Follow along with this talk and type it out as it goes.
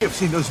You've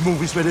seen those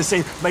movies where they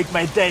say, make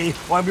my day,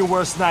 or I'm your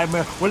worst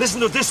nightmare. Well, listen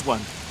to this one.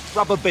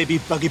 Rubber baby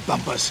buggy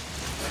bumpers.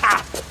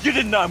 Ha! You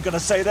didn't know I'm gonna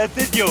say that,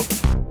 did you?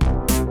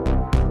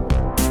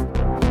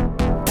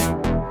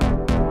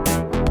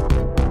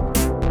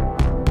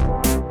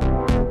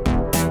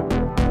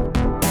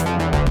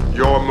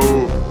 Your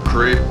move,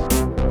 creep.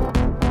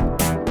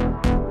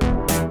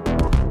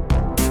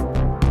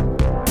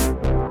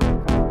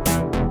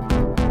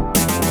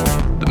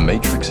 The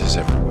Matrix is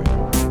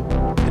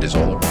everywhere. It is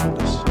all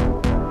around us.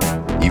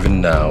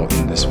 Even now,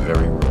 in this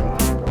very room.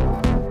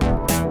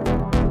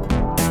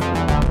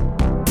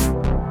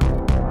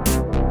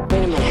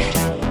 Wait a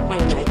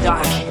minute,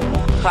 Doc.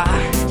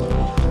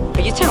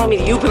 Are you telling me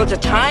that you built a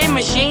time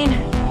machine?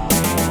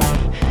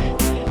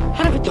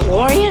 Out of a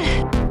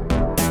DeLorean?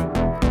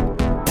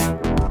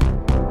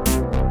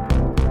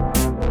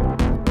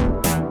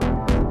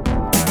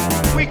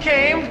 We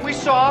came, we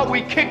saw,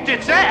 we kicked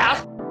its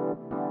ass.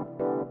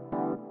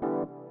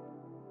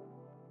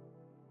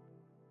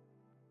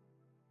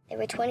 There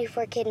were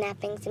 24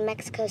 kidnappings in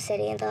Mexico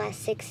City in the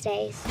last 6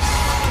 days.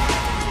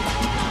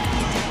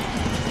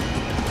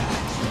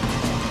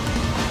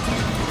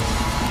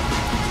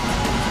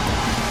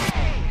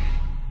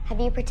 Have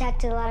you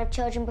protected a lot of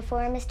children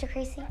before, Mr.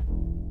 Creasy?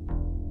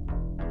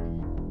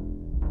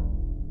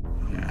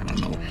 I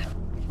don't know.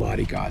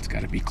 Bodyguards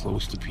gotta be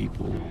close to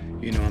people.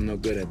 You know, I'm no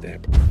good at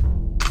that.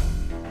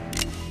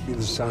 Be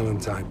the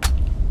silent type.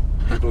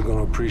 People are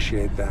gonna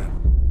appreciate that.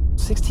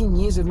 16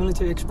 years of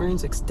military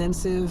experience,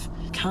 extensive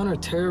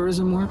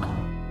counter-terrorism work.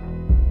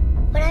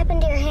 What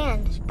happened to your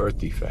hand? It's birth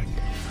defect.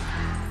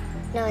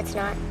 No, it's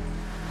not.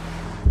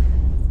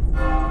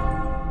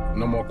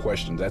 No more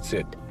questions. That's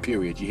it.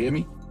 Period. You hear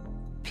me?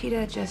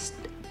 Peter just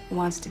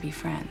wants to be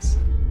friends.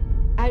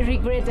 I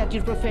regret that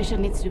your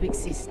profession needs to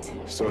exist.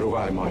 So do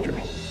I, Marjorie.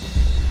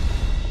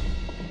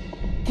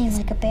 He's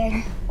like a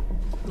bear.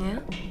 Yeah?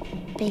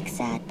 Big,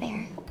 sad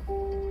bear.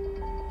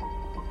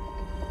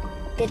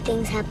 Good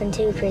things happen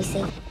too,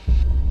 Creasy.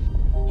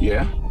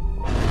 Yeah?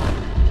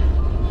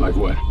 Like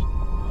what?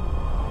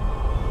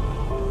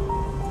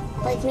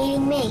 Like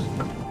meeting me.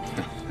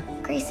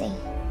 Creasy,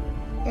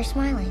 you're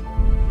smiling.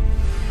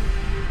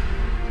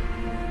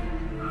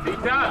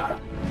 Peter!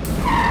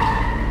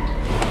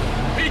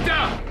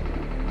 Peter!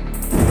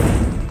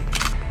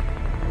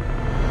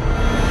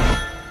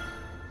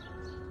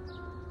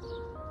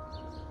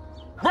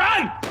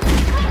 Run!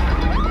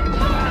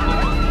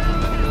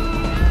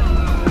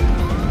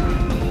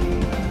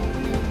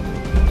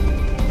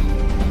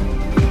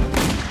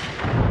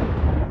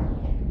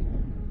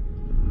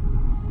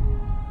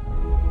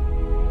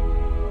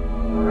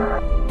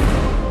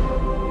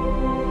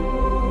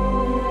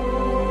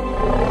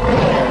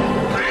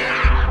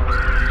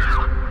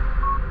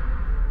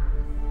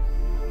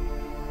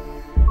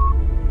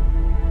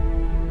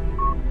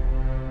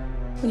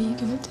 What are you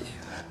gonna do?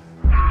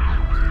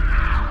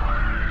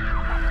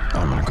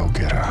 I'm gonna go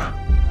get her.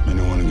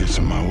 Anyone who gets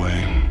in my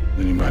way,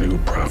 anybody who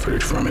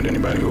profited from it,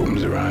 anybody who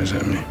opens their eyes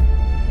at me,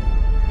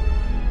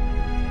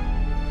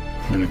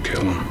 I'm gonna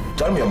kill him.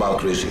 Tell me about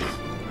Creasy.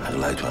 I'd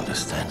like to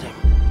understand him.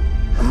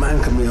 A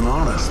man can be an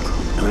artist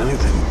in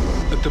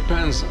anything. It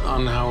depends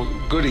on how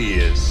good he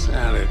is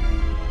at it.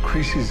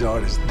 Creasy's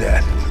art is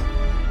death.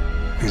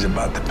 He's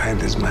about to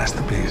paint his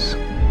masterpiece.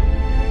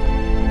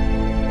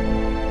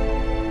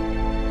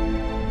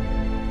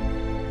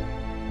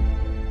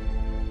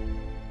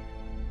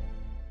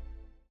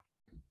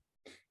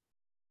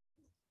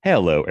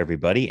 Hello,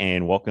 everybody,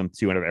 and welcome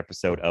to another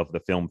episode of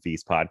the Film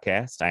Feast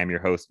podcast. I am your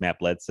host, Matt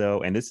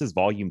Bledsoe, and this is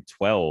volume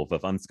 12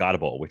 of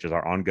Unscottable, which is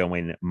our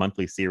ongoing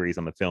monthly series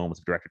on the films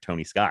of director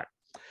Tony Scott.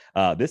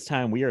 This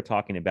time, we are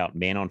talking about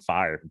Man on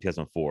Fire from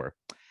 2004.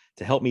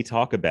 To help me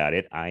talk about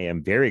it, I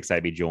am very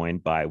excited to be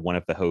joined by one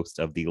of the hosts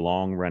of the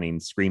long-running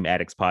Scream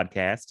Addicts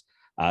podcast.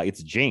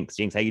 It's Jinx.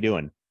 Jinx, how you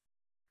doing?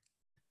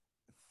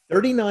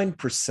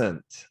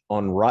 39%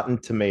 on Rotten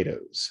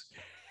Tomatoes,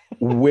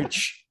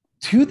 which...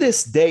 to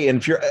this day, and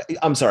if you're,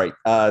 I'm sorry,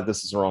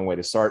 this is the wrong way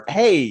to start.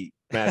 Hey,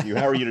 Matthew,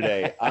 how are you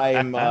today?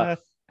 I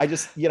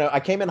just, I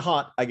came in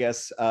hot, I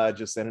guess,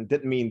 just then, and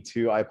didn't mean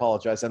to. I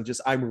apologize.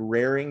 I'm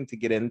raring to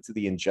get into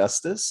the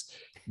injustice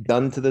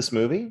done to this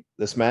movie,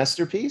 this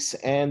masterpiece,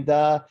 and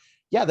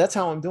yeah, that's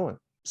how I'm doing.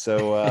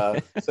 So,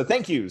 so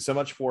thank you so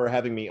much for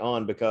having me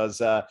on, because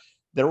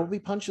there will be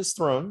punches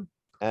thrown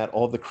at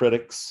all the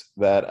critics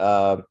that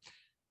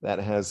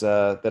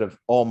have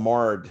all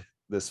marred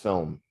this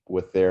film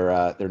with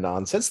their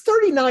nonsense.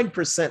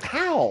 39%.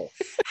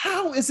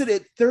 How is it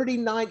at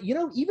 39?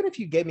 Even if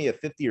you gave me a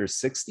 50 or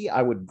 60,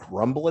 I would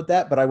grumble at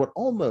that, but I would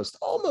almost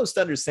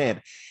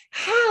understand.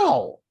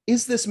 How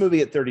is this movie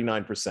at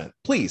 39%?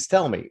 Please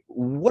tell me,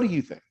 what do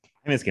you think?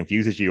 I'm as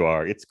confused as you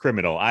are. It's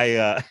criminal.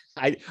 I'm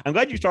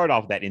glad you started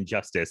off with that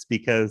injustice,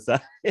 because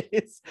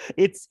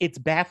it's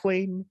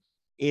baffling.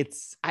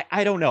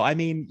 I don't know. I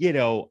mean,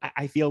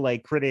 I feel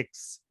like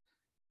critics,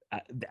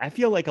 I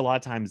feel like a lot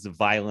of times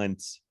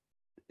violent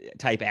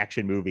type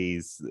action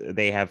movies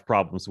they have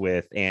problems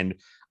with. And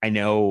I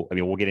know, I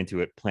mean, we'll get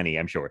into it plenty,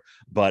 I'm sure,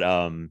 but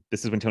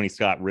this is when Tony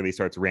Scott really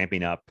starts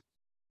ramping up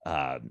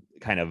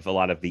kind of a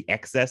lot of the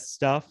excess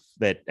stuff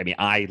that, I mean,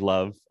 I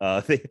love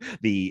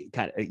the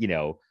kind of, you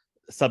know,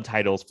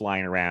 subtitles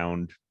flying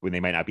around when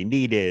they might not be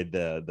needed,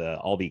 the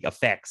all the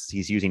effects.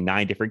 He's using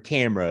 9 different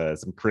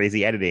cameras, some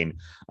crazy editing,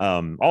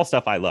 all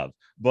stuff I love.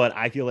 But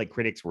I feel like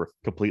critics were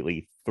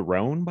completely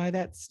thrown by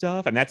that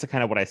stuff, and that's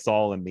kind of what I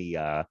saw in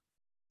the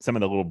some of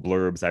the little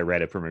blurbs I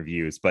read from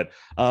reviews. But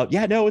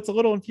yeah, no, it's a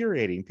little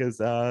infuriating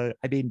because I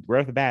mean,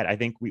 right off the bat, I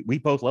think we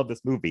both love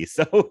this movie,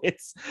 so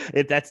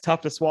that's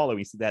tough to swallow.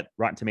 You see that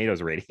Rotten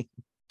Tomatoes rating.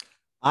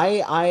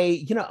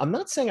 I you know, I'm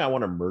not saying I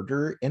want to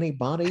murder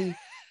anybody,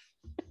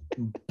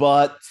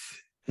 but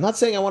I'm not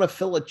saying I want to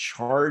fill a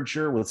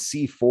charger with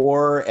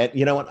C4. And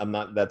you know what? I'm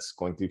not. That's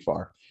going too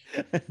far.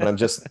 But I'm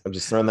just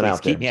throwing that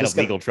out there. Keep me out of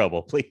legal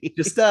trouble, please.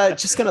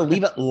 Just gonna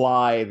leave it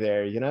lie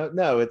there. You know,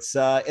 no, it's.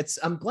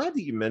 I'm glad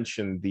that you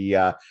mentioned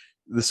the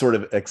sort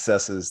of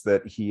excesses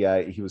that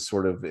he was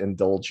sort of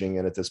indulging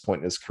in at this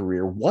point in his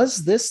career.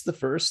 Was this the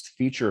first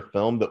feature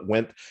film that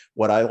went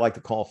what I like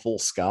to call full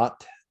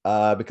Scott?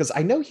 Because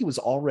I know he was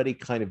already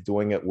kind of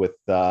doing it with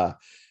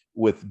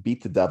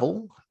Beat the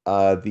Devil,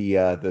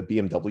 the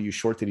BMW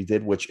short that he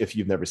did, which if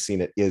you've never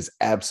seen it is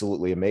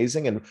absolutely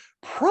amazing and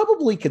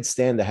probably could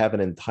stand to have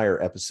an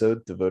entire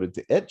episode devoted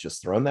to it.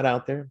 Just throwing that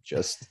out there,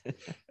 just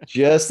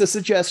a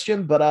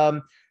suggestion.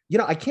 But you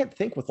know, I can't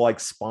think with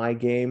like Spy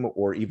Game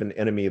or even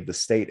Enemy of the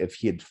State if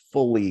he had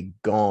fully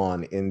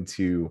gone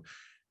into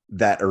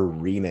that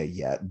arena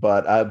yet.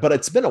 But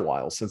it's been a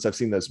while since I've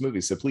seen those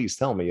movies, so please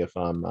tell me if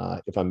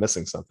I'm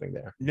missing something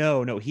there.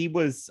 No, he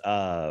was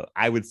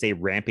I would say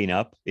ramping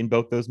up in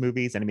both those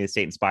movies, Enemy of the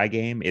State and Spy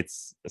Game.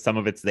 It's some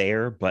of it's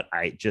there, but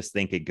I just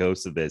think it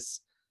goes to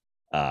this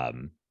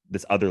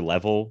this other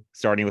level,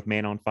 starting with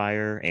Man on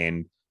Fire,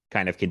 and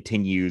kind of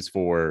continues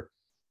for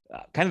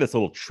kind of this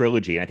little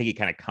trilogy. And I think it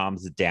kind of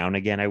calms it down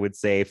again, I would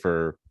say,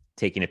 for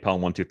taking it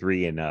Pelham 1, 2,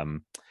 3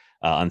 and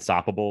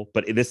Unstoppable.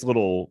 But this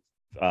little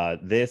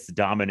this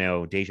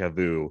Domino Deja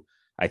Vu,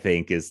 I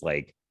think, is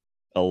like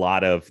a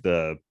lot of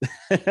the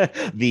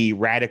the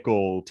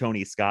radical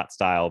Tony Scott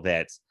style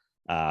that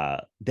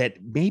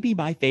maybe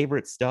my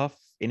favorite stuff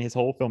in his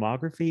whole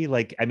filmography.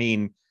 Like, I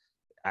mean,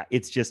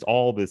 it's just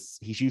all this,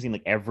 he's using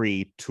like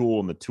every tool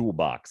in the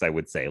toolbox, I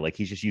would say. Like,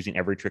 he's just using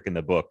every trick in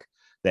the book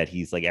that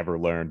he's like ever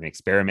learned and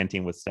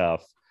experimenting with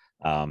stuff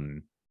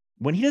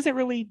when he doesn't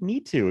really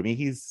need to. I mean,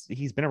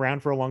 he's been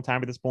around for a long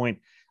time at this point.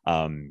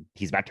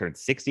 He's about to turn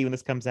 60 when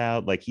this comes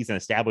out. Like, he's an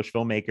established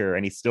filmmaker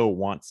and he still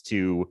wants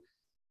to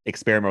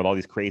experiment with all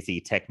these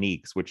crazy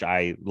techniques, which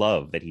I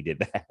love that he did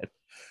that.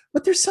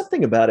 But there's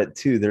something about it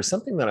too. There's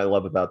something that I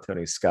love about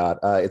Tony Scott.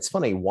 It's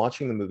funny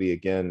watching the movie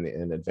again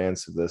in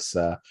advance of this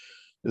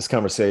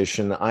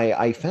conversation.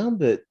 I found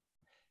that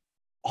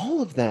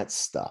all of that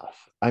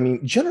stuff, I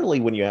mean,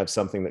 generally when you have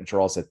something that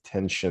draws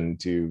attention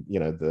to, you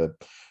know, the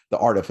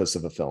artifice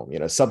of a film, you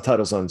know,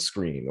 subtitles on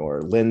screen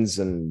or lens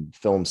and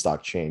film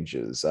stock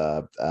changes,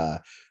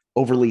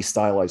 overly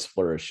stylized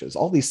flourishes,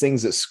 all these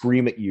things that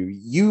scream at you,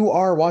 you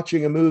are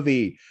watching a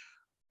movie.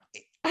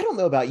 I don't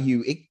know about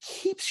you, it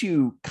keeps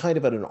you kind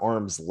of at an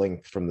arm's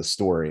length from the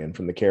story and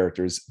from the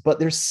characters, but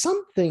there's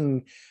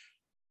something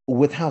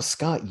with how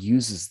Scott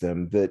uses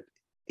them that,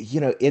 you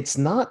know, it's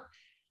not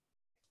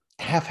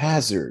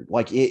haphazard.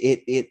 Like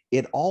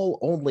it all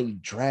only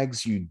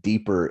drags you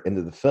deeper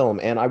into the film.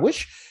 And I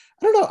wish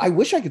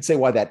I could say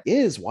why that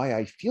is, why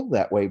I feel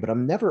that way, but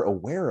I'm never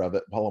aware of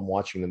it while I'm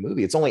watching the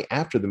movie. It's only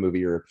after the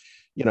movie or,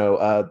 you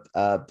know,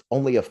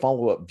 only a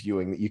follow-up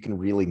viewing that you can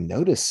really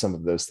notice some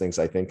of those things,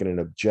 I think, in an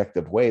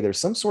objective way. There's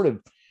some sort of,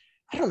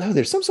 I don't know,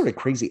 there's some sort of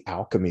crazy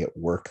alchemy at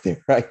work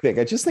there, I think.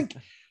 I just think,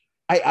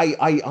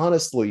 I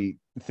honestly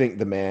think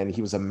the man,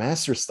 he was a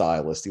master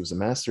stylist, he was a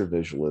master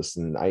visualist,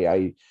 and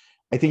I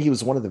think he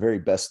was one of the very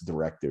best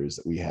directors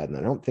that we had, and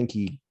I don't think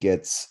he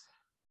gets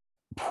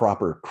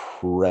proper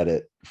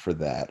credit for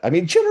that. I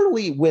mean,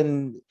 generally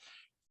when,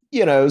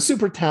 you know,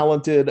 super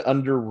talented,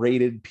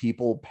 underrated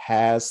people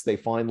pass, they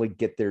finally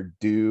get their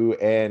due.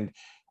 And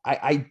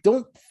I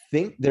don't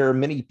think there are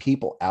many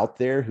people out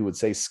there who would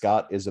say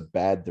Scott is a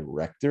bad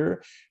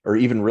director or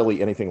even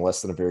really anything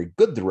less than a very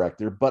good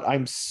director, but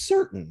I'm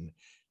certain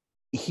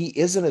he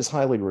isn't as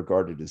highly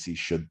regarded as he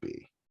should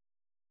be.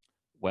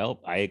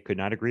 Well, I could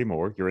not agree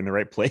more. You're in the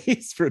right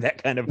place for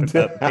that kind of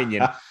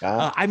opinion.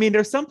 I mean,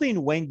 there's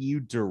something when you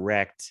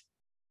direct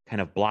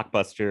kind of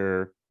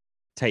blockbuster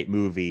type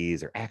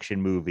movies or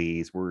action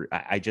movies where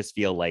I just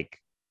feel like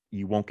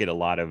you won't get a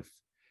lot of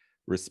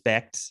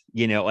respect,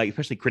 you know, like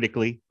especially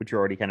critically, which you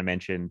already kind of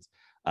mentioned.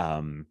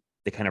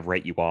 They kind of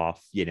write you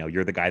off. You know,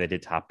 you're the guy that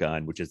did Top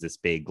Gun, which is this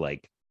big,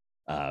 like,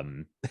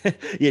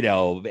 you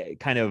know,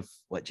 kind of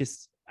what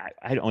just,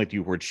 I don't like to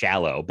use the word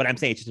shallow, but I'm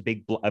saying it's just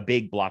a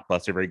big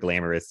blockbuster, very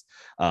glamorous,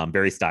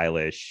 very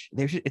stylish.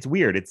 It's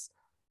weird.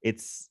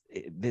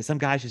 Some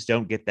guys just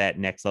don't get that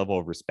next level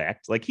of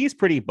respect. Like, he's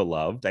pretty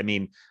beloved. I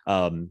mean,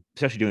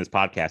 especially doing this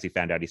podcast, he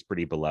found out he's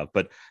pretty beloved,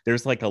 but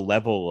there's like a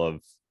level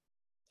of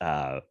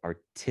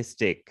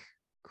artistic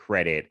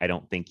credit I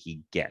don't think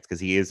he gets, because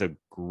he is a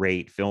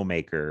great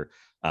filmmaker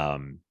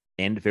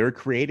and very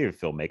creative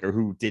filmmaker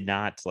who did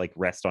not like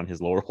rest on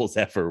his laurels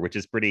ever, which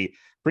is pretty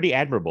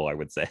admirable, I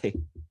would say.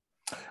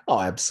 Oh,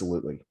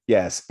 absolutely.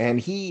 Yes.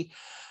 And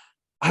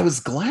I was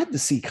glad to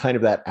see kind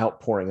of that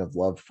outpouring of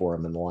love for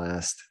him in the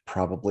last,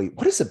 probably,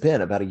 what has it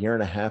been? About a year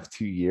and a half,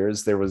 2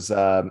 years. There was,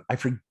 I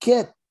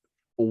forget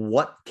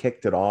what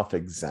kicked it off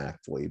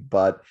exactly,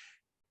 but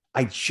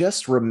I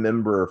just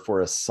remember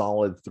for a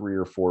solid 3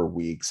 or 4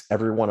 weeks,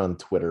 everyone on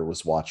Twitter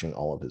was watching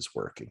all of his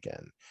work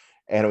again.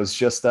 And it was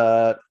just,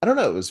 I don't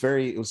know, it was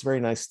very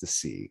nice to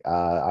see.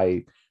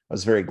 I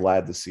was very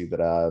glad to see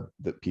that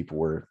people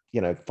were,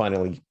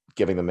 finally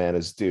giving the man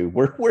his due.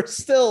 We're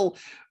still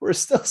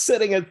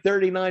sitting at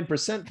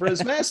 39% for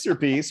his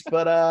masterpiece,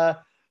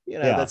 but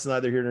that's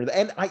neither here nor there.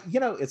 And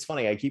it's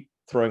funny, I keep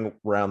throwing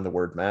around the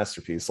word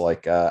masterpiece.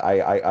 Like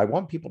I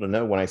want people to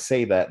know when I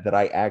say that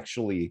I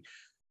actually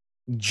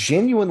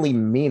genuinely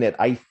mean it.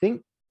 I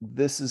think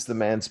this is the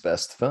man's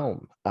best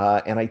film,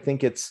 and I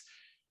think it's.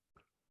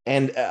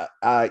 And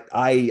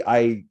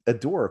I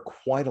adore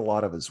quite a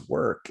lot of his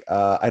work.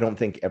 I don't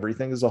think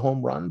everything is a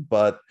home run,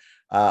 but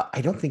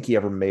I don't think he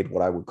ever made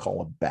what I would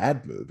call a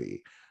bad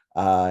movie.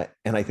 And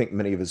I think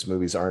many of his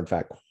movies are, in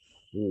fact,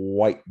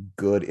 quite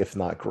good, if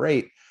not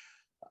great.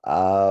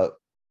 But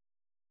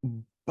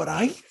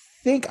I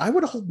think I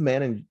would hold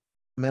Man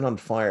on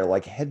Fire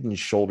like head and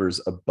shoulders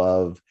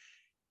above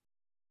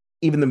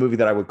even the movie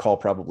that I would call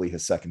probably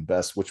his second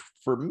best, which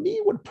for me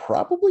would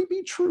probably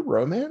be True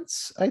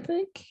Romance, I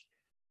think.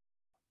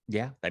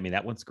 Yeah, I mean,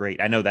 that one's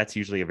great. I know that's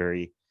usually a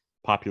very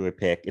popular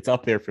pick. It's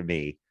up there for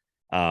me,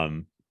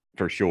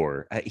 for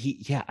sure.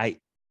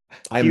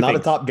 I'm not a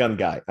Top Gun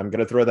guy. I'm going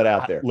to throw that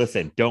out there.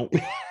 Listen, don't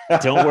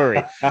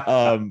worry.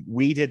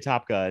 We did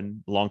Top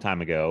Gun a long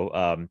time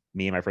ago.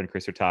 Me and my friend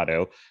Chris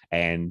Hurtado,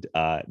 and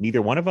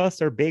neither one of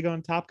us are big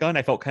on Top Gun.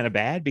 I felt kind of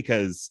bad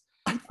because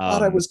I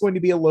thought I was going to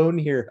be alone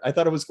here. I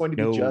thought I was going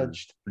to be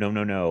judged.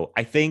 No.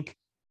 I think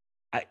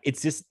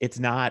it's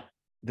not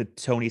the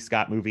Tony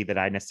Scott movie that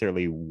I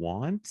necessarily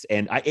want.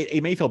 And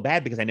it may feel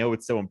bad because I know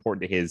it's so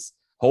important to his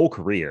whole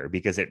career,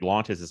 because it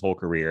launches his whole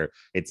career.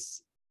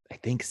 It's, I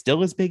think, still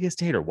his biggest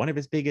hit or one of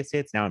his biggest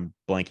hits. Now I'm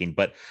blanking,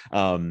 but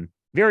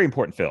very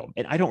important film.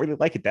 And I don't really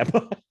like it that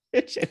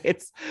much.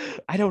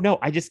 I don't know.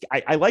 I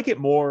like it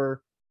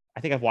more. I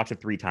think I've watched it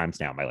 3 times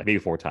now in my life, maybe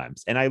 4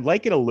 times. And I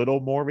like it a little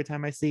more every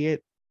time I see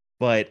it,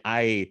 but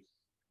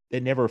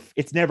it's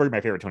never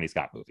my favorite Tony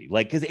Scott movie.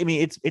 Like, because I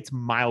mean, it's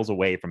miles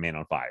away from Man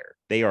on Fire.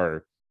 They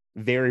are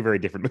very, very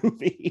different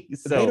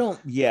movies. So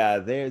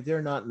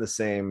they're not in the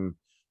same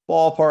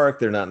ballpark.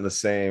 They're not in the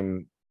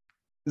same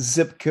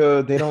zip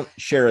code. They don't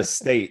share a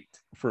state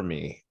for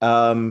me.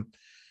 But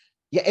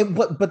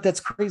that's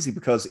crazy,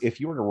 because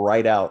if you were to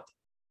write out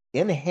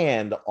in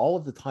hand all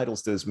of the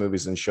titles to those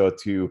movies and show it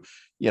to,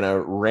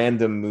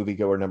 random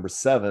moviegoer number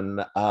 7,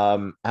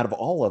 out of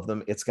all of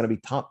them, it's going to be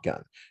Top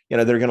Gun.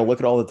 They're going to look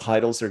at all the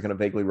titles, they're going to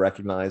vaguely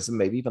recognize them,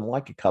 maybe even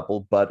like a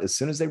couple, but as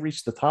soon as they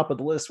reach the top of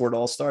the list where it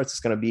all starts,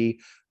 it's going to be,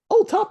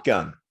 oh, Top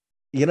Gun.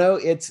 I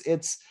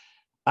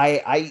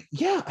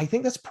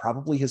think that's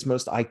probably his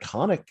most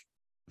iconic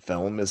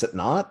film, is it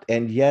not?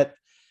 And yet,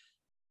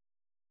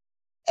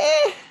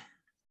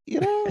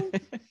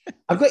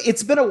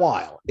 it's been a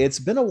while. Yeah.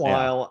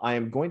 I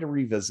am going to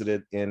revisit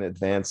it in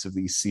advance of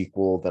the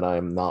sequel that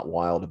I'm not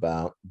wild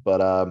about,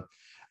 but I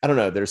don't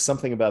know. There's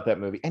something about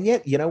that movie. And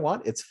yet, you know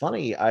what? It's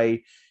funny.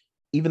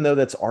 Even though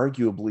that's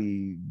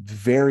arguably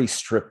very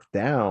stripped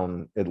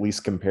down, at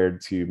least compared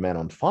to Man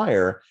on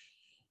Fire,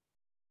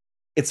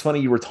 it's funny,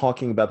 you were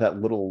talking about that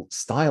little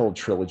style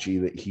trilogy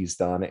that he's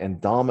done,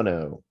 and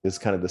Domino is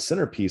kind of the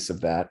centerpiece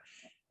of that.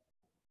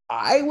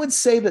 I would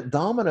say that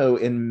Domino,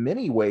 in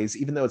many ways,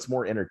 even though it's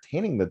more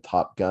entertaining than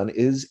Top Gun,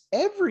 is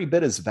every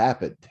bit as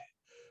vapid.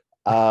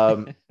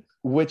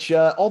 Which,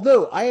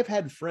 although I have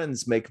had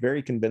friends make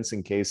very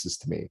convincing cases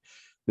to me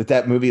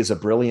that movie is a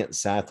brilliant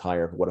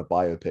satire of what a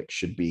biopic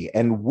should be.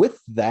 And with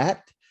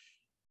that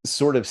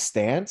sort of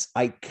stance,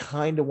 I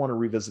kind of want to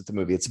revisit the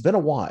movie. It's been a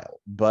while,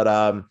 but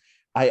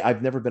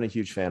I've never been a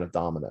huge fan of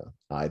Domino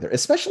either,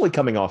 especially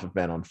coming off of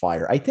Man on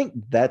Fire. I think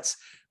that's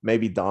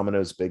maybe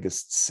Domino's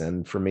biggest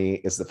sin for me,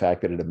 is the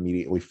fact that it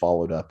immediately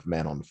followed up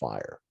Man on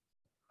Fire.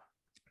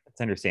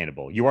 It's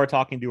understandable. You are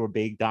talking to a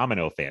big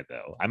Domino fan,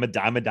 though. I'm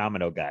a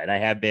Domino guy, and I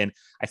have been.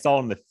 I saw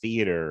it in the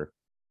theater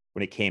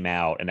when it came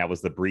out, and that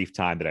was the brief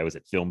time that I was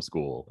at film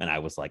school, and I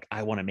was like,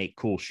 I want to make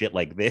cool shit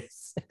like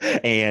this.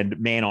 And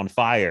Man on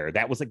Fire,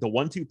 that was like the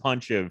 1-2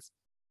 punch of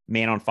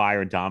Man on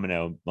Fire and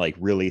Domino, like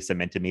really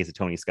cemented me as a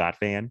Tony Scott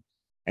fan.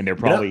 And they're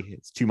probably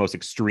his 2 most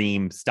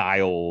extreme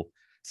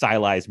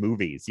stylized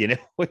movies.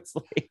 It's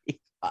like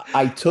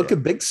I took a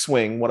big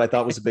swing, what I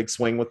thought was a big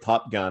swing with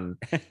Top Gun,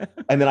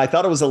 and then I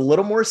thought it was a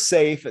little more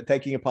safe at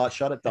taking a pot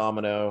shot at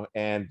Domino,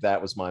 and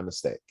that was my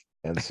mistake.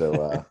 And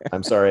so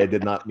I'm sorry, I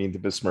did not mean to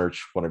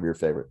besmirch one of your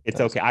favorite.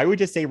 It's okay. I would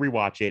just say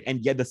rewatch it.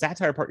 And yeah, the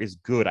satire part is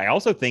good. I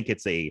also think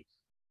it's a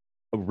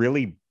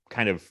really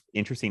kind of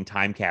interesting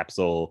time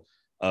capsule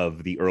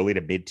of the early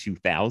to mid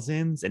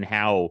 2000s and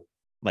how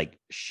like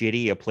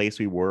shitty a place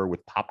we were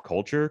with pop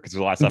culture, because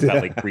there's a lot of stuff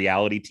about like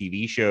reality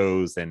TV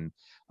shows and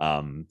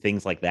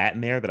things like that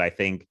in there that I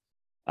think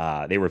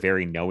they were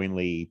very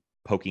knowingly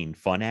poking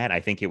fun at. I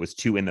think it was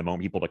too in the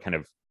moment people to kind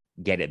of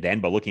get it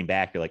then, but looking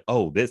back, you're like,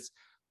 oh,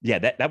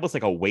 that was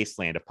like a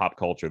wasteland of pop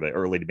culture, the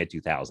early to mid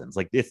 2000s.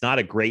 Like it's not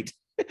a great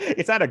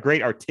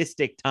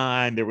artistic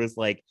time. There was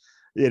like,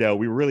 we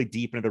were really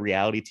deep into the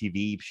reality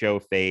TV show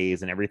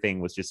phase, and everything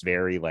was just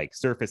very like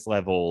surface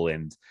level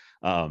and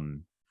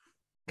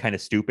kind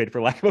of stupid,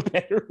 for lack of a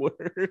better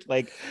word.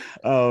 Like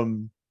I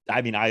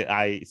mean,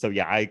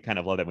 I kind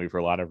of love that movie for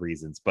a lot of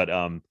reasons. But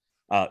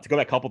to go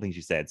back a couple things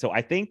you said. So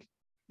I think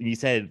you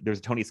said there's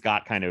a Tony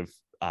Scott kind of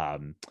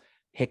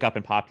hiccup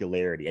in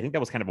popularity. I think that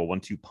was kind of a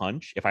 1-2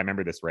 punch, if I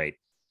remember this right,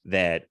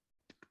 that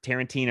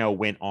Tarantino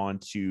went on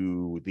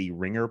to the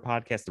Ringer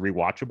podcast, the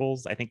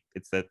Rewatchables. I think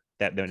it's that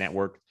their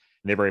network.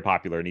 And they're very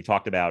popular. And he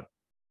talked about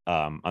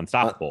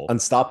Unstoppable,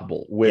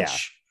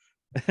 which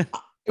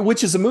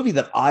which is a movie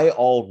that I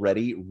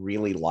already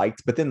really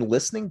liked. But then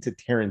listening to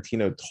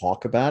Tarantino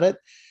talk about it,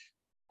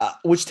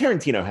 which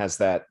Tarantino has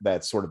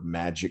that sort of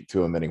magic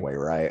to him anyway,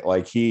 right?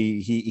 Like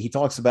he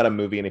talks about a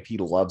movie, and if he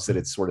loves it,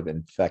 it's sort of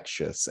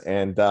infectious.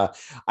 And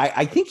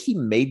I think he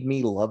made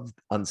me love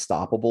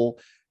Unstoppable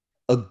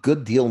a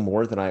good deal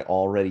more than I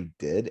already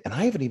did, and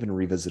I haven't even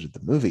revisited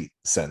the movie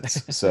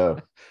since. So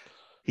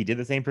he did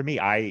the same for me.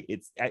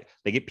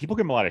 People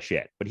give him a lot of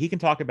shit, but he can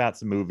talk about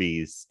some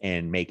movies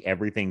and make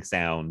everything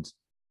sound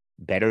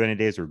better than it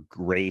is, or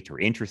great, or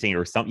interesting,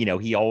 or something.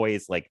 He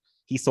always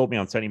he sold me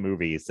on so many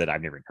movies that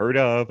I've never heard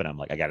of, and I'm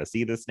like, I got to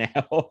see this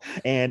now.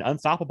 And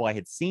Unstoppable I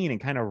had seen and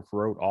kind of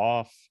wrote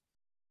off,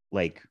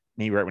 like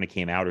maybe right when it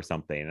came out or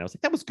something, and I was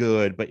like, that was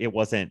good, but it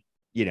wasn't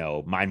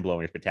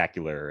mind-blowing or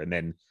spectacular. And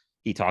then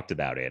he talked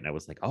about it, and I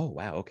was like, oh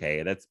wow,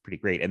 okay, that's pretty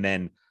great. And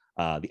then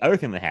the other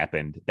thing that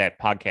happened, that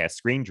podcast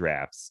Screen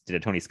Drafts did a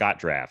Tony Scott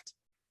draft,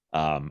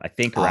 I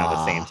think around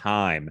the same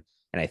time.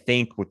 And I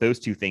think with those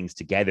two things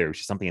together, it was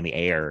just something in the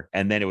air.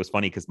 And then it was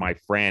funny because my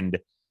friend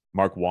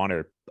Mark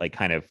Warner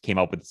kind of came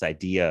up with this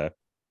idea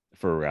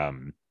for a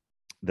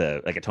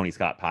Tony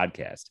Scott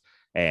podcast.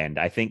 And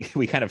I think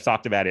we kind of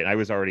talked about it. And I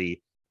must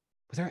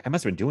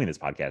have been doing this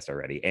podcast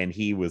already. And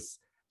he was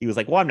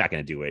like, well, I'm not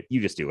going to do it.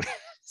 You just do it.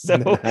 So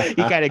he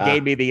kind of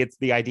gave me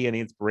the idea and the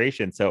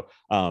inspiration. So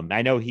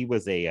I know he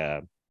was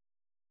a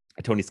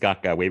Tony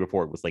Scott guy way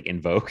before it was like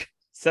in vogue.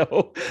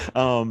 So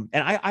and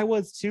I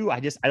was too. I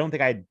don't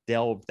think I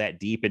delved that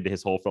deep into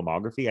his whole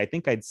filmography. I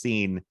think I'd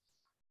seen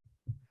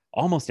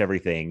almost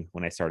everything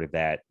when I started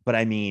that. But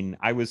I mean,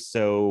 I was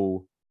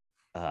so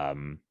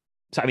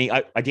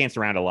I danced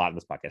around a lot in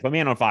this podcast, but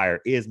Man on Fire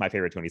is my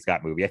favorite Tony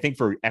Scott movie. I think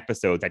for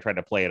episodes, I tried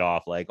to play it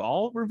off like,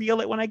 I'll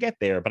reveal it when I get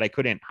there, but I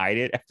couldn't hide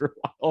it after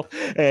a while.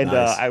 And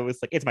nice. I was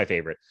like, it's my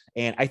favorite.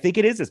 And I think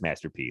it is his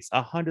masterpiece,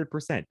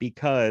 100%,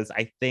 because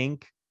I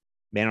think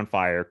Man on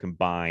Fire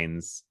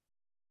combines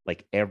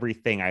like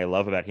everything I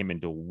love about him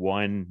into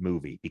one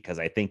movie, because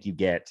I think you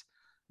get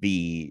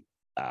the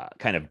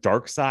kind of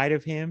dark side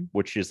of him,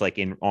 which is like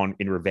in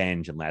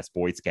Revenge and Last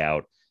Boy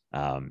Scout,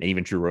 and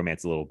even True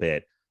Romance a little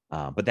bit.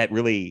 But that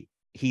really,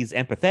 he's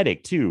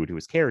empathetic too to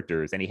his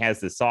characters, and he has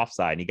this soft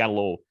side, and he got a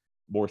little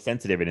more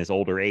sensitive in his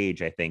older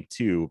age, I think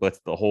too. But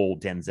the whole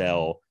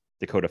Denzel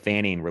Dakota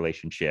Fanning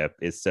relationship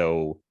is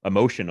so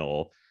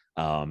emotional,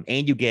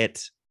 and you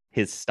get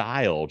his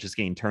style just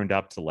getting turned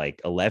up to like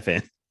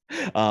 11,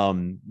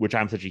 which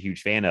I'm such a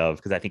huge fan of,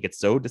 because I think it's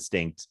so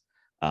distinct,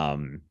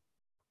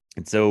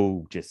 and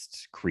so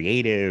just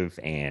creative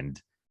and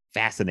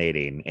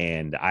fascinating.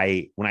 And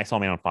when I saw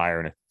Man on Fire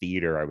in a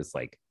theater, I was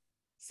like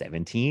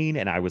 17,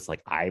 and I was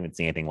like, I haven't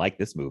seen anything like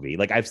this movie.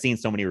 Like, I've seen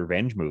so many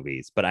revenge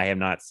movies, but I have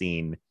not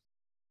seen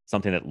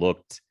something that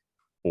looked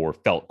or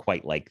felt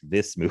quite like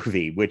this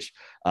movie, which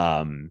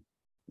and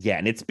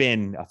it's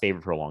been a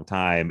favorite for a long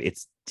time.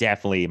 It's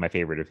definitely my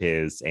favorite of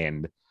his.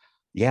 And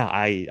yeah,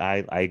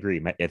 I agree.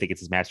 I think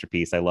it's his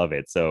masterpiece. I love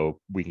it. So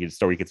we could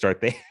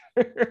start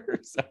there.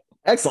 So.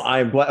 Excellent.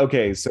 I'm glad.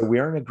 Okay, so we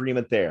are in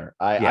agreement there.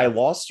 I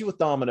lost you with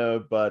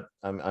Domino, but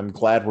I'm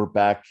glad we're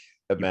back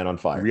at Man on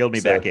Fire. Reeled me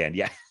back in.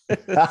 Yeah.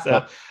 And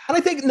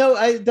I think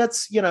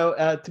that's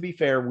to be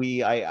fair,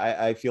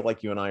 I feel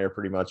like you and I are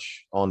pretty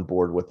much on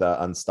board with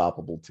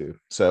Unstoppable too.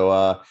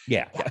 So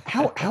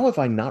how have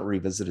I not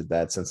revisited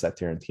that since that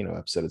Tarantino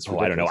episode? It's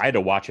I don't know. I had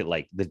to watch it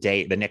like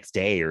the next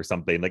day or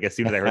something. Like as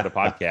soon as I heard the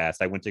podcast,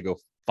 I went to go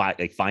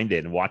find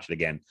it and watch it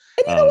again.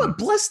 And you know what?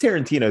 Bless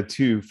Tarantino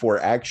too for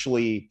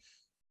actually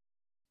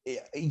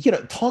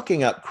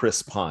talking up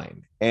Chris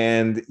Pine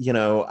and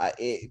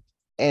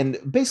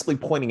and basically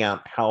pointing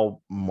out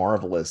how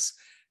marvelous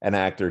an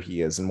actor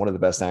he is and one of the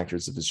best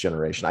actors of his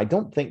generation. I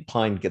don't think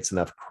Pine gets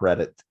enough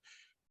credit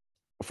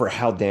for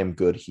how damn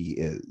good he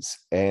is.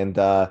 And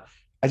I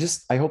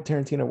hope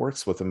Tarantino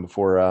works with him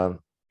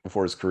before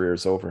his career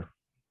is over.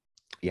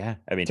 Yeah,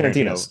 I mean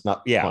Tarantino's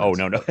not. Yeah. Klein's.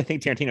 Oh no. I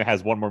think Tarantino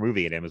has one more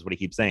movie in him, is what he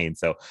keeps saying.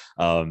 So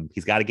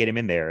he's got to get him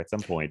in there at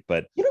some point.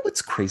 But you know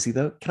what's crazy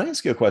though? Can I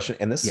ask you a question?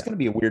 And this is Yeah. going to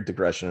be a weird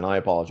digression, and I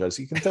apologize.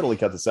 You can totally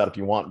cut this out if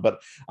you want,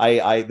 but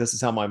I this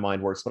is how my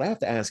mind works. But I have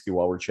to ask you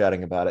while we're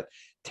chatting about it.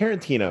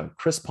 Tarantino,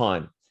 Chris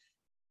Pine,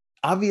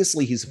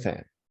 obviously he's a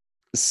fan.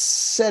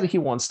 Said he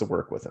wants to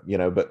work with him, you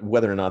know, but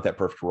whether or not that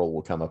perfect role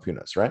will come up, who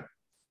knows, right?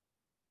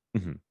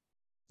 Mhm.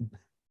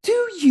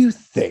 Do you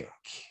think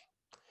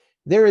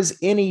there is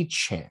any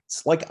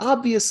chance, like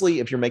obviously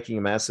if you're making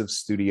a massive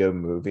studio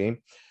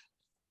movie,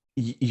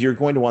 you're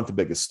going to want the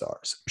biggest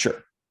stars,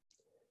 sure.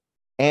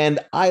 And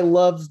I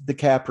love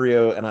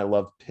DiCaprio and I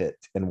love Pitt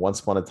and Once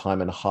Upon a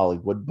Time in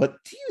Hollywood, but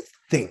do you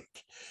think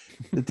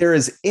that there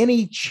is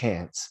any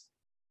chance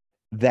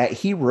that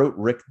he wrote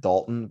Rick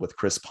Dalton with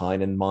Chris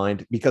Pine in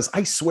mind? Because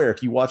I swear,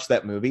 if you watch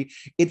that movie,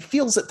 it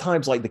feels at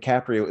times like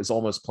DiCaprio is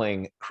almost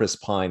playing Chris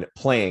Pine,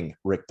 playing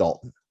Rick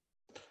Dalton.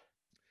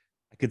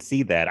 I could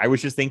see that. I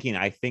was just thinking,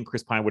 I think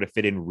Chris Pine would have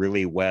fit in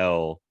really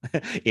well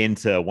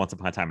into Once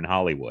Upon a Time in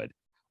Hollywood.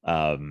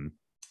 And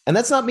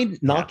that's not me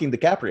knocking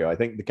DiCaprio. I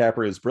think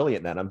DiCaprio is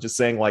brilliant in that. I'm just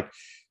saying, like,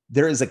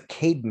 there is a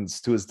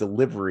cadence to his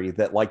delivery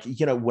that, like,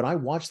 you know, when I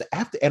watched it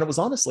after, and it was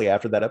honestly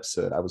after that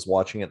episode, I was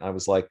watching it and I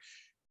was like,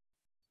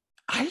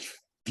 I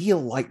feel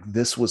like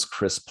this was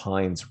Chris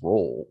Pine's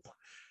role.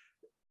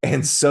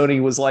 And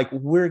Sony was like,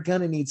 we're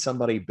going to need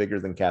somebody bigger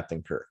than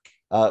Captain Kirk,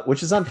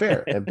 which is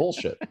unfair and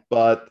bullshit,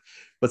 but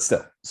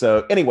still.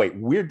 So anyway,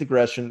 weird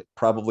digression,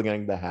 probably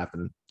going to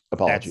happen.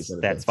 Apologies.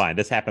 That's fine.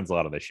 This happens a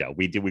lot on the show.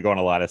 We go on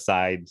a lot of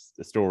side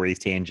stories,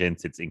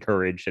 tangents. It's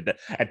encouraged.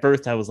 At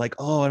first I was like,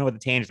 oh, I know what the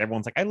tangents.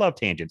 Everyone's like, I love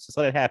tangents. Just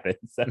let it happen.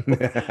 So,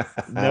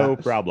 no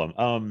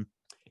problem.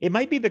 It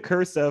might be the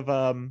curse of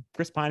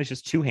Chris Pine is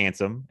just too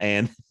handsome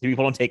and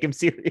people don't take him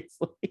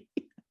seriously.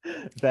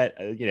 That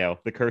you know,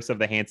 the curse of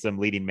the handsome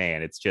leading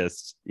man. It's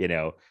just, you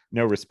know,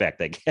 no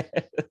respect, I guess.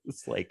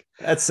 It's like,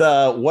 that's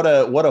what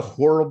a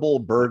horrible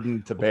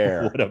burden to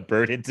bear. What a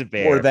burden to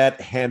bear. Or that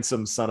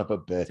handsome son of a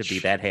bitch. To be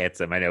that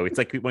handsome. I know. It's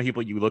like when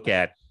people you look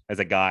at as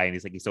a guy and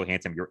he's like, he's so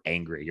handsome, you're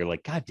angry. You're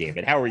like, God damn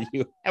it, how are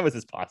you? How is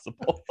this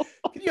possible?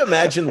 Can you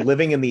imagine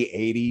living in the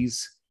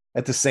 80s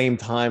at the same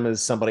time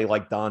as somebody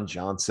like Don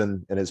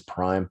Johnson in his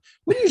prime?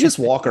 Wouldn't you just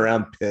walk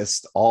around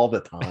pissed all the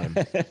time?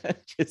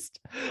 Just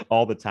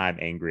all the time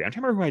angry. I'm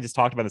trying to remember who I just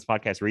talked about in this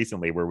podcast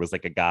recently, where it was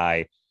like a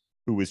guy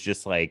who was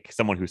just like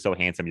someone who's so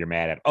handsome you're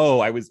mad at. Oh,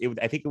 I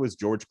think it was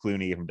George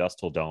Clooney from Dusk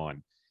Till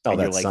Dawn. Oh, and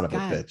that you're like, son of a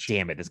God bitch.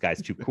 Damn it, this guy's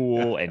too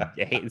cool. And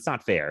hey, it's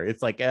not fair.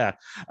 It's like,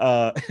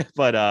 but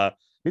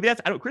maybe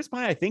that's, I don't, Chris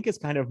Pine, I think, is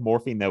kind of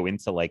morphing though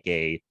into like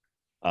a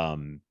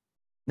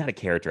not a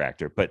character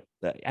actor, but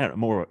I don't know,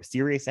 more a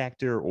serious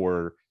actor,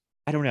 or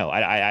I don't know.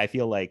 I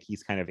feel like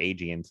he's kind of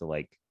aging into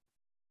like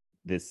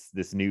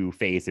this new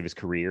phase of his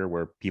career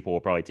where people will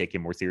probably take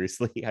him more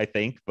seriously, I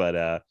think.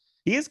 But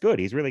he is good.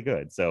 He's really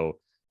good. So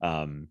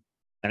and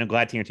I'm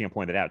glad Tarantino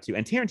pointed that out too.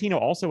 And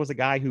Tarantino also was a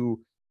guy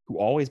who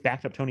always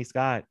backed up Tony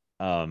Scott.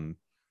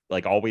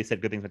 Like always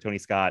said good things about Tony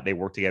Scott. They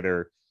worked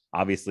together.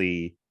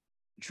 Obviously,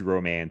 True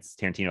Romance.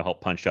 Tarantino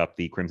helped punch up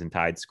the Crimson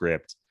Tide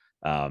script.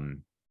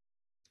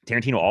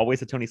 Tarantino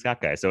always a Tony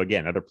Scott guy. So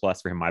again, another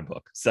plus for him in my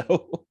book.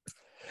 So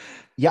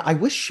yeah, I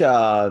wish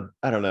I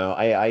don't know.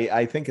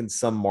 I think in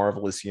some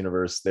marvelous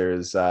universe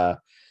there's a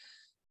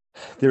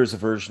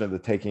version of The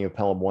Taking of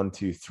Pelham 1,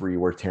 2, 3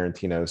 where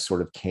Tarantino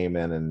sort of came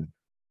in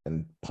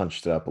and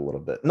punched it up a little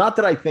bit. Not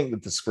that I think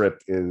that the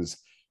script is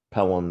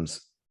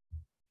Pelham's,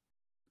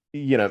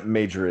 you know,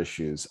 major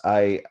issues.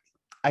 I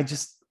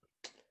just,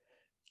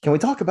 can we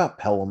talk about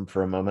Pelham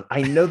for a moment?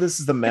 I know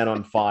this is The Man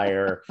on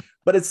Fire,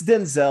 but it's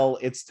Denzel,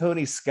 it's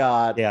Tony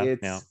Scott.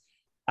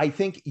 I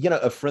think, you know,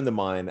 a friend of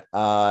mine,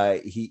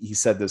 he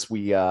said this.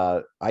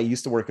 I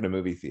used to work in a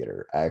movie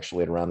theater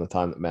actually at around the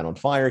time that Man on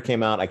Fire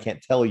came out. I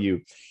can't tell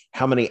you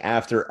how many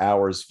after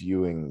hours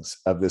viewings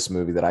of this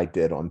movie that I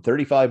did on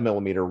 35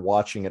 millimeter,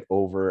 watching it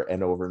over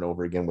and over and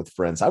over again with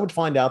friends. I would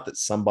find out that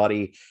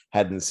somebody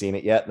hadn't seen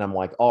it yet, and I'm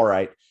like, all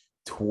right,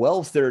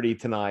 12:30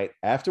 tonight,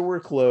 after we're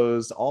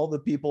closed, all the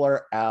people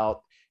are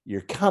out,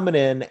 you're coming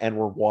in and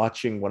we're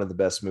watching one of the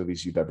best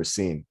movies you've ever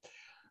seen.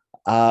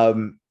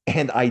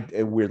 And I,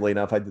 weirdly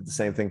enough, I did the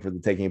same thing for The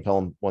Taking of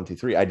Pelham 1, 2,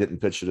 3. I didn't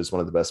pitch it as one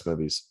of the best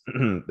movies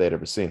they'd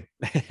ever seen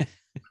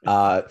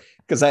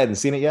because I hadn't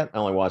seen it yet. I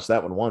only watched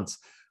that one once.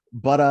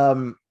 But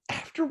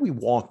after we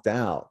walked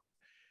out,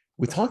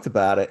 we talked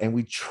about it and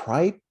we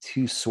tried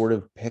to sort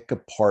of pick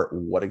apart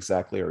what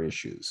exactly are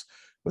issues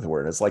with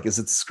where it's like, is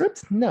it the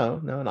script? No.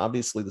 And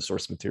obviously the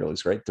source material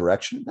is great.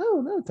 Direction?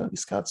 No. Tony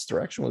Scott's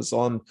direction was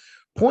on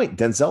point.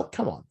 Denzel,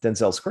 come on.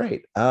 Denzel's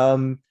great.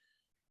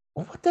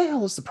 What the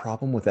hell is the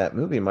problem with that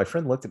movie? And my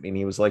friend looked at me and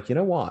he was like, you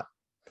know what?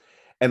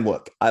 And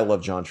look, I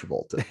love John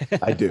Travolta.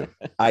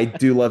 I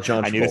do love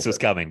John Travolta. I knew this was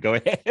coming. Go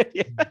ahead.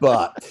 Yeah.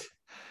 But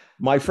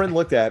my friend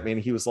looked at me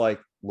and he was like,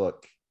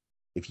 look,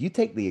 if you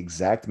take the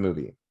exact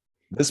movie,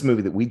 this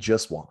movie that we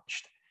just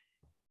watched,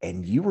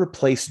 and you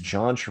replace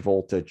John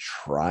Travolta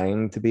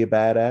trying to be a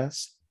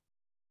badass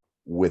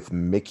with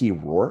Mickey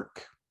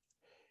Rourke,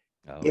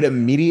 it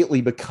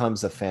immediately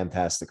becomes a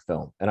fantastic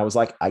film. And I was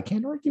like, I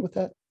can't argue with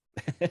that.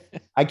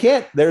 I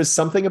can't. There's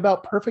something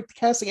about perfect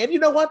casting. And you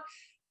know what?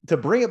 To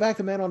bring it back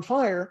to Man on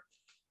Fire,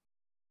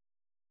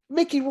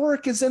 Mickey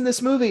Rourke is in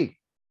this movie.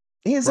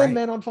 He is in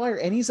Man on Fire,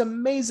 and he's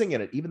amazing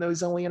in it, even though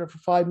he's only in it for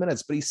 5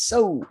 minutes. But he's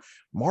so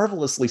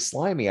marvelously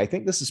slimy. I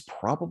think this is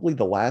probably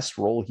the last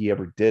role he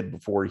ever did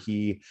before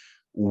he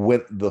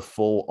went the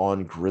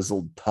full-on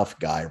grizzled tough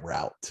guy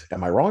route.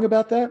 Am I wrong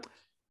about that?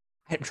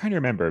 I'm trying to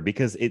remember,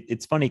 because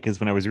it's funny, because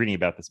when I was reading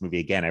about this movie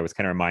again, I was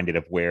kind of reminded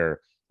of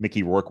where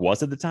Mickey Rourke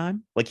was at the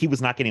time. Like, he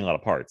was not getting a lot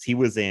of parts. He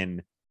was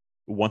in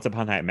Once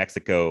Upon a Time in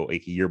Mexico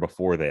like a year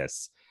before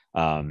this.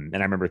 And I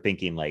remember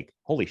thinking, like,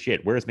 holy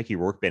shit, where has Mickey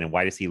Rourke been and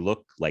why does he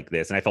look like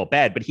this? And I felt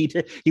bad, but he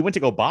went to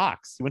go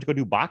box. He went to go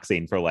do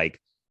boxing for like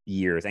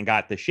years and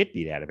got the shit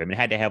beat out of him and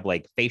had to have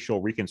like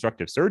facial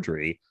reconstructive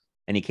surgery.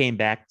 And he came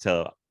back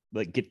to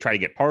like try to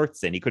get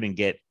parts, and he couldn't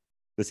get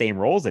the same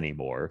roles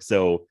anymore.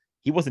 So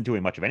he wasn't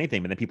doing much of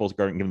anything. But then people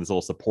started giving this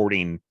little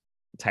supporting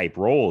type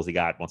roles. He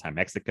got One Time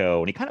Mexico,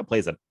 and he kind of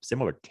plays a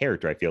similar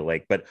character, I feel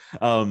like. But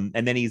and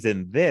then he's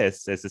in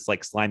this as this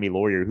like slimy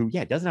lawyer who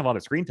doesn't have a lot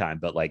of screen time,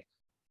 but like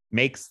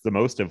makes the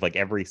most of like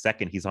every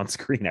second he's on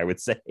screen, I would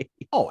say.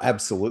 Oh,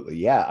 absolutely.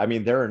 Yeah. I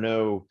mean, there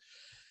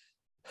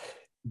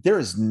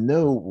is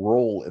no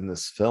role in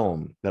this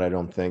film that I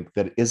don't think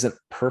that isn't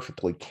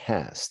perfectly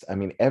cast. I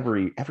mean,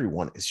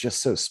 everyone is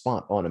just so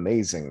spot on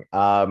amazing.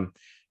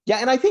 Yeah,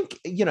 and I think,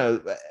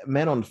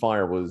 Man on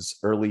Fire was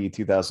early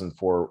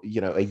 2004.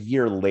 A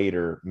year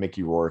later,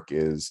 Mickey Rourke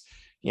is,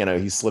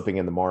 he's slipping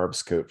in the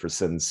Marbs coat for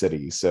Sin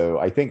City. So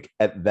I think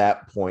at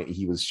that point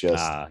he was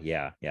just,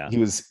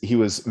 he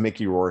was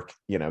Mickey Rourke,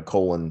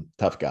 colon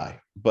tough guy,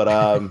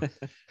 but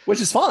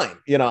which is fine.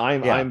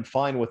 I'm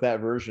fine with that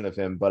version of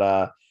him.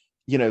 But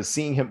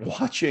seeing him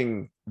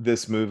watching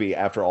this movie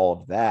after all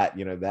of that,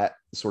 that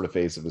sort of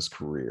phase of his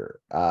career,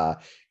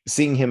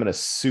 seeing him in a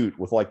suit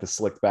with like the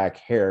slicked back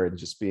hair and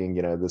just being,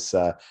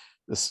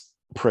 this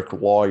prick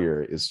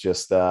lawyer is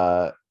just,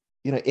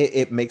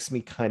 it makes me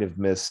kind of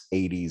miss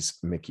 80s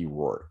Mickey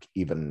Rourke,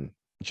 even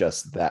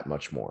just that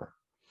much more.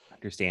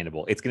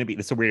 Understandable.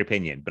 It's a weird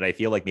opinion, but I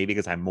feel like maybe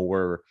because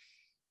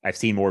I've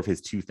seen more of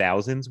his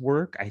 2000s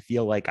work. I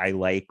feel like I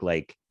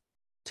like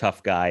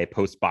tough guy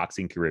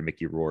post-boxing career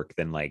Mickey Rourke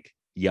than like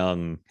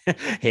young,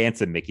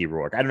 handsome Mickey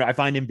Rourke. I don't know. I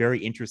find him very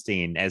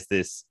interesting as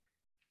this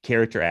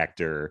character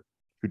actor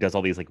who does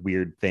all these like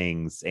weird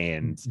things.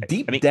 And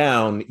deep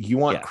down, you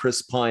want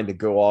Chris Pine to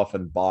go off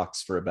and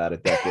box for about a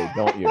decade,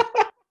 don't you?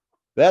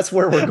 That's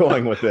where we're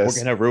going with this.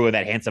 We're gonna ruin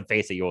that handsome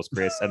face of yours,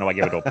 Chris. I know I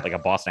gave it like a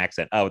Boston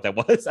accent. Oh, that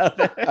was.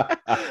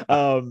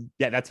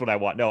 Yeah, that's what I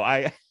want. No,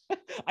 I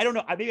don't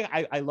know.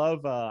 I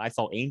love. I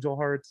saw Angel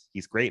Heart.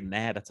 He's great in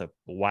that. That's a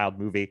wild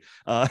movie.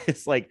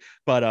 It's like,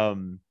 but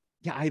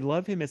yeah, I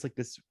love him as like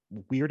this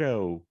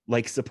weirdo,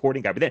 like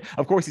supporting guy. But then,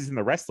 of course, he's in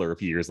The Wrestler a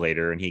few years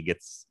later, and he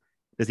gets.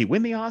 Does he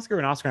win the Oscar?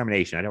 An Oscar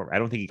nomination? I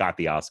don't think he got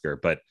the Oscar,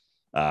 but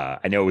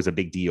I know it was a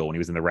big deal when he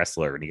was in The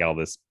Wrestler, and he got all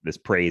this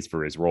praise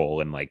for his role.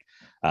 And like,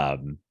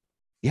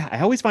 yeah, I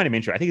always find him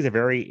interesting. I think he's a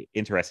very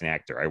interesting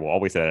actor. I will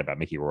always say that about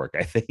Mickey Rourke.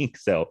 I think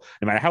so.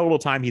 No matter how little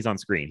time he's on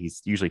screen,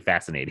 he's usually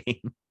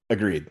fascinating.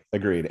 Agreed.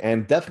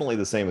 And definitely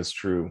the same is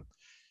true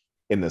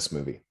in this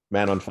movie,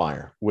 Man on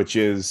Fire, which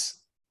is,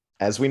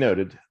 as we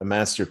noted, a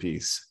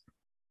masterpiece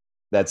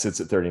that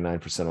sits at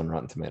 39% on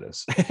Rotten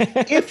Tomatoes.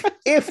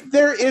 if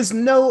there is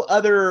no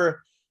other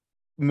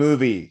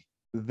movie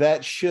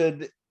that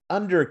should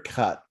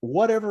undercut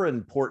whatever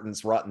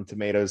importance Rotten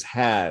Tomatoes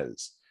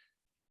has,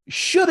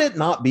 should it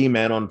not be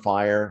Man on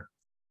Fire?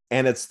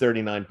 And it's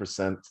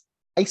 39%.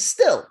 I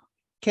still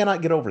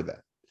cannot get over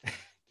that.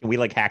 Can we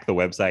like hack the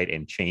website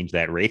and change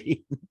that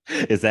rating?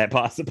 Is that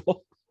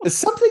possible?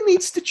 Something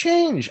needs to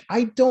change.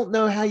 I don't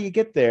know how you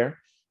get there.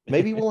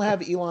 Maybe we'll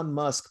have Elon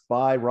Musk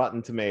buy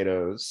Rotten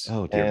Tomatoes.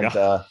 Oh, dear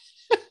God.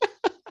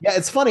 Yeah,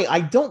 it's funny. I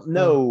don't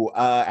know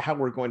how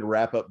we're going to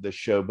wrap up this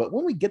show, but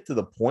when we get to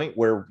the point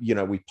where,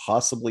 we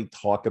possibly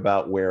talk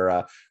about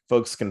where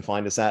folks can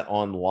find us at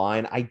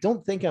online, I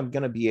don't think I'm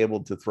going to be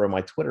able to throw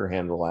my Twitter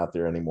handle out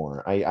there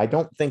anymore. I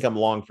don't think I'm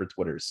long for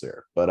Twitter,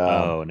 sir. But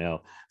oh,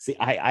 no. See,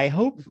 I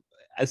hope...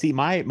 See,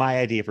 my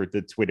idea for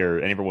the Twitter,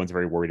 and everyone's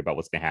very worried about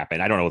what's going to happen.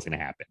 I don't know what's going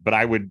to happen, but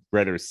I would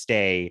rather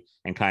stay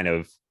and kind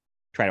of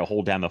try to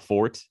hold down the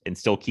fort and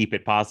still keep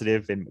it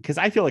positive. And because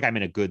I feel like I'm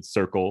in a good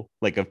circle,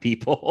 like of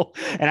people,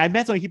 and I've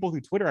met so many people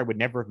through Twitter I would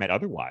never have met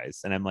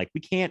otherwise. And I'm like, we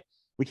can't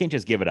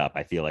just give it up.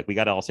 I feel like we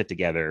got to all sit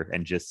together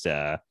and just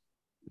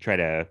try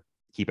to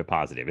keep it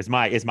positive is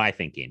my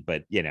thinking.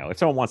 But if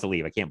someone wants to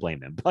leave, I can't blame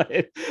them.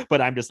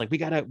 But I'm just like,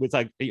 it's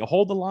like,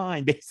 hold the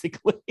line,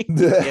 basically.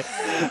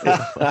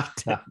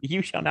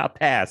 You shall not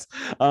pass.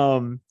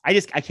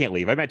 I can't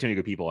leave. I met too many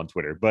good people on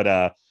Twitter.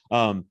 But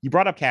you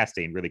brought up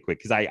casting really quick,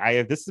 because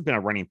I this has been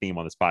a running theme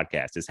on this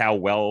podcast, is how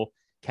well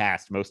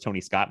cast most Tony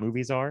Scott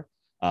movies are.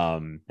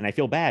 And I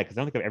feel bad because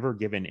I don't think I've ever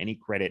given any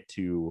credit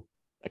to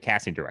a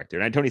casting director.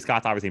 And Tony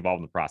Scott's obviously involved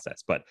in the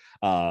process, but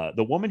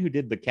the woman who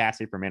did the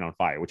casting for Man on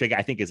Fire, which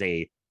I think is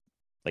a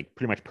like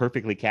pretty much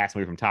perfectly cast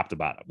movie from top to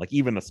bottom, like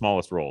even the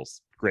smallest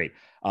roles. Great.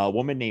 A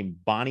woman named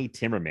Bonnie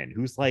Timmerman,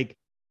 who's like,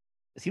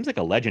 seems like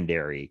a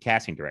legendary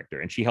casting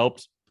director, and she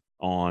helped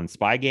on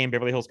Spy Game,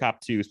 Beverly Hills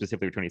Cop 2,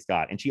 specifically with Tony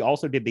Scott. And she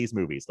also did these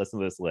movies. Listen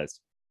to this list.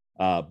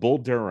 Bull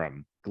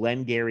Durham,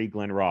 Glengarry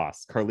Glen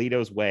Ross,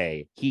 Carlito's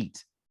Way,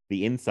 Heat,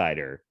 The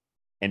Insider,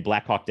 and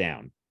Black Hawk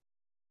Down.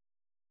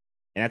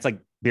 And that's like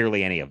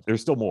barely any of.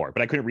 There's still more,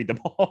 but I couldn't read them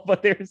all.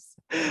 But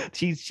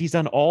she's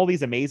done all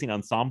these amazing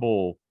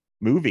ensemble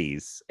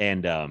movies,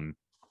 and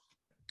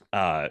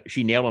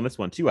she nailed on this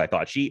one too. I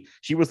thought she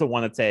was the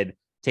one that said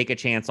take a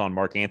chance on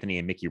Mark Anthony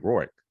and Mickey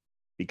Rourke,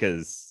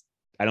 because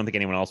I don't think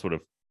anyone else would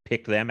have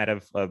picked them out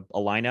of a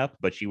lineup.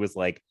 But she was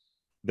like,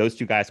 those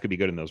two guys could be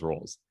good in those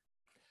roles.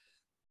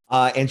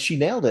 And she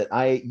nailed it.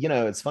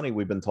 It's funny,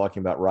 we've been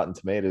talking about Rotten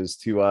Tomatoes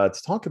to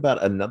talk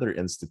about another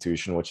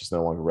institution which is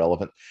no longer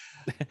relevant.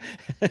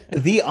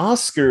 The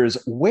Oscars.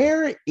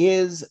 Where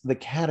is the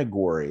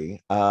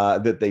category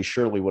that they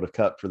surely would have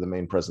cut for the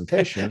main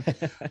presentation?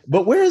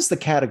 But where is the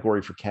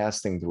category for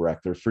casting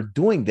director for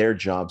doing their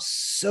job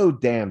so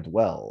damned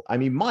well? I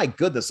mean, my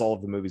goodness, all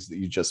of the movies that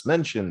you just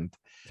mentioned,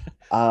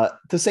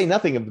 to say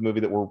nothing of the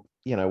movie that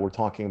we're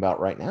talking about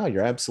right now.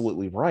 You're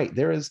absolutely right.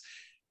 There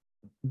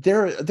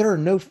are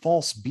no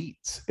false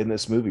beats in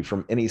this movie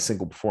from any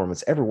single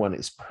performance.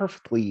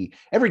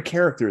 Every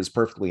character is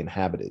perfectly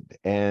inhabited.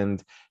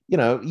 And,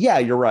 yeah,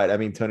 you're right. I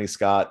mean, Tony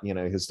Scott,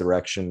 his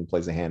direction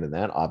plays a hand in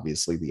that.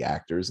 Obviously, the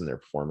actors and their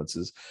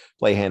performances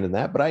play a hand in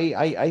that. But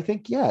I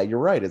think, yeah, you're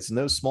right. It's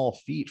no small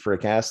feat for a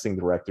casting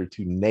director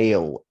to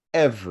nail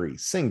every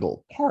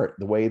single part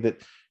the way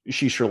that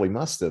she surely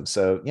must have.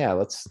 So, yeah,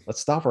 let's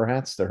stop our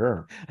hats to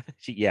her.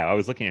 I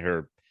was looking at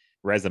her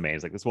resume.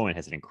 It's like, this woman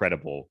has an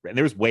incredible, and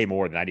there's way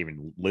more than I'd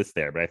even list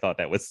there, but I thought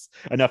that was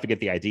enough to get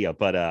the idea.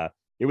 But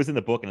it was in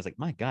the book, and I was like,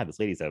 my God, this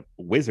lady's a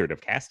wizard of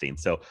casting.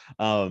 So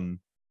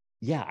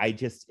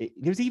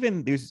there's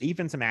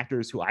even some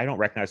actors who I don't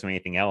recognize from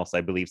anything else. I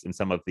believe in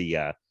some of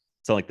the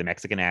like the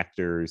Mexican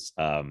actors.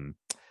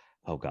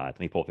 Oh God, let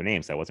me pull up their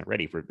names. I wasn't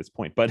ready for this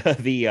point, but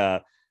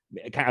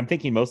I'm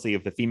thinking mostly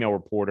of the female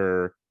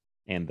reporter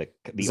and the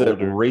is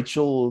older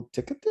Rachel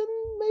Ticotin,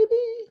 maybe.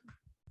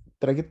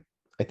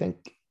 I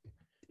think.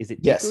 Is it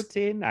yes?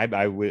 Ticotin?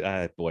 I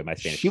would. Boy, my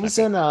Spanish. She was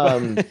in.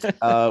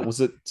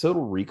 Was it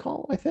Total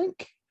Recall? I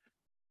think.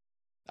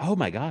 Oh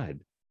my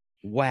God!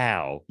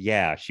 Wow.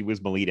 Yeah, she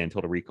was Melita in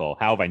Total Recall.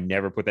 How have I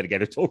never put that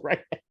together till right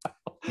now?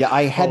 Yeah,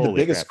 I had the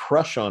biggest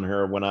crush on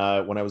her when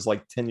I was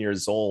like 10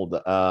 years old.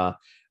 I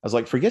was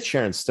like, forget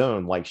Sharon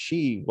Stone. Like,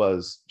 she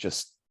was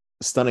just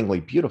stunningly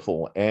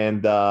beautiful.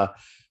 And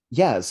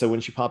so when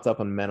she popped up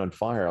on Men on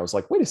Fire, I was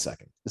like, wait a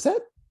second, is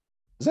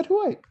that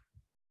who I?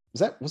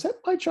 Was that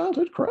my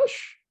childhood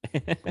crush?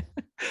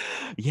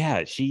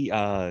 Yeah, she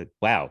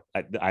wow,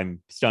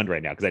 I'm stunned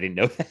right now because I didn't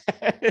know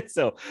that.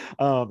 So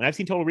and I've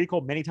seen Total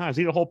Recall many times.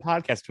 We did a whole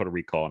podcast Total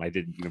Recall, and I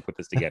didn't even put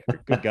this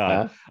together. Good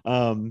God.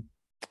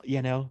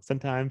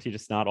 Sometimes you're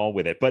just not all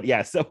with it. But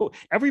yeah, so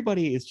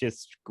everybody is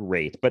just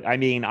great. But I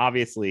mean,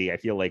 obviously, I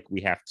feel like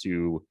we have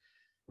to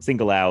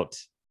single out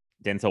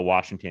Denzel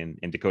Washington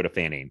and Dakota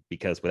Fanning,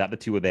 because without the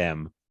two of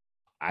them,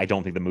 I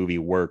don't think the movie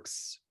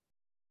works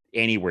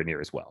anywhere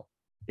near as well.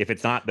 If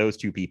it's not those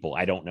two people,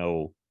 I don't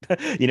know.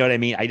 You know what I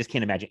mean? I just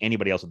can't imagine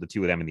anybody else with the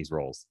two of them in these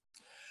roles.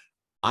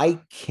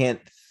 I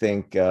can't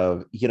think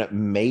of,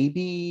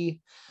 maybe,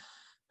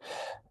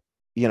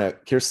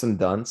 Kirsten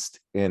Dunst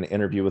in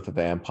Interview with a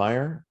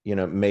Vampire,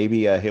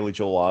 maybe Haley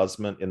Joel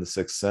Osment in The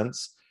Sixth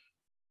Sense.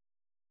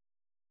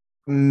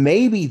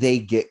 Maybe they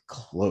get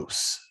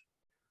close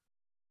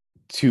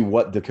to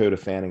what Dakota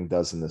Fanning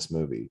does in this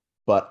movie,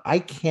 but I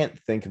can't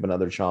think of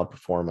another child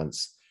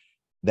performance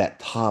that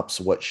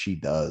tops what she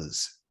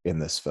does in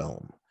this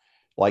film.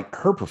 Like,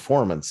 her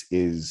performance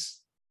is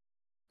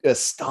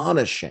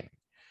astonishing.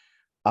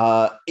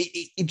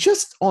 It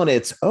just on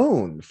its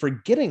own,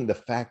 forgetting the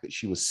fact that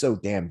she was so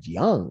damn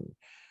young,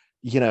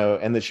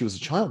 and that she was a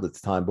child at the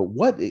time, but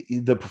what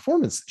the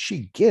performance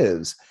she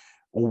gives,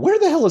 where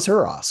the hell is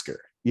her Oscar?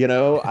 She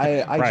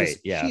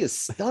is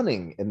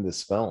stunning in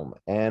this film.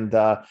 And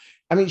I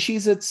mean,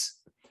 she's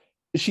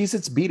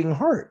its beating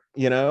heart.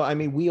 I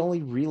mean, we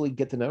only really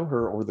get to know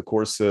her over the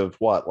course of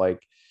what,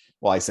 like,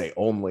 well, I say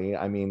only,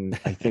 I mean,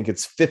 I think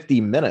it's 50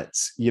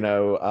 minutes,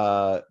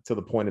 to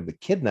the point of the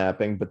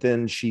kidnapping, but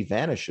then she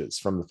vanishes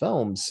from the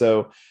film.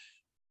 So,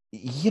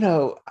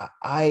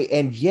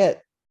 and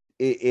yet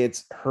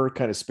it's her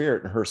kind of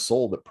spirit and her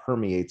soul that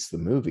permeates the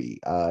movie,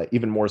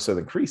 even more so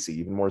than Creasy,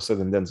 even more so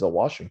than Denzel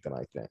Washington,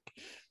 I think.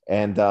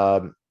 And,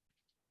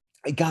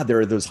 God, there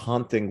are those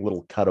haunting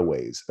little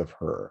cutaways of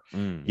her,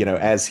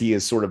 as he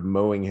is sort of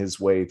mowing his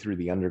way through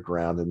the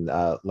underground in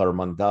La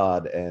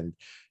Hermandad. And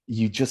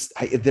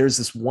there's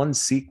this one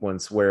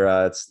sequence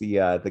where it's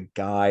the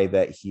guy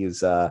that he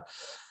is,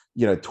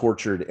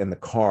 tortured in the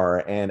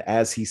car. And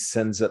as he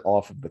sends it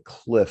off of the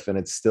cliff and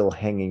it's still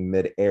hanging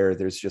midair,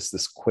 there's just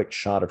this quick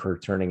shot of her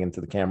turning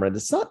into the camera. And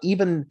it's not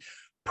even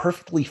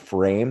perfectly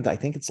framed. I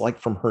think it's like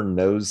from her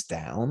nose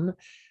down.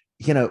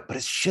 but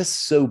it's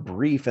just so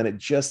brief, and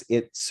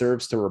it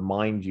serves to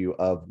remind you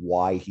of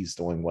why he's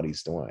doing what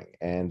he's doing.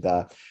 And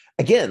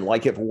again,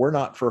 like, if it were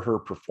not for her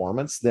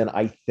performance, then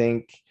I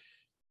think,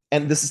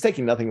 and this is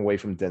taking nothing away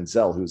from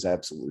Denzel, who's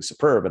absolutely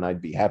superb, and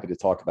I'd be happy to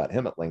talk about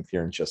him at length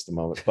here in just a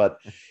moment. But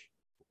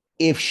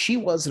if she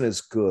wasn't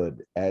as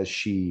good as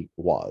she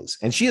was,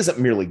 and she isn't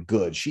merely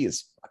good, she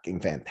is fucking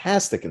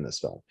fantastic in this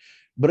film.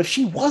 But if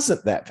she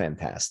wasn't that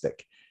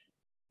fantastic,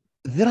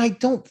 then I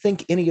don't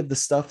think any of the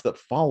stuff that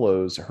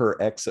follows her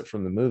exit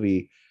from the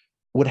movie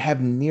would have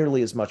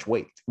nearly as much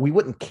weight. We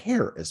wouldn't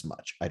care as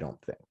much, I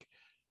don't think.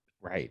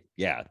 Right.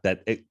 Yeah,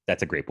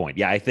 that's a great point.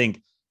 Yeah, I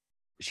think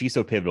she's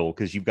so pivotal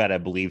because you've got to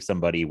believe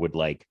somebody would,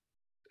 like,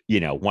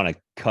 want to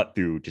cut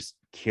through, just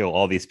kill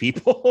all these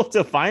people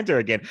to find her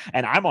again.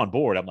 And I'm on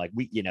board. I'm like,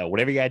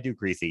 whatever you got to do,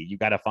 Creasy, you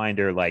got to find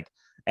her. Like,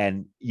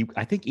 and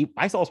I think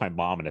I saw my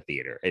mom in a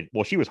theater, and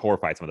she was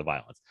horrified some of the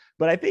violence,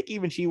 but I think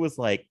even she was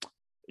like,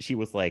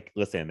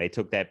 listen, they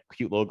took that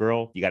cute little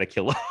girl, you got to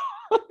kill her.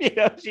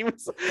 She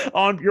was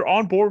you're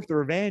on board with the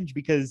revenge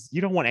because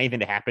you don't want anything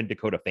to happen to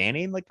Dakota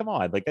Fanning. Like, come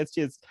on, like, that's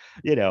just,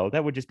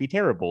 that would just be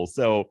terrible.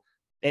 So,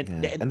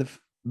 and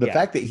the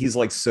fact that he's,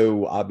 like,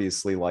 so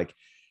obviously, like,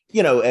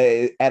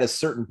 at a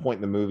certain point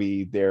in the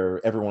movie,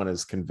 everyone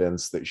is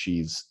convinced that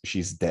she's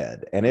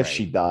dead, and if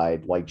she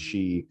died, like,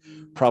 she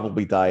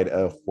probably died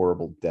a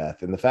horrible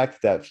death, and the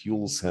fact that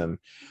fuels him.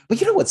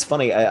 But what's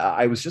funny,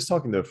 I was just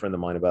talking to a friend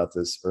of mine about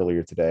this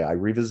earlier today. I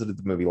revisited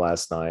the movie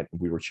last night,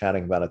 we were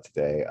chatting about it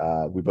today.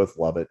 We both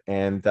love it,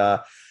 and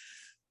for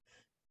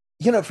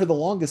the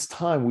longest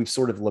time, we've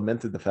sort of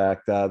lamented the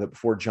fact that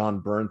before John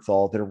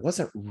Bernthal, there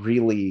wasn't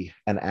really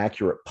an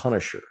accurate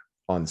Punisher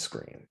on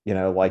screen.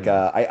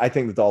 I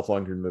think the Dolph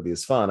Lundgren movie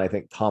is fun. I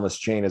think Thomas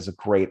Jane is a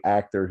great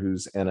actor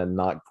who's in a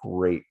not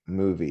great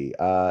movie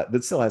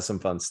that still has some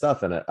fun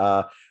stuff in it.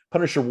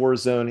 Punisher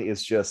Warzone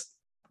is just,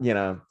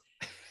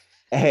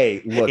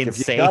 hey, look,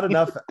 if you got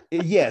enough,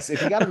 if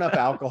you got enough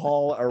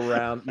alcohol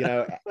around,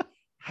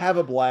 have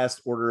a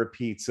blast, order a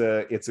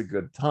pizza, it's a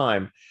good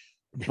time.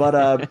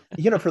 But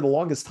for the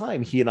longest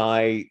time, he and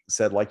I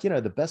said, like,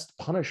 the best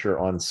Punisher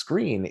on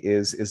screen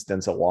is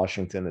Denzel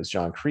Washington as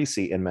John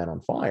Creasy in Man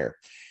on Fire.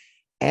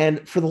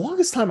 And for the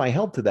longest time, I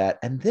held to that.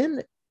 And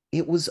then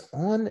it was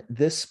on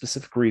this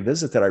specific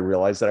revisit that I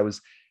realized that I was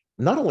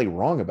not only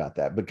wrong about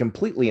that, but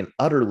completely and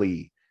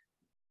utterly,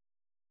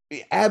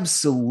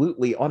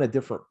 absolutely on a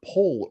different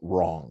pole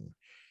wrong.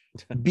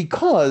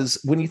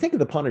 Because when you think of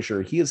the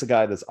Punisher, he is a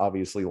guy that's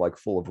obviously, like,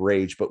 full of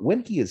rage, but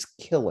when he is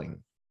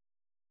killing,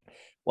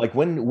 like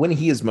when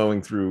he is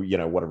mowing through,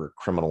 whatever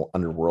criminal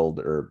underworld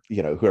or,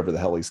 whoever the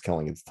hell he's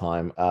killing at the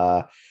time,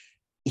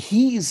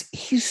 he's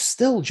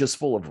still just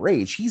full of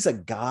rage. He's a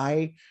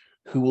guy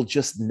who will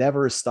just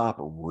never stop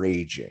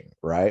raging,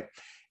 right?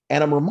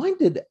 And I'm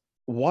reminded,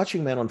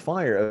 watching Man on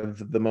Fire,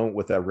 of the moment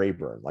with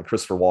Rayburn, like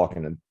Christopher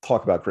Walken, and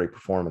talk about great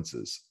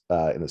performances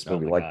in this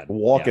movie. Like,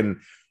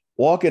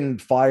 Walken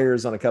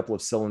fires on a couple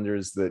of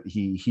cylinders that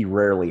he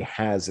rarely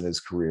has in his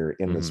career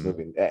in this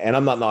movie. And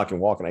I'm not knocking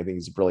Walken. I think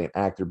he's a brilliant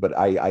actor, but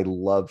I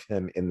love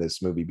him in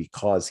this movie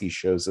because he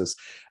shows us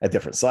a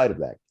different side of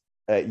that,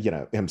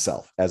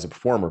 himself as a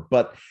performer.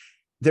 But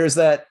there's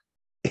that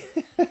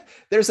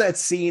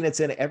scene. It's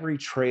in every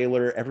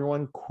trailer.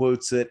 Everyone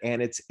quotes it.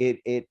 And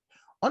it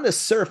on the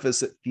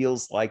surface, it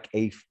feels like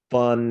a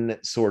fun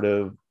sort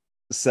of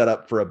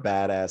setup for a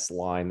badass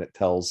line that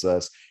tells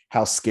us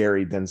how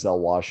scary Denzel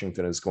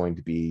Washington is going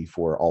to be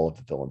for all of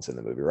the villains in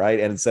the movie, right?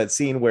 And it's that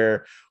scene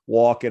where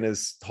Walken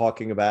is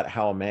talking about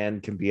how a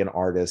man can be an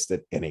artist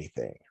at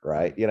anything,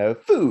 right?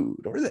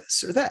 Food or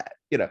this or that,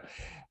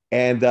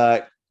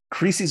 and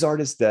Creasy's art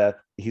is death.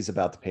 He's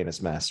about to paint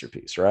his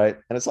masterpiece, right?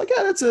 And it's like,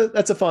 yeah,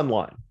 that's a fun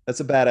line.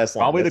 That's a badass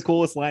line. Probably the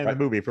coolest line in the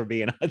movie for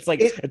being. It's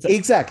like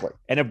exactly,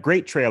 and a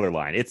great trailer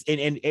line. It's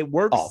and it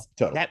works. Oh,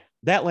 totally.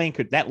 That line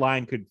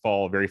could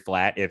fall very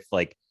flat if,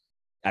 like,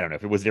 I don't know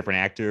if it was a different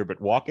actor,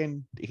 but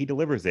Walken, he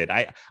delivers it.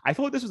 I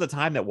feel like this was a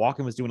time that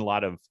Walken was doing a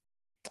lot of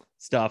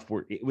stuff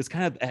where it was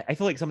kind of, I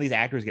feel like some of these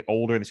actors get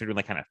older and they start doing,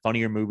 like, kind of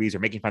funnier movies or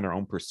making fun of their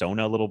own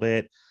persona a little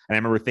bit. And I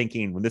remember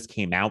thinking when this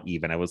came out,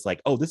 even, I was like,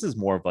 oh, this is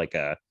more of like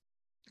a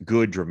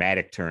good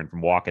dramatic turn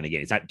from Walken again.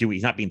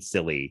 He's not being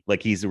silly.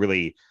 Like, he's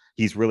really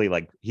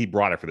like, he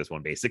brought it for this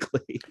one,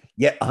 basically.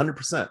 Yeah,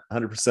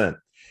 100%.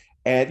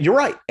 And you're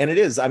right. And it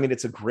is, I mean,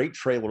 it's a great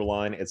trailer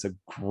line. It's a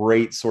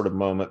great sort of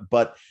moment,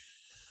 but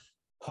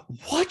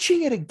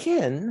watching it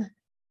again,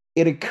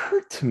 it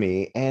occurred to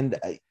me, and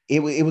it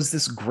was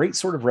this great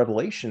sort of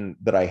revelation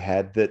that I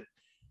had, that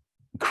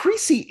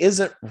Creasy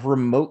isn't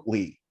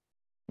remotely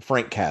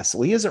Frank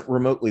Castle. He isn't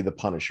remotely the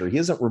Punisher. He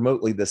isn't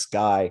remotely this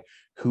guy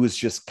who is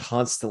just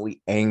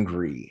constantly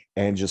angry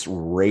and just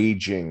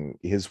raging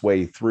his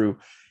way through.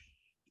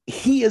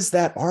 He is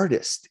that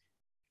artist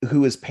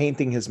who is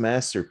painting his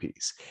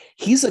masterpiece.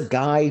 He's a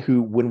guy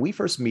who, when we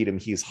first meet him,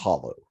 he's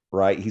hollow,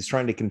 right? He's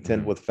trying to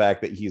contend with the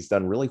fact that he's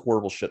done really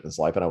horrible shit in his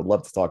life. And I would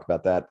love to talk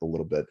about that a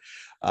little bit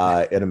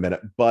in a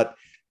minute. But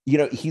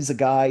he's a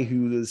guy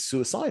who is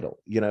suicidal,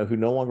 who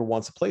no longer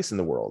wants a place in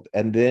the world.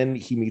 And then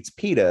he meets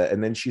Peta,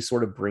 and then she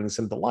sort of brings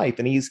him to life.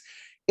 And he's,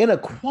 in a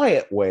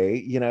quiet way,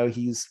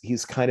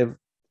 he's kind of,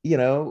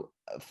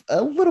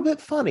 a little bit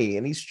funny,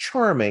 and he's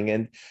charming.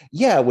 And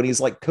yeah, when he's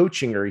like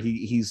coaching her,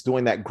 he's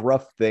doing that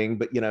gruff thing,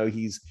 but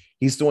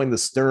he's doing the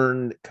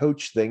stern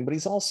coach thing, but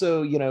he's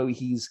also,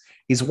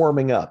 he's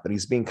warming up, and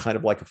he's being kind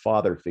of like a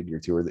father figure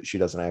to her that she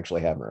doesn't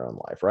actually have in her own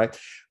life, right?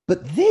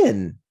 But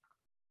then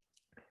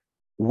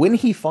when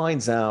he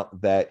finds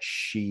out that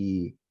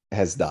she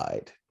has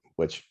died,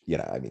 which,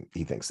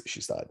 he thinks that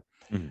she's died.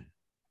 Mm-hmm.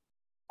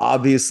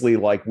 Obviously,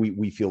 like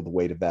we feel the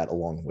weight of that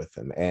along with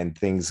him, and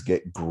things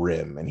get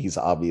grim. And he's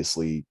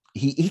obviously,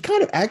 he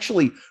kind of,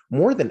 actually,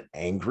 more than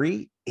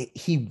angry,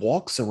 he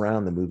walks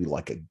around the movie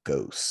like a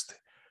ghost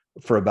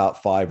for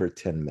about 5 or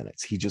 10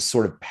 minutes. He just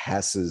sort of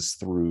passes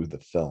through the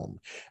film.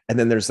 And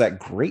then there's that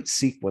great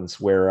sequence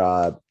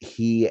where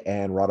he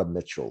and Radha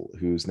Mitchell,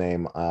 whose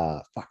name,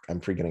 I'm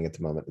forgetting at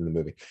the moment in the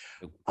movie.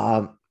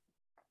 But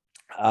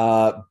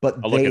I'll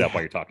look it up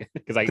while you're talking.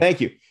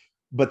 Thank you.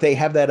 But they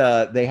have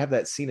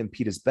that scene in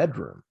Peta's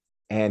bedroom,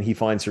 and he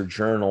finds her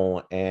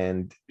journal,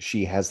 and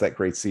she has that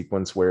great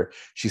sequence where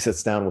she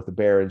sits down with the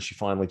bear, and she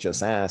finally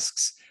just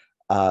asks,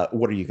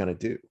 what are you going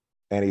to do?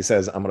 And he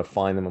says, I'm going to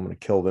find them. I'm going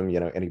to kill them.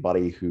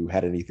 Anybody who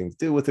had anything to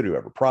do with it,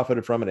 whoever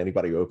profited from it,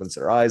 anybody who opens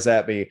their eyes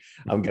at me,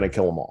 I'm going to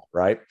kill them all.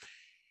 Right.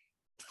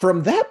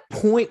 From that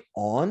point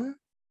on,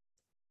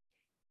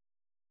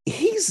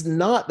 he's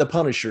not the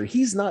Punisher.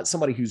 He's not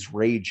somebody who's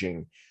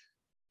raging.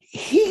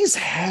 He's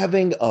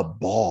having a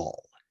ball.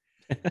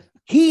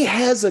 He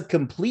has a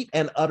complete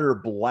and utter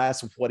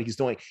blast with what he's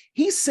doing.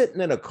 He's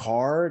sitting in a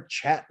car,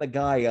 chatting the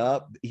guy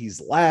up.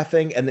 He's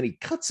laughing, and then he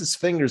cuts his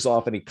fingers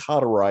off and he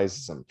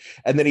cauterizes him.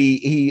 And then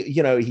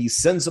he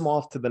sends him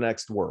off to the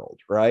next world,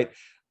 right?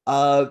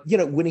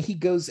 When he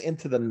goes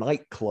into the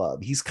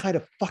nightclub, he's kind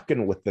of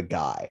fucking with the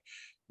guy,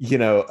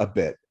 a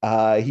bit.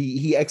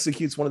 He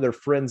executes one of their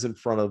friends in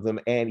front of them,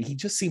 and he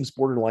just seems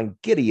borderline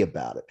giddy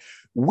about it.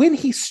 When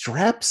he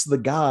straps the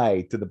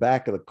guy to the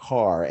back of the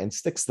car and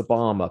sticks the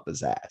bomb up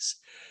his ass,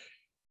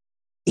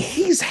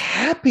 he's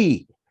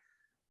happy.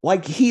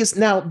 Like, he is.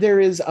 Now,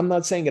 I'm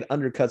not saying it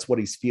undercuts what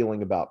he's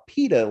feeling about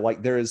Peta.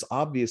 Like, there is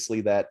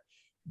obviously that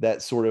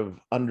sort of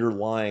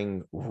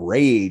underlying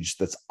rage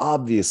that's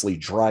obviously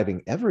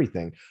driving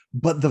everything,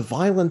 but the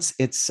violence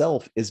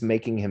itself is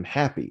making him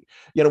happy.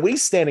 When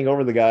he's standing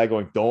over the guy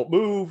going, don't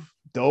move,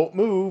 don't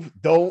move,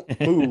 don't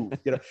move.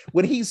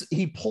 When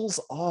he pulls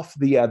off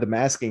the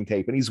masking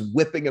tape and he's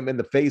whipping him in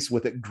the face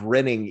with it,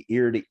 grinning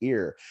ear to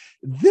ear.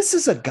 This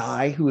is a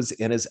guy who is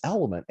in his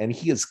element, and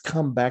he has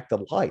come back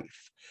to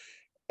life.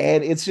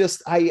 And it's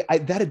just, I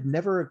that had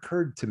never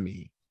occurred to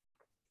me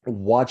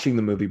watching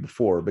the movie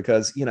before,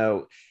 because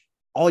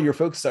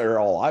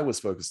all I was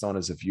focused on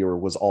as a viewer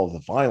was all the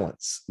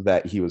violence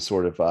that he was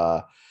sort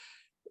of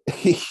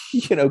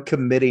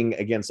committing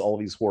against all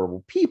these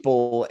horrible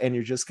people. And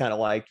you're just kind of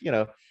like,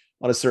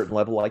 on a certain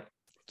level, like,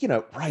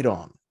 right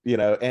on,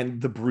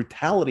 and the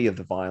brutality of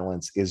the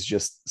violence is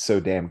just so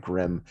damn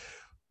grim.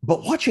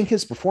 But watching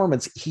his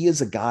performance, he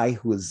is a guy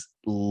who is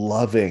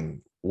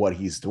loving what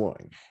he's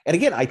doing. And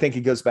again, I think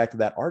it goes back to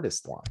that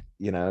artist line.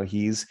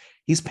 He's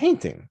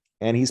painting,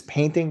 and he's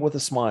painting with a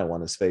smile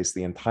on his face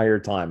the entire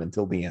time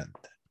until the end.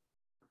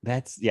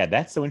 That's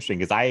so interesting,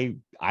 because I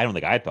don't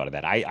think I thought of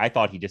that. I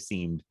thought he just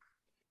seemed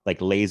like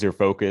laser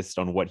focused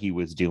on what he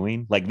was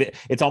doing. Like,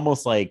 it's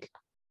almost like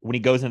when he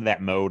goes into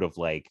that mode of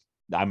like,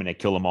 I'm going to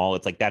kill them all.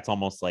 It's like, that's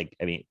almost like,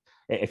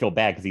 I feel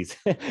bad because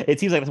it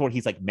seems like that's what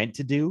he's like meant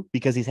to do,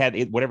 because he's had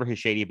whatever his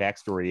shady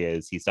backstory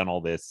is. He's done all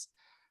this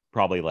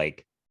probably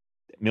like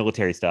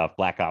military stuff,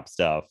 black ops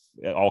stuff,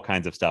 all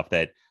kinds of stuff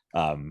that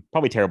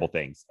probably terrible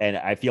things. And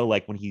I feel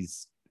like when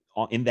he's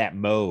in that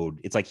mode,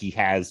 it's like he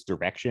has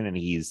direction and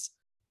he's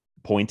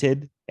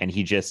pointed, and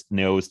he just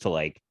knows to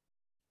like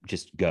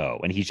just go,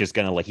 and he's just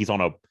gonna like he's on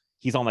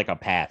like a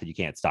path and you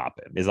can't stop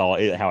him, is all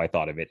how I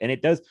thought of it. And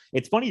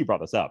it's funny you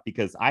brought this up,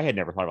 because I had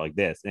never thought of it like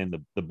this. And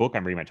the book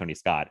I'm reading by Tony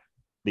Scott,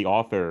 the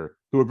author,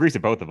 who agrees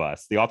with both of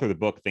us, the author of the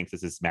book thinks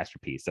this is his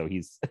masterpiece, so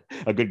he's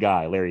a good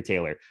guy, Larry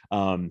Taylor.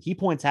 He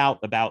points out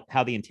about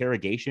how the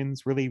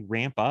interrogations really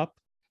ramp up,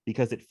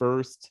 because the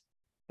first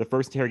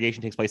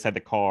interrogation takes place inside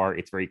the car.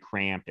 It's very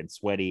cramped and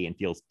sweaty and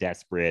feels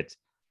desperate.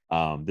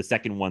 The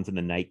second one's in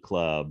the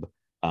nightclub.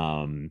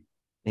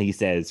 He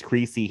says,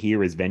 Creasy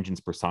here is vengeance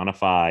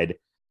personified.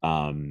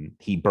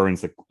 He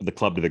burns the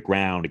club to the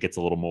ground. It gets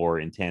a little more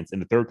intense. In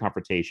the third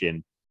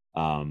confrontation,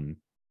 it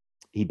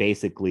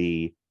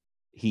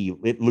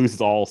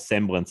loses all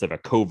semblance of a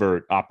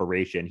covert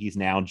operation. He's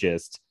now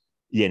just,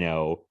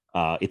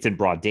 it's in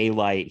broad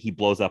daylight. He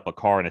blows up a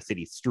car in a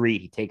city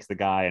street. He takes the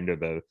guy under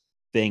the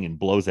thing and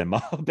blows him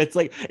up. It's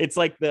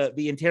like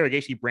the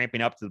interrogation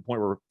ramping up to the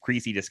point where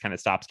Creasy just kind of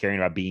stops caring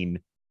about being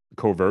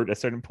covert at a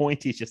certain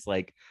point. He's just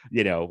like,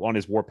 on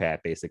his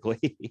warpath,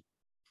 basically.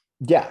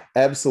 Yeah,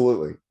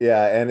 absolutely.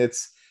 Yeah. And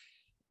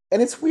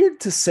it's weird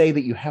to say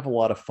that you have a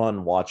lot of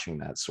fun watching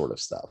that sort of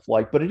stuff.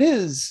 Like, but it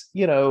is,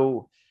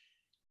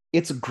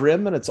 it's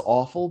grim and it's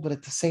awful, but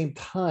at the same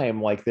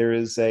time, like there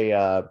is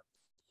a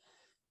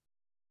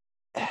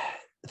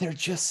they're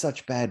just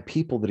such bad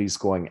people that he's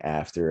going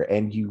after,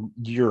 and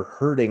you're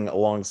hurting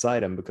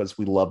alongside him because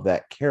we love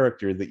that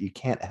character that you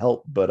can't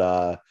help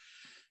but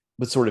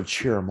sort of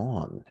cheer him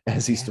on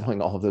as he's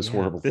doing all of those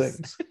horrible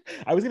things.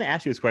 I was going to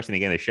ask you this question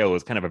again. The show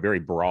is kind of a very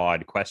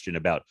broad question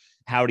about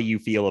how do you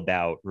feel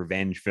about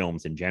revenge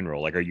films in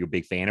general? Like, are you a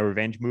big fan of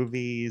revenge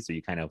movies? Are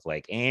you kind of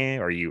like,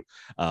 are you,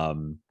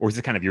 or is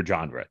it kind of your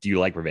genre? Do you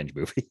like revenge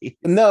movies?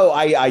 No,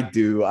 I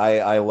do.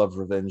 I love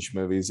revenge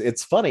movies.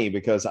 It's funny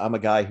because I'm a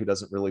guy who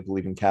doesn't really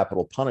believe in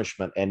capital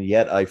punishment, and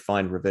yet I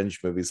find revenge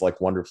movies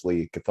like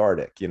wonderfully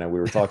cathartic. You know, we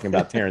were talking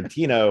about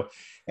Tarantino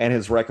and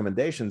his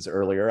recommendations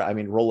earlier. I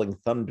mean, Rolling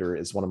Thunder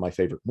is one of my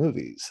favorite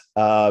movies.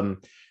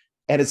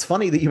 And it's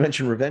funny that you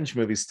mentioned revenge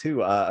movies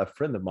too. A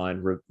friend of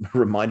mine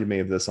reminded me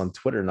of this on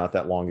Twitter not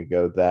that long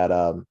ago,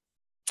 that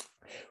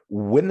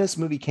when this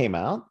movie came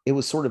out, it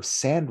was sort of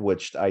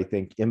sandwiched, I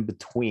think, in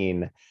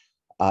between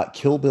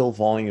Kill Bill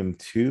Volume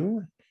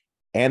 2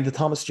 and the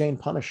Thomas Jane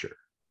Punisher.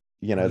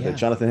 You know, the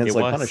Jonathan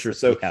Hensleigh Punisher.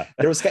 So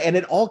there was, and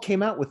it all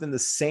came out within the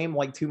same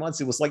like 2 months.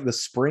 It was like the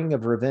spring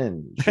of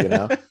revenge, you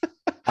know.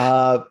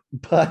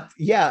 But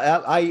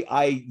yeah,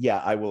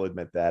 I will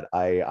admit that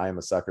I am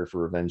a sucker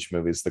for revenge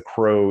movies. The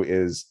Crow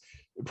is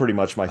pretty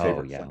much my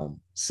favorite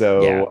film.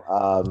 So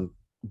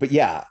but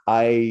yeah,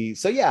 I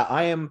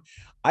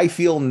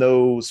feel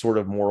no sort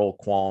of moral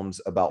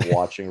qualms about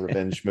watching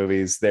revenge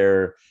movies.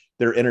 They're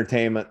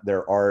entertainment,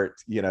 they're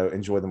art, you know,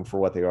 enjoy them for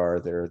what they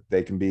are.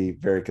 They can be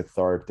very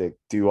cathartic.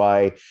 Do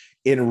I,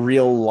 in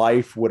real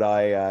life, would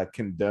I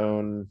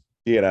condone,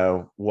 you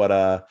know,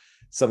 what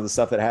some of the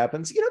stuff that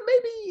happens? You know,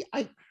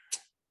 maybe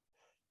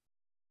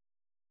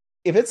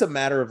if it's a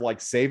matter of like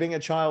saving a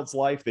child's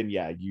life, then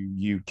yeah,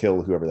 you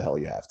kill whoever the hell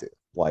you have to.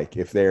 Like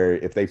if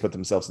they put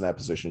themselves in that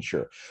position,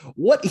 sure.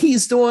 What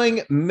he's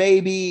doing,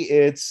 maybe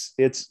it's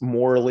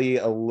morally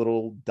a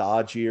little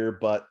dodgier,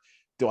 but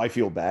do I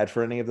feel bad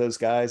for any of those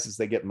guys as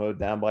they get mowed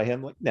down by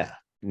him? Like, nah,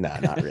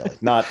 not really.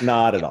 not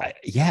at all.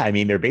 Yeah, I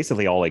mean, they're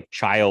basically all like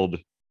child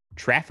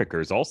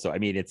traffickers also. I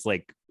mean, it's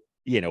like,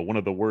 you know, one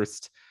of the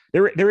worst.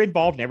 They're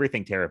involved in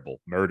everything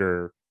terrible.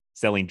 Murder,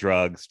 selling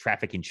drugs,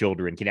 trafficking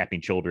children,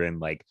 kidnapping children,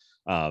 like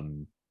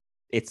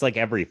it's like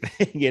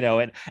everything, you know.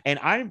 And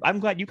I'm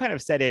glad you kind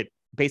of said it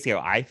basically how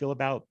I feel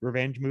about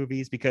revenge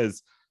movies,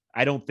 because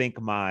I don't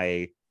think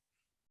my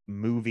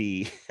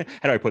movie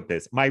how do I put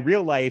this, my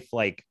real life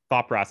like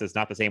thought process is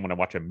not the same when I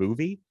watch a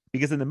movie,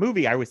 because in the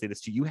movie, I always say this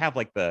too, you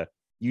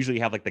usually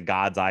have like the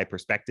God's eye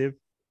perspective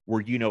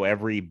where you know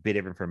every bit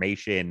of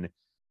information,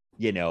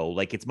 you know,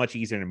 like it's much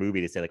easier in a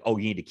movie to say like, oh,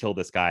 you need to kill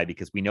this guy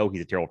because we know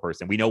he's a terrible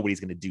person, we know what he's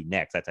going to do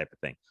next, that type of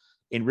thing.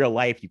 In real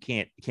life, it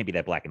can't be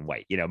that black and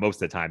white, you know.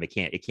 Most of the time it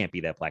can't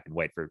be that black and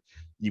white. For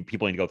you,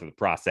 people need to go through the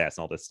process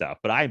and all this stuff.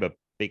 But I'm a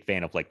big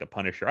fan of like The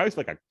Punisher. I was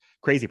like a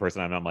crazy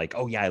person, and I'm like,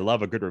 oh yeah, I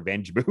love a good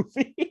revenge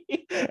movie.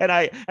 and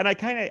I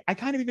kind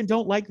of even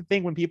don't like the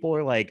thing when people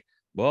are like,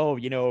 well,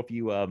 you know, if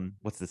you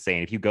what's the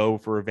saying, if you go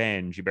for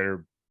revenge, you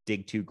better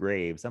dig 2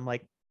 graves. I'm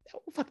like, oh,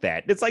 fuck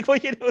that. It's like, well,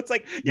 you know, it's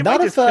like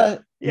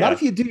not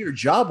if you do your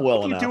job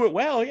well enough. You do it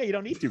well, yeah, you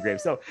don't need 2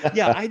 graves. So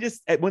yeah, I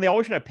just, when they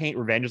always try to paint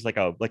revenge as like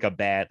a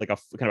bad, like a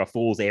kind of a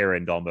fool's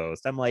errand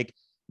almost, I'm like,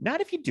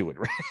 not if you do it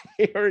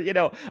right. Or, you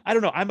know, I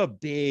don't know, I'm a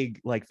big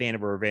like fan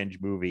of a revenge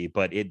movie,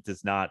 but it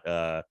does not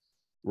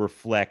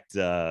reflect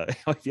how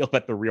I feel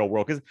about the real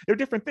world, because they're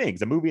different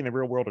things. A movie and the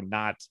real world are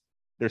not,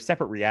 they're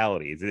separate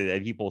realities,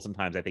 and people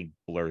sometimes I think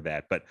blur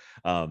that. But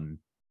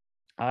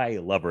I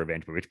love a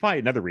revenge movie. It's probably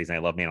another reason I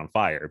love Man on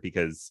Fire,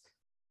 because,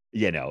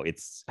 you know,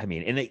 it's, I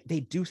mean, and they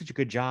do such a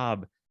good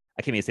job.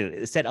 I can't even say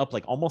it, set up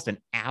like almost an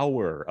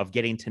hour of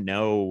getting to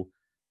know,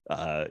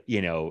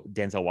 you know,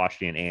 Denzel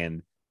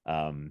Washington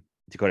and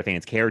Dakota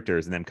Fanning's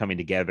characters, and them coming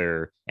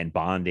together and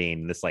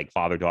bonding, this like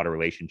father-daughter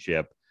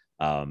relationship,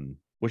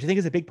 which I think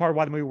is a big part of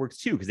why the movie works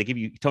too, because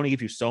Tony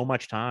gives you so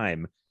much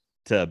time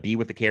to be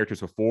with the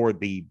characters before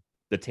the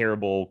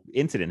terrible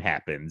incident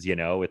happens. You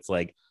know, it's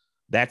like,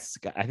 I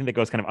think that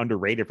goes kind of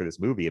underrated for this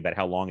movie about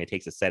how long it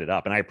takes to set it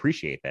up. And I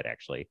appreciate that,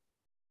 actually.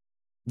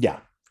 Yeah,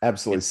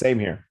 absolutely. Same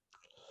here.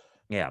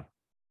 Yeah.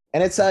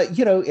 And it's,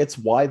 you know, it's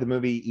why the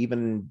movie,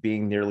 even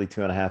being nearly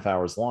 2.5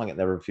 hours long, it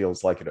never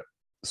feels like it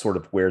sort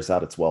of wears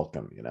out its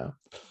welcome, you know?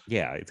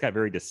 Yeah. It's got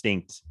very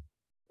distinct,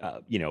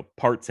 you know,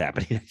 parts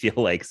happening, I feel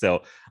like.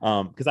 So,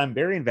 because I'm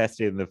very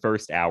invested in the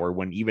first hour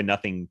when even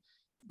nothing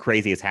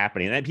crazy is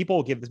happening, and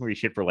people give this movie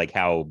shit for like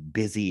how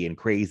busy and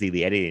crazy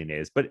the editing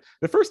is, but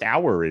the first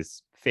hour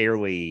is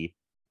fairly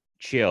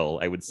chill,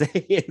 I would say.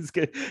 It's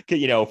good,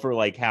 you know, for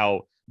like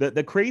how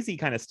the crazy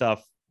kind of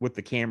stuff with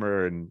the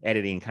camera and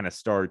editing kind of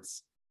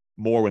starts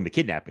more when the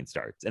kidnapping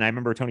starts. And I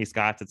remember Tony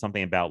Scott said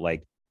something about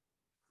like,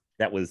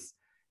 that was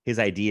his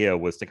idea,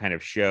 was to kind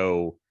of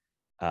show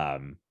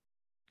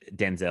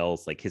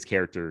Denzel's, like his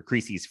character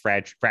Creasy's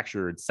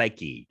fractured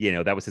psyche, you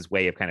know. That was his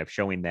way of kind of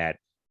showing that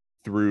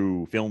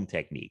through film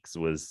techniques,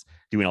 was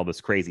doing all this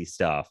crazy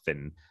stuff.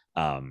 And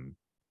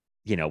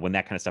when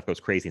that kind of stuff goes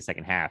crazy in the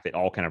second half, it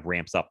all kind of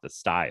ramps up the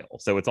style.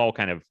 So it's all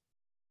kind of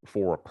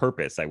for a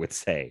purpose, I would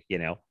say,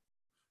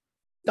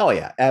 Oh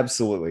yeah,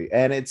 absolutely.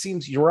 And it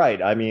seems you're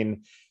right. I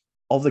mean,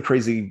 all the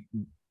crazy,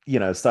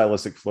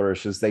 stylistic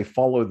flourishes, they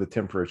follow the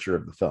temperature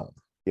of the film,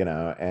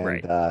 and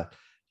right.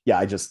 Yeah,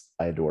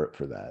 I adore it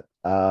for that.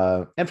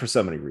 And for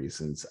so many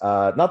reasons,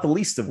 not the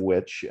least of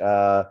which,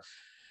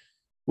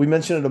 we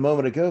mentioned it a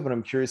moment ago, but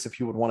I'm curious if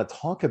you would want to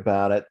talk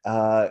about it.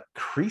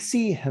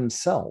 Creasy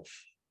himself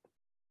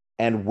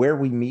and where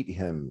we meet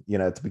him,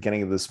 at the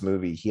beginning of this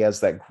movie. He has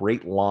that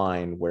great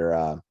line where,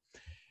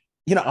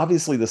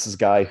 obviously this is a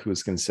guy who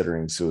is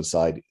considering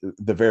suicide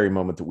the very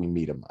moment that we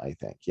meet him. I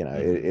think,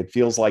 it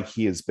feels like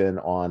he has been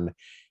on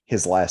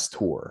his last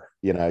tour.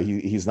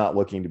 He's not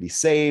looking to be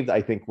saved.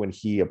 I think when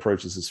he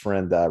approaches his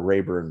friend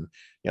Rayburn,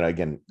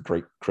 again,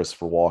 great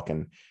Christopher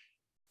Walken,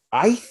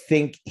 I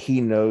think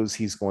he knows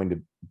he's going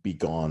to be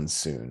gone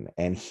soon,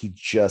 and he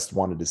just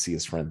wanted to see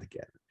his friend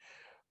again.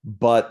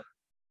 But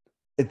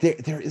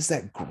there is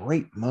that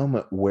great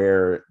moment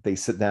where they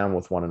sit down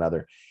with one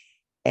another,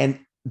 and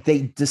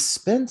they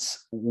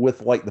dispense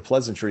with like the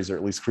pleasantries, or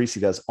at least Creasy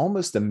does,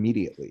 almost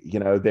immediately.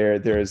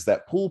 There's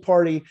that pool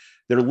party.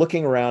 They're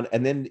looking around,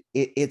 and then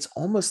it's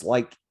almost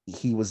like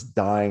he was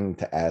dying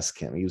to ask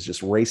him. He was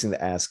just racing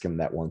to ask him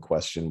that one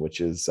question, which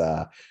is,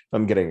 if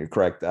I'm getting it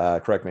correct,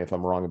 correct me if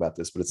I'm wrong about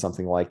this, but it's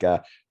something like, do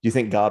you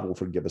think God will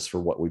forgive us for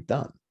what we've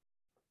done?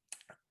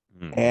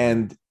 Mm-hmm.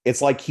 And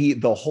it's like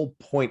the whole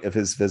point of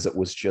his visit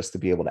was just to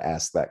be able to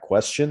ask that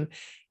question,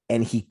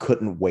 and he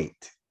couldn't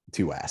wait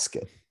to ask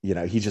it.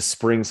 He just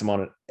springs him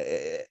on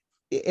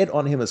it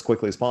on him as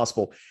quickly as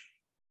possible.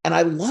 And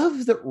I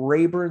love that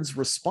Rayburn's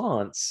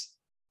response,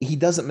 he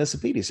doesn't miss a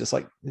beat. He's just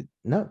like,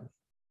 no,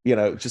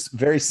 just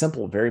very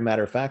simple, very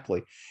matter of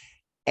factly.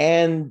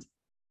 And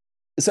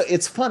so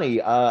it's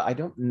funny. I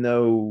don't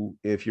know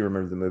if you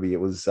remember the movie.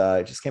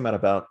 It just came out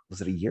about,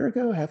 was it a year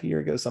ago, half a year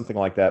ago, something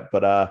like that.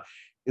 But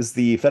is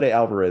the Fede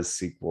Alvarez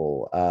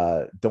sequel,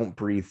 Don't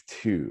Breathe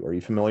 2. Are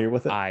you familiar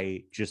with it?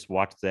 I just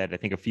watched that, I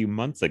think, a few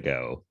months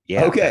ago.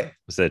 Yeah. Okay. It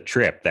was a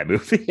trip, that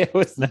movie. It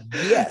was not...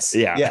 Yes.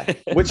 Yeah.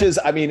 Which is,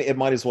 I mean, it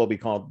might as well be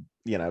called,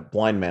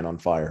 Blind Man on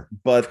Fire.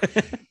 But,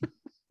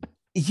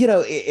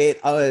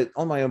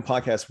 on my own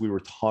podcast, we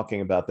were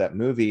talking about that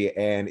movie,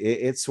 and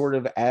it's sort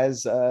of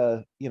as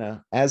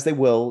they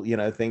will,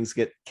 things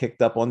get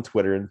kicked up on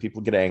Twitter and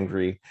people get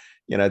angry,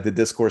 the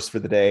discourse for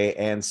the day.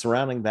 And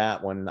surrounding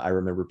that one, I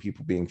remember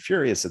people being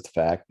furious at the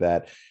fact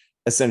that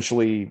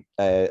essentially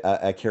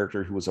a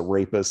character who was a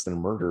rapist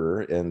and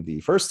murderer in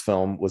the first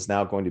film was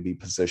now going to be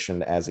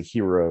positioned as a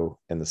hero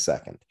in the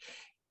second.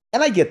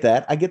 And I get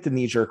that. I get the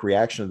knee-jerk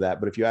reaction of that.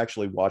 But if you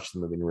actually watch the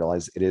movie and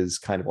realize it is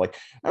kind of like,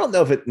 I don't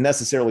know if it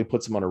necessarily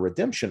puts him on a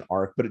redemption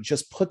arc, but it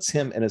just puts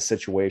him in a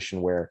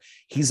situation where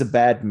he's a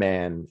bad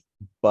man,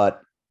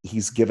 but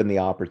he's given the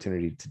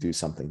opportunity to do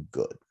something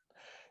good,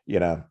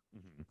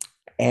 Mm-hmm.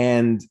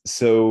 And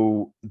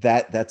so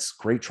that's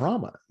great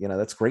trauma.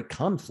 That's great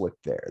conflict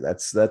there.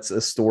 That's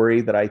a story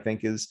that I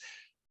think is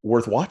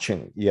worth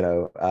watching,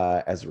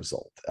 as a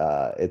result.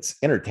 It's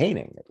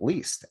entertaining, at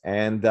least.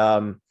 And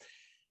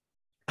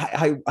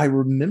I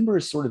remember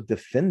sort of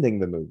defending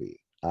the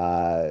movie,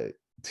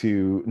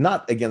 to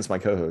not against my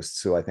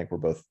co-hosts, who I think were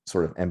both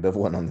sort of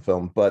ambivalent on the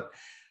film, but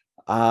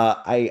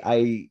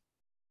I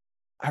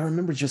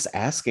remember just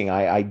asking.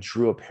 I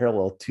drew a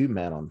parallel to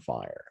Man on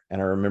Fire,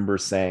 and I remember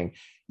saying,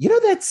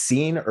 that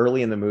scene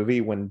early in the movie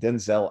when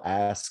Denzel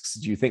asks,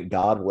 "Do you think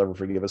God will ever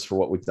forgive us for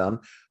what we've done?"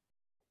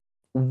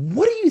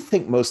 What do you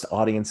think most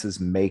audiences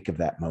make of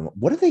that moment?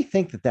 What do they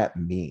think that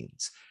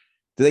means?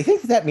 Do they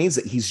think that means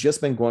that he's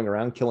just been going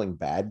around killing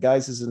bad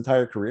guys his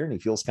entire career and he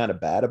feels kind of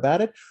bad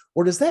about it?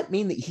 Or does that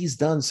mean that he's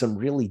done some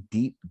really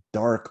deep,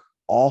 dark,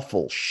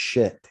 awful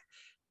shit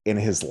in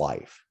his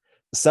life?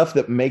 Stuff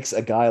that makes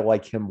a guy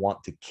like him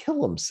want to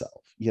kill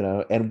himself,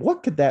 and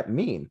what could that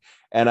mean?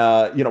 And,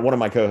 one of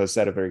my co-hosts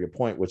had a very good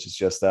point, which is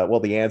just,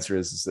 the answer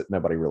is that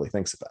nobody really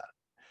thinks about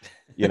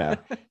it.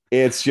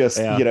 It's just,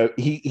 yeah.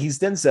 He's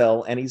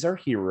Denzel and he's our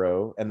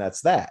hero, and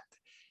that's that.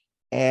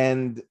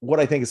 And what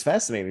I think is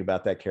fascinating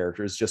about that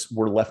character is just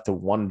we're left to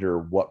wonder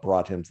what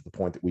brought him to the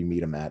point that we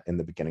meet him at in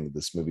the beginning of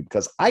this movie,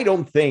 because I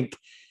don't think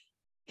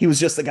he was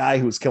just a guy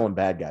who was killing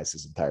bad guys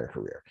his entire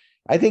career.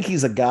 I think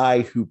he's a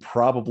guy who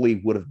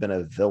probably would have been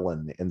a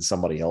villain in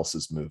somebody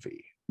else's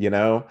movie,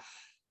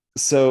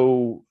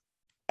 So,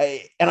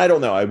 I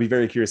don't know. I'd be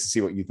very curious to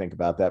see what you think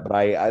about that. But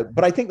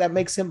I think that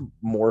makes him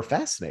more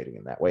fascinating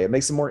in that way. It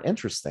makes him more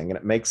interesting, and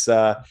it makes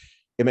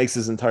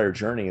his entire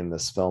journey in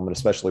this film, and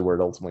especially where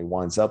it ultimately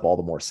winds up, all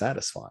the more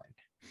satisfying.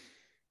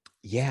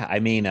 Yeah, I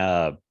mean,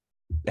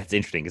 that's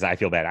interesting, because I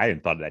feel bad. I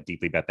didn't thought that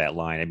deeply about that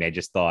line. I mean, I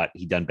just thought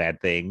he'd done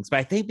bad things, but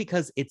I think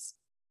because it's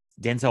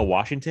Denzel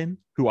Washington,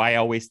 who I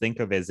always think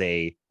of as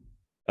a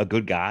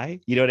good guy.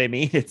 You know what I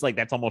mean? It's like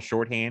that's almost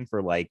shorthand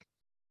for like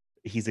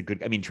he's a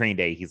good. I mean, Training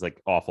Day, he's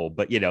like awful,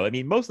 but I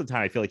mean, most of the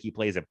time I feel like he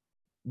plays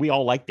we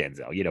all like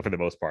Denzel, for the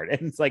most part,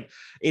 and it's like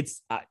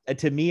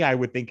to me, I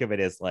would think of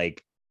it as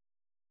like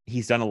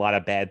he's done a lot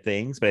of bad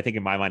things, but I think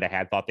in my mind I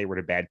had thought they were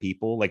to bad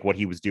people, like what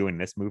he was doing in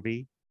this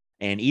movie.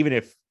 And even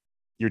if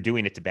you're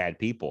doing it to bad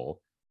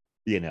people,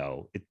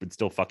 it would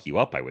still fuck you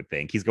up, I would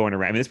think. He's going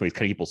around, I mean, this movie's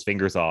cutting people's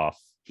fingers off.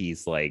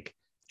 He's like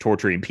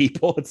torturing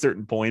people at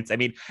certain points. I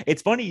mean,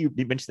 it's funny you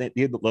mentioned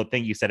that the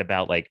thing you said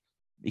about like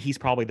he's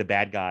probably the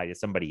bad guy to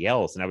somebody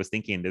else. And I was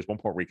thinking there's one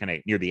point where he kind of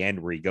near the end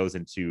where he goes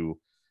into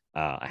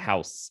a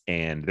house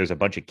and there's a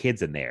bunch of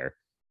kids in there,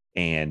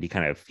 and he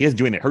doesn't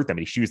do anything to hurt them,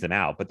 and he shoos them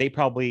out. But they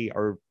probably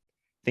are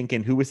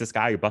thinking, who is this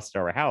guy who busted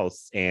our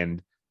house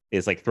and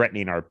is like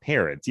threatening our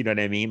parents? You know what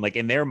I mean? Like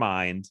in their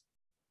mind,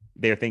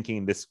 they're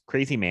thinking this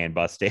crazy man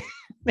busted.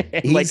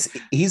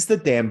 he's the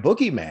damn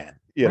boogeyman.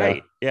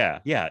 Right. Yeah.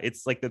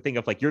 It's like the thing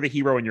of like, you're the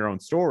hero in your own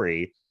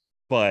story,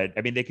 but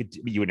I mean,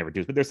 you would never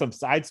do this, but there's some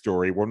side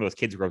story where one of those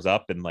kids grows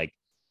up and like,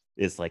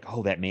 is like,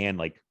 oh, that man,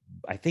 like,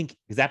 I think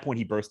at that point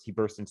he burst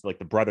into like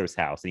the brother's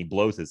house and he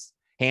blows his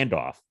hand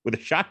off with a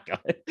shotgun.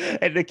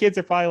 And the kids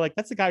are probably like,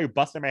 that's the guy who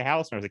busted my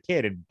house when I was a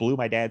kid and blew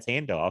my dad's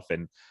hand off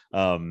and,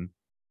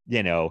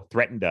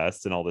 threatened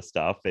us and all this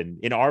stuff. And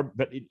in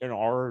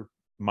our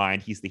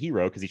mind, he's the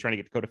hero because he's trying to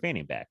get Dakota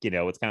Fanning back.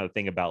 It's kind of the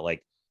thing about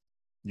like,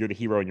 you're the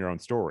hero in your own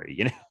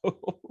story,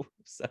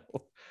 So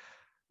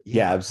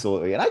yeah,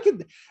 absolutely. And I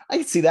can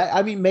see that.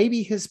 I mean,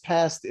 maybe his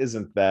past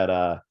isn't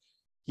that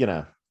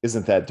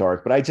isn't that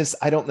dark, but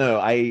I don't know.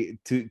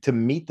 To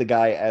meet the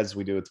guy as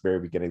we do at the very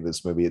beginning of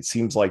this movie, it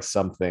seems like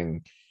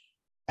something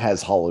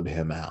has hollowed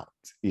him out.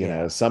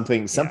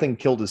 Something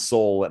killed his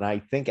soul, and I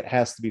think it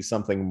has to be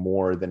something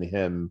more than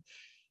him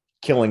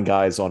killing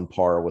guys on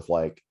par with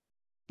like,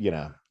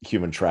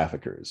 human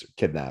traffickers or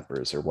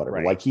kidnappers or whatever.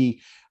 Right.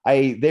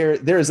 Like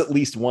there's at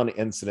least one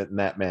incident in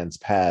that man's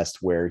past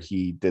where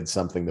he did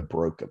something that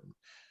broke him.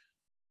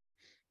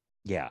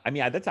 Yeah, I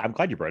mean, I'm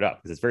glad you brought it up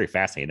because it's very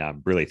fascinating.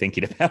 I'm really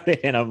thinking about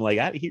it, and I'm like,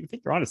 I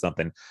think you're onto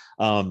something.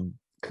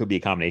 Could be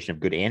a combination of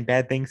good and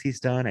bad things he's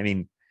done. I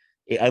mean,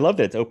 I love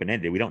that it's open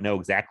ended. We don't know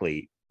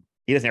exactly.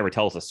 He doesn't ever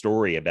tell us a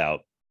story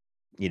about,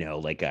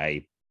 like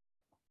I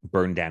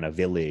burned down a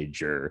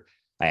village or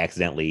I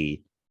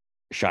accidentally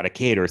shot a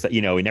kid or he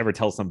never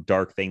tells some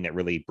dark thing that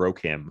really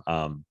broke him.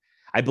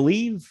 I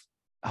believe.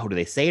 Oh, do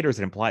they say it or is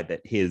it implied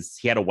that he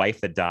had a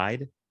wife that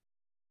died?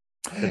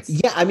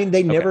 Yeah, I mean,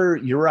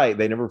 you're right.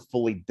 They never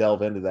fully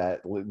delve into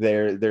that.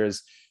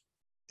 There's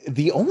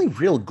the only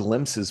real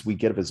glimpses we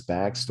get of his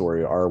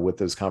backstory are with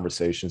those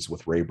conversations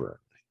with Rayburn,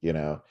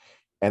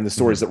 and the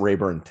stories that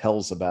Rayburn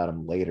tells about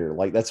him later.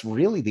 Like that's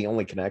really the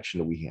only connection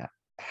that we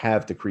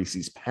have to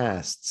Creasy's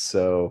past.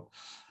 So,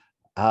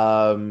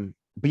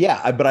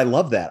 but I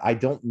love that. I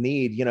don't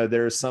need,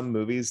 there are some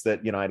movies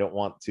that, I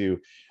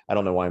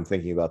don't know why I'm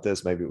thinking about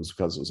this. Maybe it was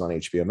because it was on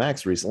HBO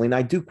Max recently. And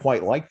I do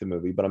quite like the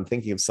movie, but I'm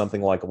thinking of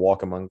something like A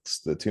Walk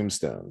Amongst the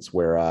Tombstones,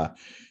 where,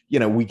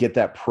 we get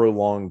that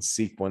prolonged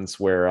sequence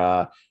where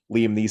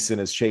Liam Neeson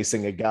is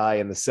chasing a guy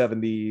in the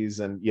 70s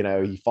and,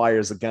 he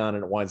fires a gun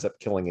and it winds up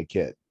killing a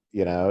kid.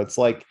 It's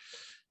like,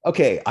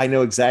 okay, I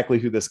know exactly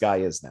who this guy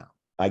is now.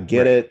 I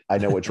get it. I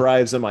know what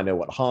drives him. I know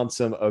what haunts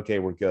him. Okay,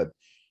 we're good.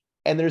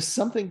 And there's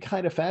something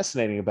kind of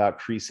fascinating about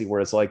Creasy where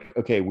it's like,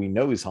 okay, we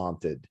know he's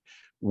haunted.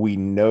 We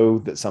know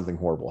that something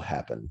horrible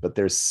happened, but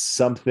there's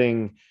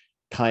something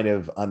kind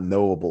of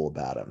unknowable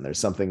about him. There's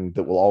something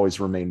that will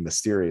always remain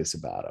mysterious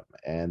about him.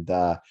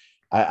 And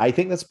I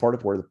think that's part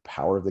of where the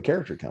power of the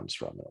character comes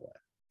from in a way.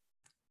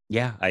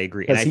 Yeah, I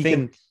agree. And he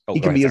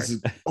can be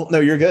no,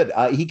 you're good.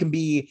 He can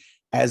be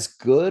as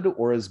good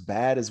or as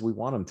bad as we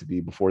want him to be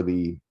before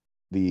the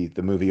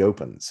movie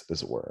opens,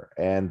 as it were.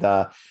 And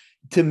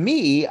to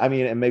me, I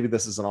mean, and maybe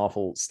this is an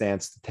awful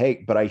stance to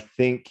take, but I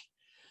think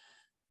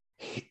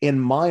in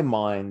my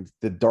mind,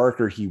 the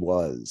darker he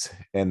was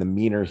and the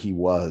meaner he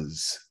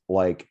was,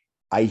 like,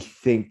 I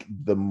think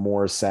the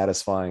more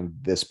satisfying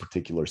this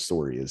particular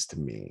story is to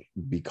me,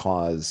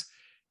 because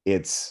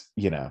it's,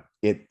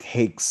 it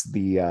takes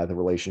the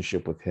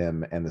relationship with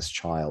him and this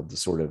child to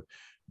sort of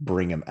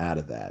bring him out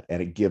of that.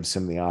 And it gives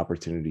him the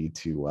opportunity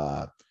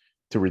to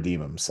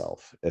redeem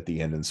himself at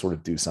the end and sort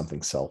of do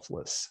something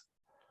selfless.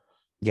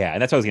 Yeah,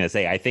 and that's what I was going to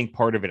say. I think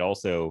part of it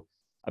also,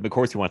 of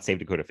course, he wants to save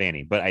Dakota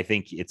Fanning, but I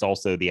think it's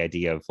also the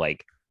idea of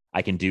like,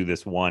 I can do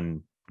this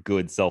one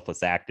good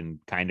selfless act and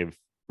kind of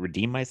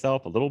redeem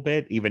myself a little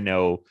bit, even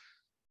though,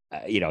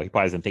 he probably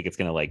doesn't think it's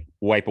going to like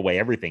wipe away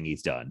everything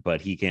he's done, but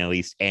he can at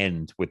least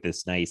end with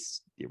this nice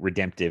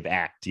redemptive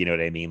act. You know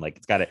what I mean? Like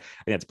it's got to,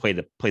 I think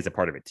that's plays a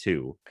part of it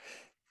too.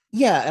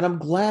 Yeah, and I'm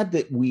glad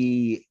that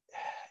we.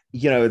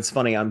 It's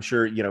funny. I'm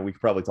sure, we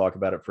could probably talk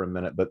about it for a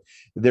minute, but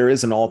there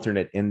is an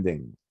alternate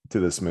ending to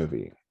this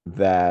movie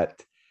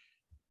that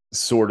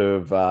sort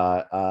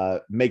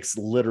of makes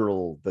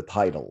literal the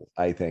title,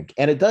 I think.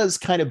 And it does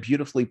kind of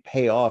beautifully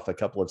pay off a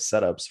couple of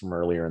setups from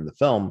earlier in the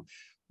film,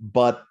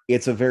 but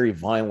it's a very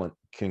violent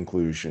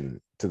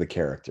conclusion to the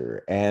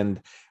character.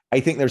 And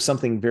I think there's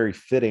something very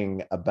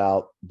fitting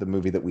about the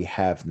movie that we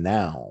have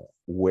now,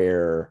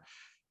 where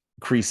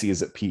Creasy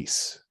is at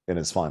peace in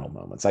his final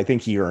moments. I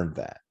think he earned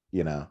that.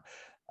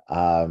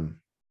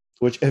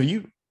 Which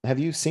have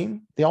you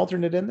seen the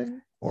alternate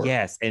ending?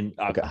 Yes, and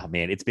Okay. oh,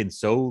 man, it's been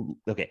so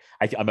okay.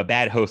 I'm a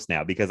bad host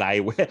now because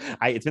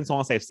it's been so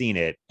long since I've seen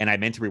it, and I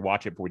meant to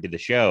rewatch it before we did the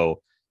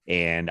show,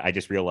 and I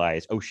just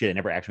realized, oh shit, I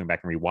never actually went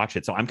back and rewatched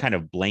it. So I'm kind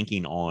of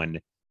blanking on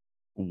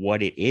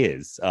what it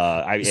is.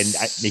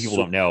 Maybe people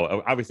don't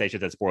know. Obviously, I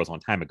should have said spoilers a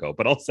long time ago,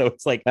 but also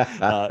it's like,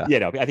 I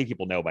think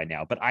people know by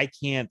now. But I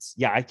can't.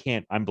 Yeah, I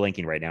can't. I'm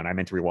blanking right now, and I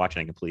meant to rewatch it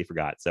and I completely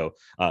forgot. So,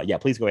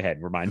 please go ahead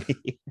and remind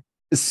me.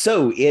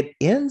 So it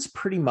ends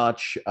pretty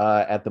much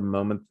at the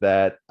moment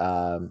that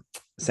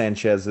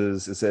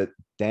Sanchez's, is it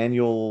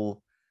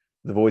Daniel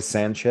the Voice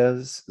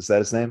Sanchez? Is that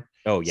his name?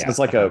 Oh yeah, so it's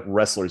like a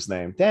wrestler's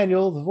name,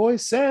 Daniel the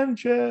Voice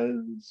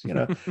Sanchez.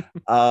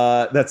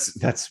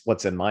 That's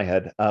what's in my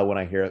head when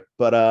I hear it.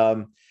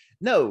 But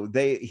no,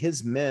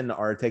 his men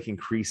are taking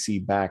Creasy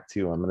back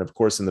to him, and of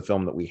course, in the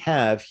film that we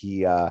have,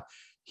 he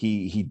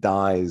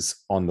dies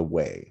on the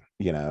way,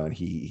 and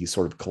he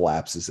sort of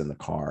collapses in the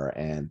car,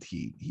 and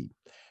he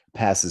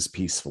passes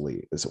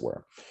peacefully, as it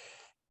were.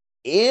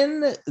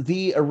 In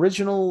the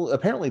original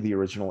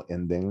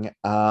ending,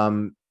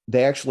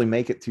 they actually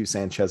make it to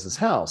Sanchez's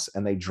house,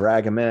 and they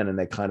drag him in and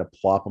they kind of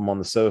plop him on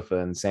the sofa,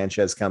 and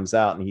Sanchez comes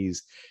out, and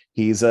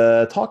he's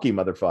a talky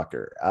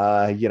motherfucker,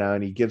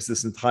 and he gives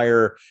this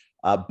entire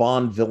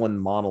Bond villain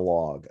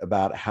monologue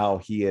about how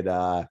he had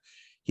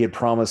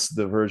promised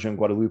the Virgin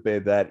Guadalupe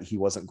that he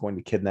wasn't going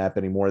to kidnap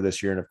anymore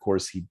this year. And of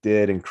course he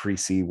did. And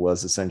Creasy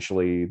was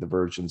essentially the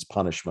Virgin's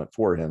punishment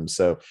for him.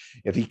 So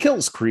if he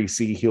kills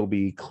Creasy, he'll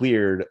be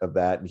cleared of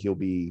that. And he'll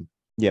be,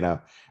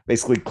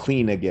 basically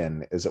clean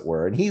again, as it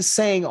were. And he's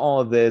saying all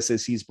of this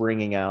as he's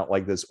bringing out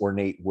like this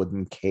ornate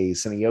wooden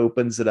case, and he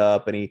opens it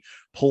up and he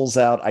pulls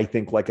out, I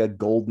think, like a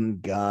golden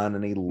gun,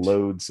 and he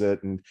loads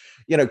it. And,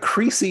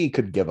 Creasy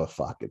could give a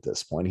fuck at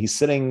this point. He's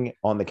sitting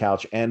on the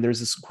couch, and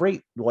there's this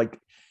great,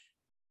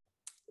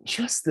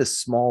 just this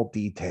small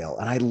detail,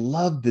 and I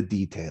love the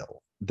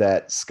detail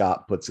that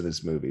Scott puts in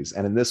his movies.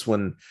 And in this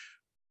one,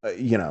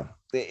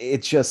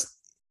 it's just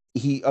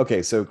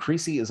so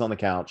Creasy is on the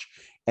couch,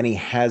 and he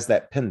has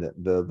that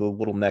pendant, the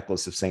little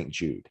necklace of St.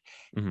 Jude,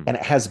 and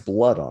it has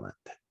blood on it.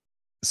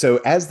 So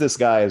as this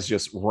guy is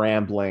just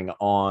rambling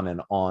on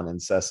and on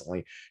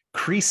incessantly,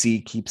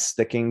 Creasy keeps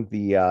sticking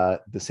the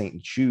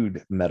St.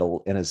 Jude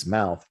medal in his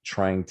mouth,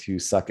 trying to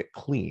suck it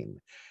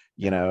clean.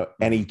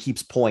 And he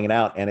keeps pulling it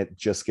out, and it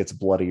just gets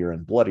bloodier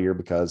and bloodier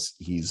because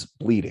he's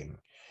bleeding.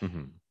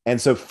 Mm-hmm.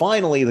 And so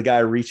finally the guy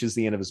reaches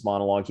the end of his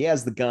monologue. He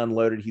has the gun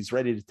loaded. He's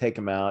ready to take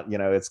him out.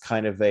 It's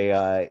kind of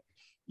a,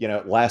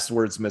 last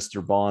words,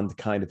 Mr. Bond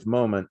kind of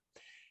moment.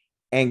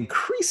 And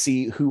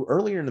Creasy, who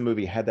earlier in the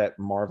movie had that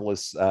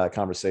marvelous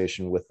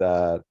conversation with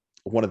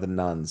one of the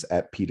nuns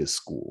at Peta's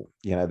school,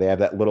 they have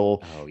that little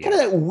kind of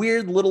that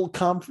weird little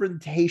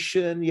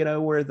confrontation,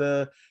 where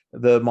the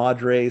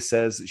madre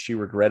says that she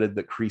regretted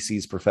that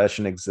Creasy's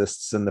profession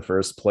exists in the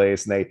first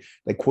place. And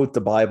they quote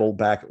the Bible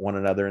back at one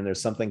another. And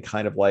there's something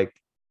kind of like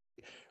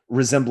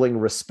resembling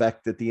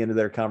respect at the end of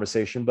their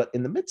conversation. But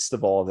in the midst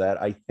of all of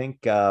that, I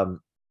think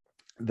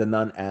the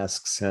nun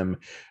asks him,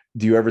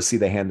 do you ever see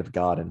the hand of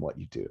God in what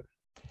you do?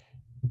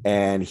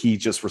 And he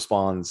just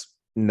responds,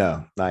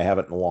 no, I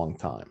haven't in a long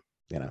time.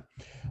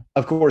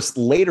 Of course,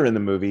 later in the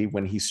movie,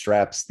 when he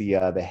straps the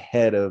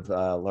head of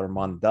La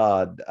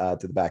Hermandad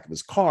to the back of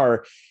his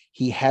car,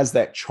 he has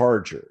that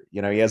charger. He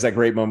has that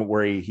great moment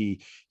where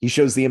he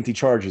shows the empty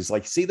charges.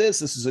 Like, see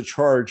this is a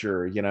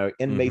charger.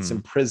 Inmates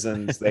in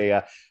prisons,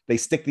 they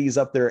stick these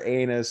up their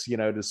anus,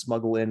 to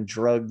smuggle in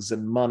drugs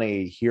and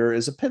money. Here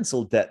is a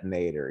pencil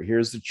detonator.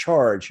 Here's the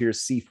charge.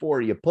 Here's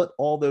C4. You put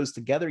all those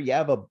together, you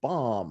have a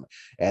bomb,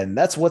 and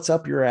that's what's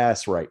up your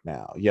ass right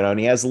now. And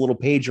he has a little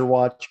pager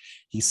watch.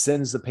 He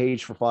sends the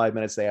page for 5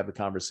 minutes. They have the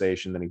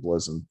conversation. Then he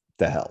blows them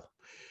to hell.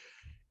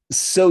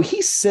 So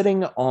he's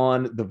sitting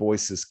on the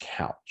Voice's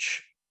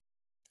couch,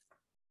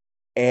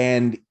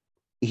 and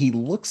he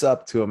looks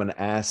up to him and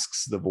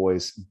asks the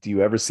Voice, do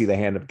you ever see the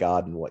hand of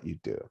God in what you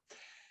do?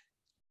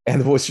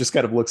 And the Voice just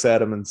kind of looks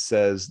at him and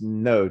says,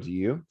 no, do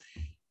you?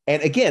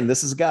 And again,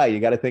 this is a guy, you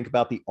got to think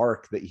about the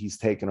arc that he's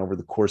taken over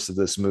the course of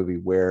this movie,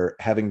 where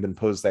having been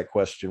posed that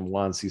question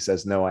once, he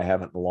says, no, I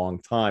haven't in a long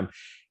time.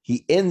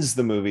 He ends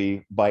the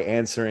movie by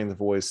answering the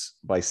Voice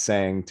by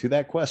saying, to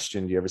that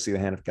question, do you ever see the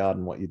hand of God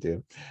in what you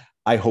do?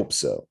 I hope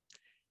so.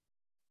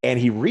 And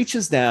he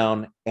reaches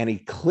down and he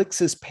clicks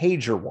his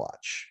pager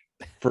watch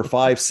for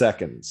 5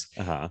 seconds.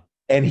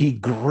 And he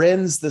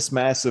grins this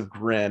massive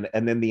grin,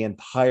 and then the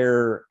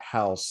entire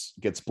house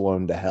gets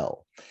blown to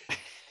hell.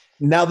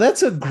 Now,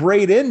 that's a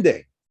great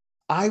ending.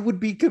 I would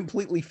be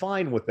completely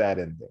fine with that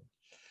ending.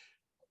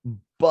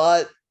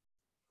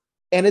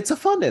 And it's a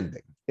fun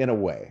ending in a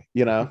way,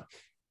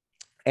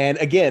 And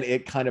again,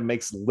 it kind of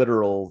makes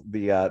literal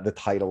the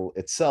title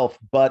itself.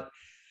 But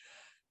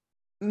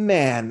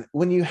man,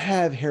 when you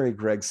have Harry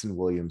Gregson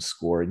Williams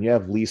score, and you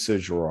have Lisa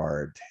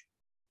Gerrard,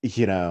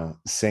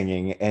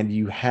 singing, and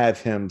you have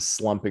him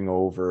slumping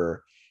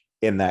over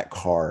in that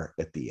car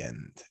at the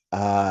end,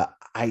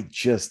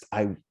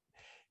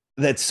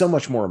 that's so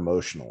much more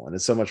emotional and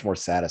it's so much more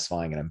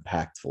satisfying and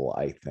impactful,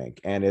 I think.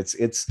 And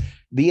it's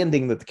the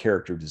ending that the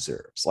character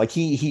deserves. Like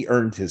he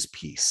earned his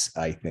piece,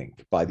 I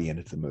think, by the end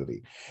of the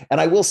movie.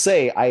 And I will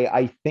say,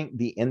 I think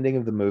the ending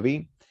of the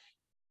movie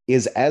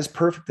is as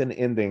perfect an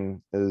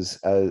ending as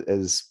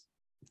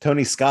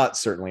Tony Scott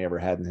certainly ever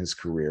had in his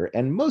career,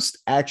 and most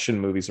action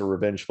movies or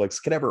revenge flicks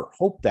could ever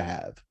hope to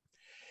have.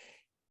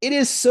 It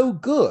is so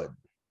good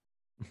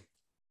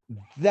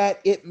that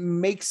it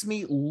makes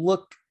me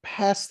look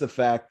past the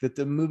fact that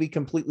the movie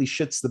completely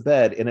shits the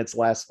bed in its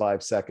last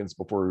 5 seconds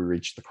before we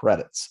reach the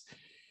credits.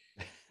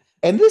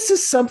 And this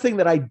is something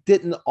that I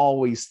didn't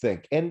always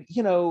think. And,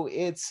 you know,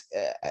 it's,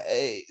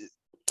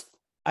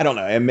 I don't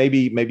know. And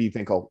maybe you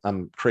think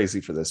I'm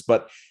crazy for this,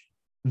 but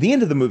the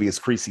end of the movie is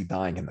Creasy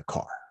dying in the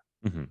car.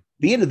 Mm-hmm.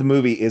 The end of the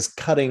movie is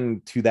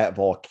cutting to that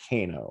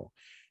volcano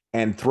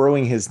and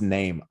throwing his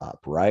name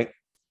up, right?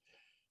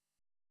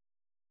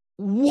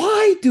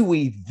 Why do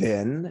we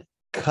then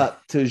cut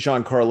to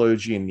Giancarlo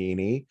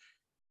Giannini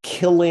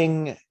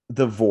killing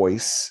the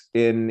voice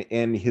in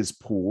his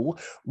pool?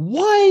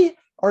 Why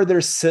are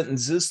there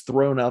sentences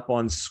thrown up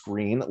on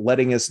screen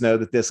letting us know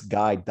that this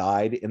guy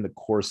died in the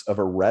course of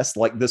arrest,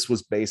 like this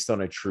was based on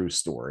a true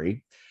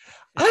story?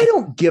 I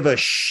don't give a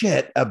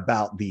shit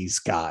about these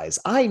guys.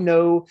 I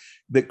know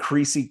that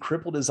Creasy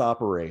crippled his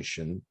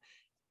operation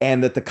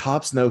and that the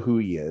cops know who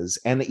he is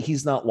and that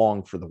he's not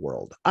long for the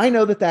world. I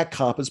know that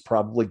cop is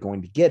probably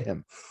going to get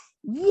him.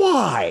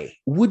 Why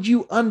would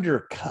you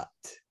undercut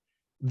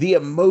the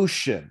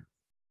emotion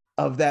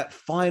of that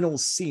final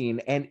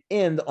scene and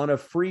end on a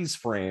freeze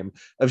frame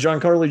of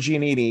Giancarlo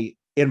Giannini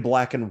in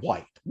black and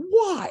white?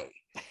 Why?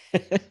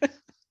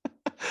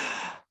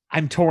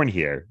 I'm torn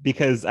here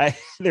because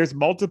there's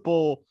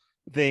multiple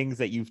things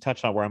that you've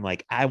touched on where I'm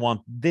like, I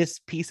want this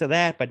piece of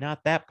that, but not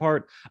that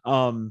part.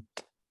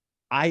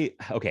 I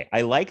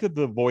like that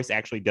the voice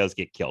actually does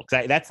get killed,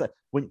 because I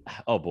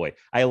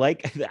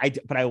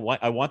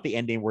want the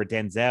ending where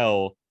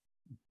Denzel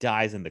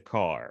dies in the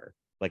car.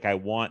 Like, I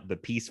want the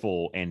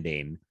peaceful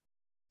ending.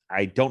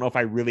 I don't know if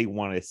I really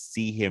want to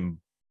see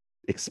him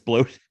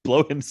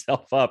blow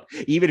himself up,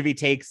 even if he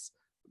takes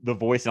the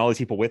voice and all these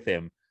people with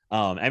him.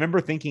 I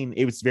remember thinking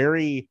it's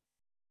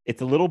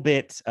a little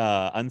bit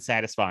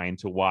unsatisfying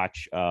to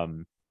watch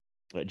Giancarlo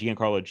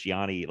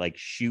Giannini like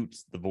shoot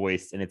the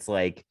voice, and it's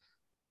like,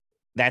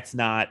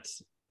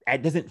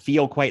 it doesn't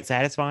feel quite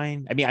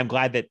satisfying. I mean, I'm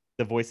glad that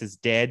the voice is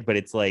dead, but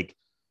it's like,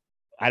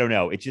 I don't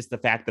know. It's just the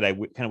fact that I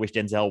kind of wish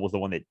Denzel was the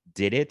one that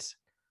did it.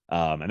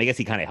 I guess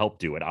he kind of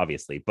helped do it,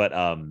 obviously, but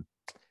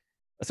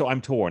so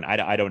I'm torn.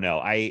 I don't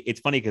know.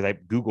 It's funny because I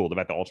Googled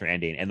about the alternate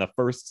ending, and the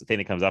first thing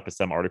that comes up is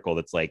some article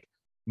that's like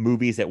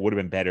movies that would have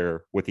been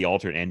better with the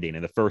alternate ending,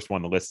 and the first one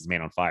on the list is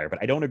Man on Fire. But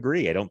I don't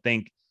agree. I don't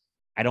think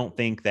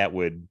that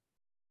would.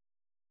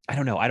 I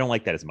don't know. I don't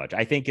like that as much.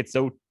 I think it's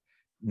so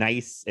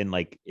nice and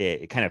like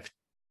kind of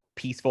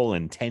peaceful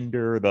and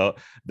tender.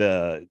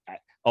 The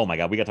oh my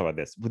god, we got to talk about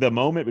this. The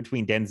moment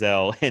between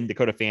Denzel and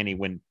Dakota Fanning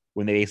when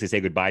they basically say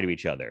goodbye to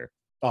each other.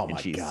 Oh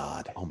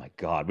my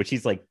god. Which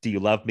she's like, do you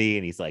love me?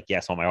 And he's like,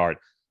 yes, all my heart.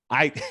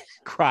 I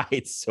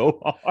cried so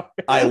hard.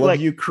 I love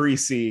you,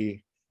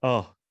 Creasy.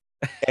 Oh.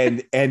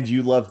 and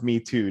you love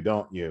me too,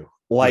 don't you?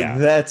 Like, yeah.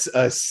 That's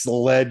a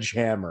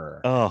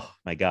sledgehammer. Oh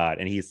my god.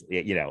 And he's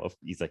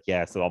like,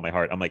 yeah, so all my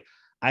heart. I'm like,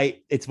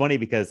 it's funny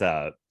because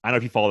I don't know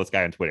if you follow this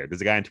guy on Twitter.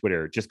 There's a guy on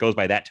Twitter just goes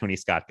by that Tony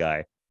Scott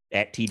guy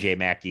at TJ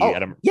Mackey.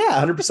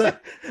 Yeah, 100%.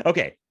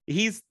 Okay.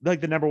 He's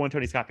like the number one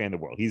Tony Scott guy in the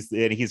world. He's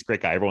a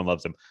great guy. Everyone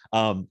loves him.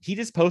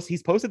 He's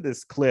posted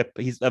this clip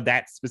of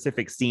that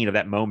specific scene of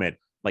that moment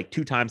like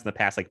 2 times in the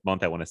past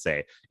month, I want to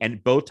say.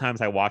 And both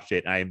times I watched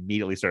it, and I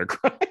immediately started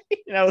crying.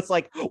 And I was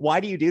like, why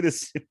do you do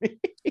this to me?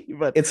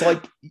 But it's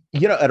like,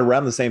 at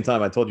around the same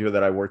time, I told you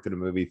that I worked at a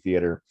movie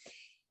theater.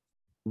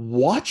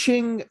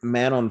 Watching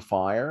Man on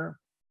Fire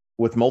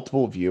with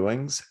multiple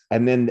viewings,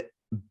 and then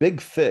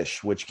Big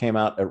Fish, which came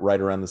out at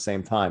right around the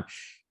same time,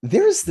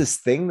 there's this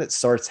thing that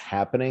starts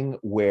happening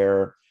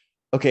where,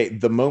 okay,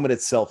 the moment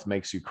itself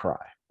makes you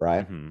cry,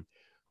 right?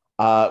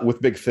 Mm-hmm.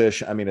 With Big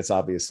Fish, I mean, it's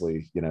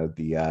obviously,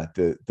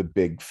 the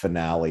big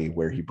finale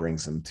where he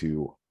brings him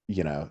to,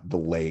 the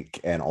lake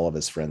and all of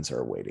his friends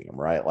are awaiting him,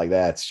 right? Like,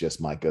 that's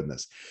just, my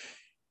goodness.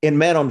 In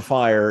Man on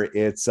Fire,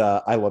 it's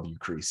I love you,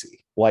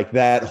 Creasy. Like,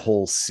 that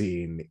whole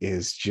scene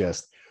is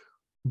just,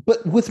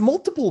 but with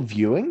multiple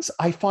viewings,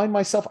 I find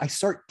myself, I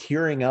start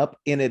tearing up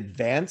in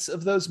advance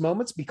of those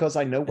moments because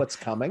I know what's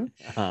coming.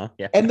 Yeah.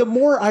 And the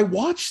more I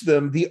watch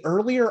them, the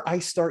earlier I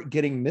start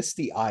getting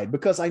misty-eyed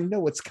because I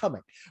know what's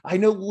coming. I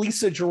know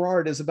Lisa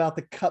Gerrard is about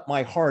to cut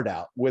my heart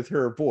out with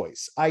her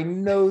voice. I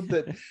know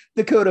that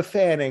Dakota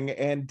Fanning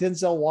and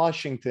Denzel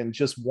Washington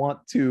just want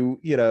to,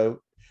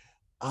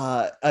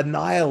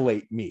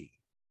 annihilate me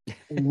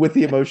with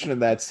the emotion in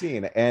that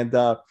scene. And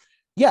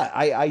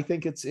I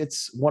think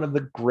it's one of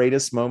the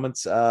greatest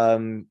moments.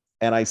 And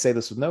I say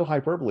this with no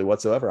hyperbole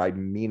whatsoever. I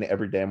mean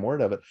every damn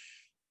word of it.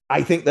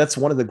 I think that's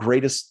one of the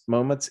greatest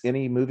moments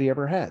any movie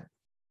ever had.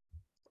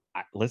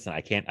 Listen, I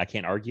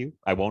can't argue.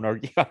 I won't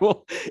argue. I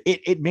will.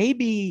 It may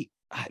be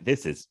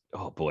this is,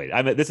 oh boy,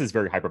 I mean, this is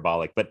very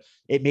hyperbolic, but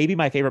it may be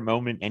my favorite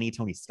moment in any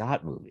Tony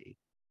Scott movie.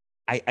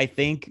 I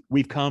think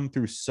we've come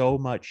through so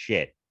much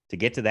shit to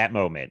get to that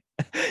moment.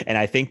 And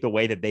I think the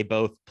way that they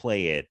both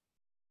play it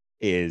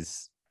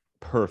is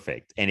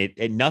perfect. And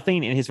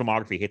nothing in his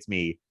filmography hits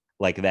me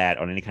like that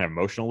on any kind of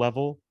emotional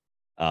level.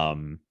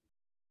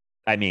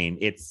 I mean,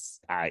 it's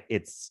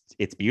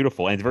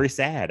beautiful and it's very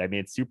sad. I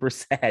mean, it's super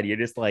sad. You're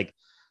just like,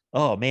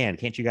 oh man,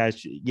 can't you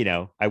guys,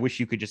 I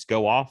wish you could just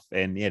go off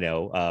and,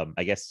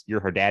 I guess you're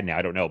her dad now.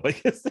 I don't know, but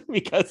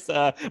because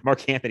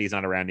Mark Anthony's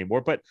not around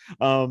anymore, but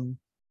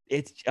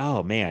it's,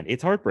 oh man,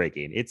 it's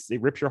heartbreaking. It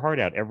rips your heart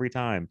out every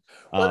time.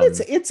 Well,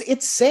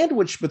 it's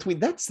sandwiched between,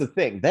 that's the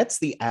thing. That's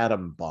the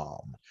atom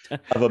bomb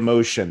of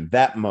emotion,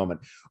 that moment.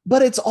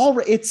 But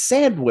it's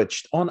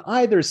sandwiched on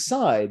either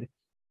side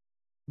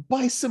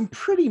by some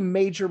pretty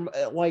major,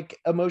 like,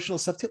 emotional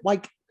stuff too.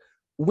 Like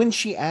when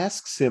she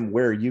asks him,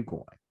 "Where are you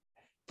going?"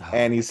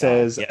 And he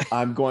says,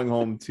 "I'm going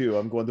home too.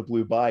 I'm going to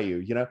Blue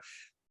Bayou."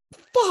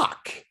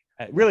 Fuck.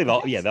 Really,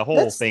 the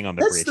whole thing on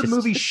the bridge. That's the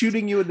movie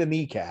shooting you in the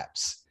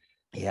kneecaps.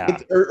 Yeah.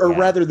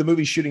 Rather, the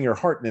movie shooting your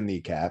heart in the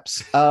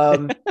kneecaps.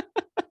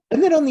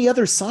 And then on the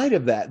other side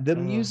of that, the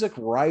music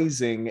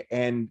rising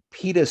and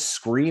Peeta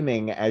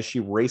screaming as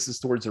she races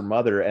towards her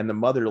mother, and the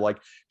mother like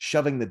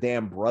shoving the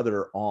damn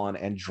brother on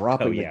and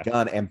dropping the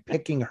gun and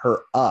picking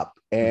her up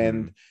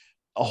and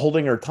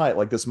holding her tight,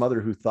 like this mother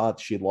who thought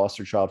she had lost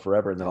her child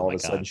forever. And then all of a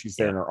sudden she's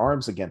there in her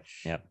arms again.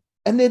 Yeah.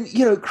 And then,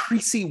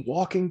 Creasy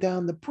walking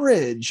down the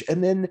bridge,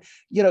 and then,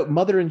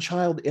 mother and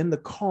child in the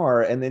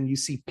car. And then you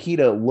see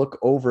Peeta look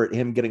over at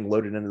him getting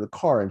loaded into the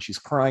car, and she's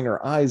crying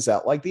her eyes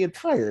out. Like the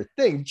entire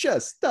thing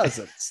just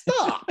doesn't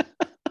stop.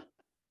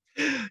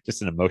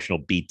 Just an emotional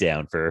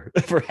beatdown for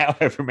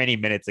however many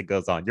minutes it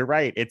goes on. You're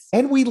right.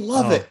 And we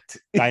love it.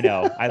 I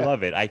know. I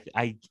love it.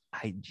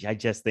 I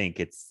just think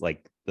it's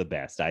like the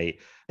best.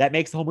 That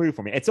makes the whole movie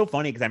for me. It's so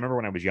funny because I remember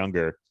when I was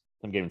younger,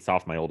 I'm getting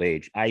soft my old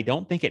age, I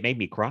don't think it made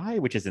me cry,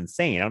 which is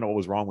insane. I don't know what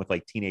was wrong with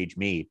like teenage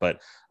me, but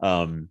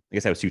I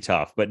guess I was too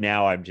tough. But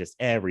now I'm just,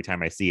 every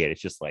time I see it, it's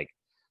just like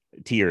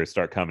tears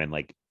start coming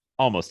like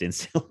almost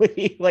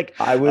instantly. Like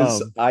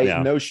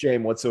no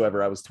shame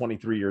whatsoever. I was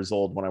 23 years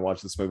old when I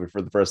watched this movie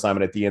for the first time.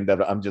 And at the end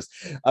of it, I'm just,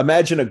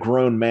 imagine a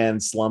grown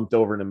man slumped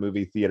over in a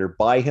movie theater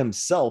by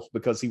himself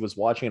because he was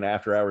watching an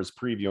after hours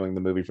previewing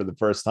the movie for the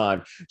first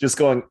time, just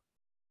going,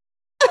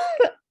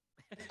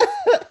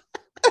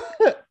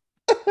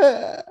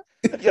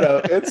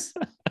 it's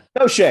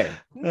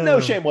no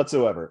shame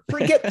whatsoever.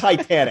 Forget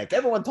Titanic.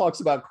 Everyone talks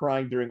about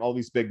crying during all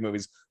these big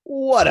movies.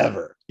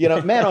 Whatever.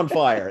 Man on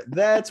Fire.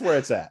 That's where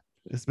it's at.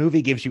 This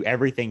movie gives you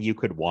everything you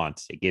could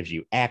want. It gives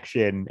you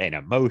action and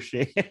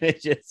emotion.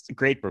 It's just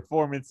great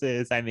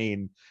performances. I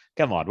mean,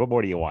 come on, what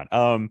more do you want?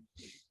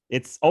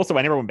 It's also,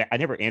 I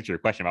never answered your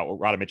question about what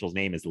Radha Mitchell's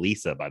name is.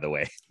 Lisa, by the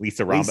way.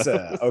 Lisa Ramos.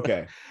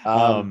 Okay.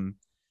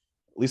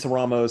 Lisa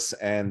Ramos,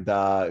 and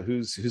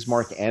who's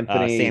Mark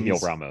Anthony? Samuel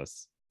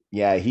Ramos.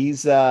 Yeah,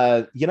 he's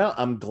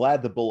I'm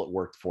glad the bullet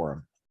worked for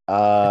him.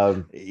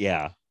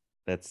 Yeah,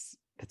 that's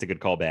a good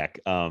callback.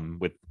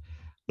 With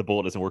the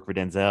bullet doesn't work for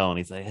Denzel, and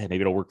he's like, hey,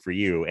 maybe it'll work for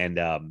you. And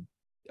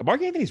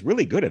Mark Anthony's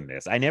really good in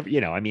this.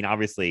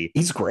 Obviously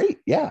he's great.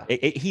 Yeah,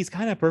 he's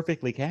kind of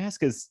perfectly cast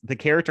because the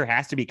character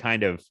has to be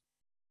kind of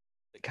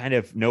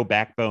no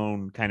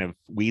backbone, kind of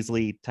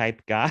Weasley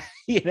type guy.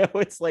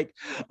 It's like,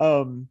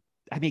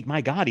 I mean,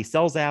 my God, he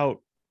sells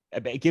out,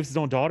 gives his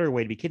own daughter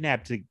away to be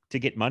kidnapped to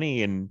get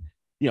money, and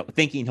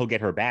thinking he'll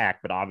get her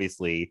back, but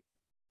obviously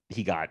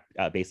he got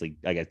basically,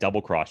 I guess,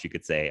 double crossed, you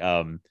could say.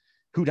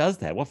 Who does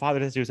that? What father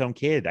does to his own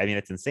kid? I mean,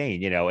 it's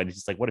insane, and it's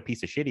just like, what a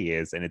piece of shit he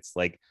is. And it's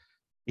like,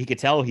 he could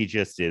tell he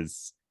just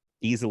is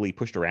easily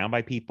pushed around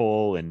by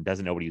people and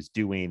doesn't know what he's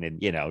doing, and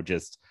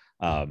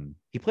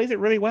he plays it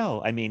really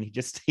well. I mean,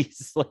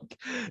 he's like,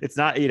 it's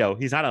not,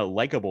 he's not a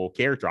likable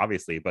character,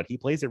 obviously, but he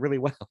plays it really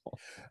well.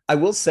 I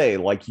will say,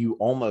 like,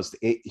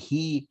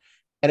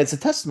 and it's a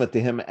testament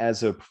to him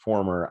as a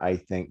performer, I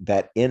think,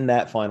 that in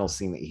that final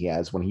scene that he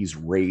has when he's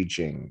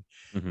raging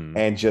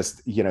and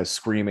just,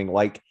 screaming,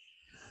 like,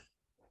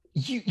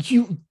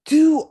 you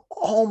do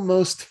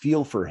almost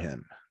feel for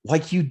him.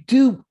 Like, you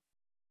do,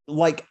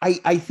 like,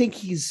 I think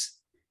he's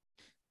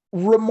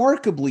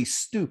remarkably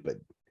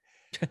stupid.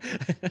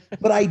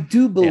 But I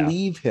do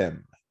believe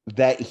him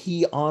that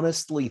he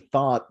honestly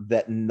thought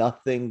that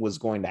nothing was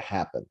going to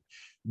happen,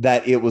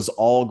 that it was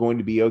all going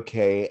to be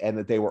okay, and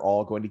that they were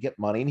all going to get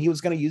money, and he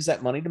was going to use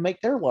that money to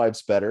make their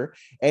lives better.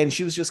 And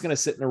she was just going to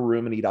sit in a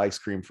room and eat ice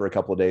cream for a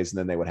couple of days, and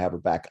then they would have her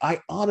back. I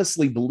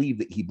honestly believe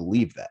that he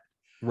believed that.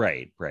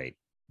 Right.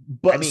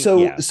 But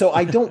so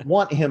I don't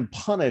want him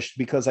punished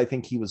because I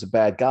think he was a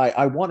bad guy.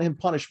 I want him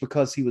punished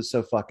because he was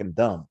so fucking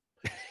dumb.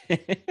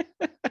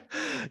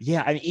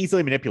 Yeah, I mean,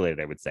 easily manipulated,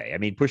 I would say. I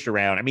mean, pushed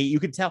around. I mean, you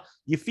could tell,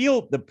 you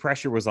feel the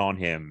pressure was on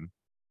him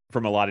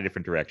from a lot of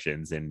different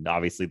directions, and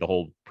obviously the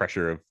whole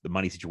pressure of the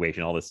money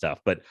situation, all this stuff.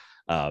 But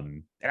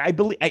and I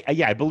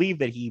believe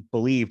that he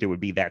believed it would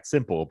be that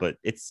simple. But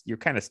you're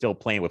kind of still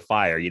playing with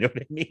fire. You know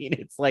what I mean?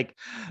 It's like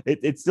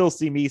it still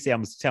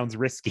sounds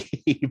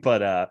risky,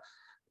 but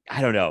I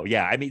don't know.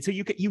 Yeah, I mean, so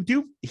you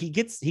do he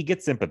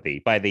gets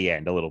sympathy by the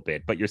end a little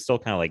bit, but you're still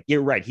kind of like,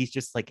 you're right. He's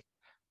just like,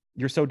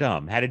 you're so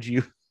dumb. How did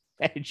you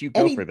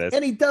go for this?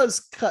 And he does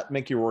cut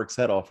Mickey Rourke's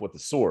head off with a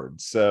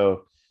sword.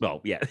 So,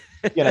 well, yeah,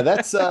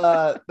 that's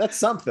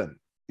something.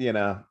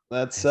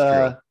 That's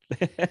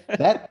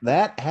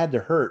that had to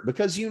hurt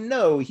because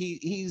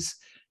he's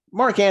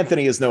Mark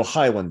Anthony is no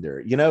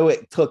Highlander.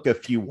 It took a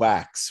few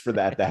whacks for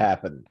that to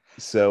happen.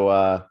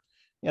 So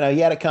he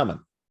had it coming.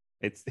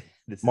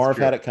 Marv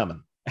had it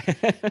coming.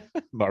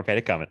 Marv had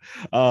it coming.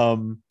 I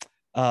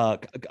was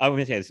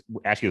going to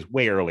ask you this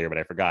way earlier, but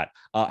I forgot.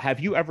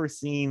 Have you ever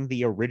seen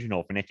the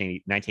original from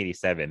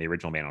 1987, the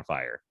original Man on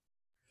Fire?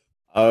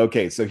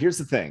 Okay, so here's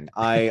the thing.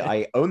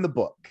 I own the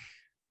book.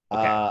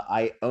 Okay.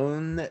 I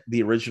own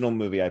the original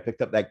movie. I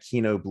picked up that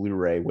Kino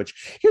Blu-ray,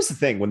 which here's the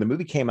thing. When the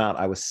movie came out,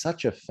 I was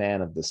such a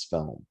fan of this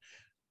film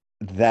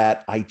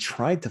that I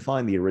tried to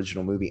find the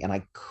original movie and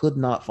I could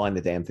not find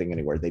the damn thing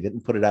anywhere. They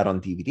didn't put it out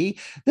on DVD.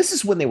 This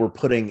is when they were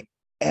putting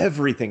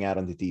everything out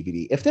on the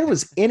DVD. If there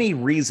was any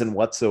reason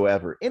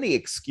whatsoever, any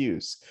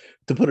excuse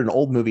to put an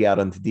old movie out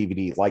on the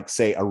DVD, like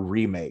say a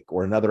remake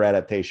or another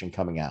adaptation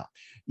coming out,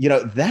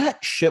 that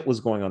shit was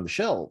going on the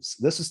shelves.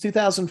 This was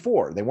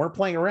 2004. They weren't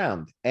playing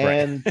around.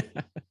 And,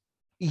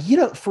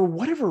 for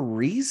whatever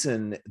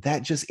reason,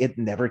 it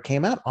never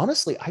came out.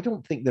 Honestly, I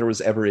don't think there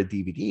was ever a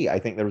DVD. I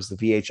think there was the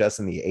VHS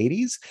in the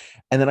 80s.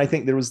 And then I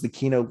think there was the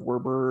Kino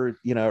Werber,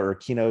 or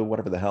Kino,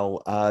 whatever the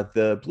hell,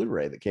 the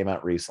Blu-ray that came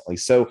out recently.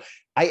 So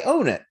I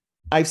own it.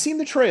 I've seen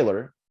the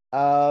trailer.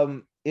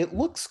 It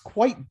looks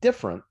quite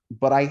different,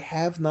 but I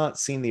have not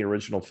seen the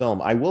original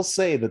film. I will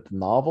say that the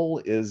novel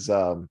is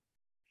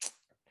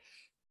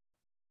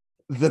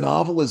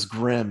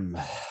grim.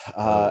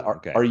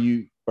 Okay.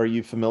 Are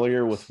you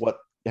familiar with what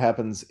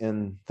happens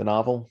in the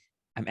novel?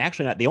 I'm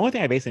actually not. The only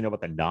thing I basically know about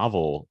the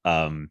novel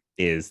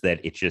is that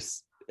it's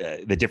just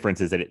the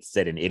difference is that it's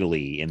set in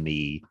Italy in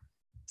the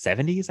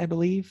 70s, I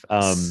believe.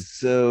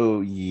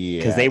 So yeah,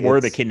 because they were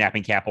the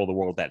kidnapping capital of the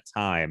world at that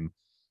time.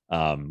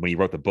 When he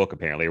wrote the book,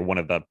 apparently, or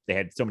they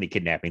had so many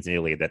kidnappings in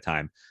Italy at that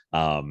time.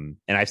 And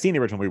I've seen the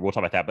original movie. We'll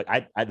talk about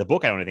that, but the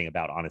book I don't know anything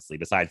about, honestly,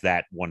 besides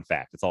that one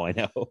fact. That's all I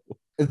know.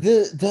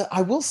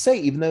 I will say,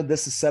 even though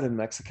this is set in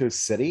Mexico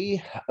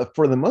City,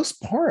 for the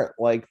most part,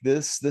 like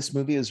this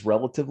movie is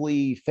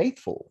relatively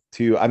faithful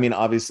to. I mean,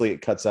 obviously,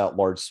 it cuts out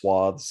large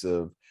swaths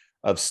of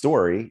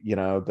story.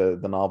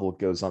 The novel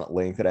goes on at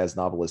length. It has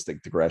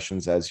novelistic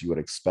digressions, as you would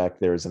expect.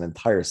 There's an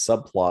entire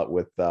subplot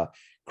with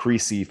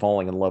Creasy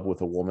falling in love with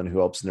a woman who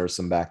helps nurse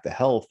him back to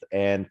health.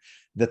 And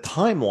the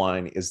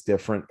timeline is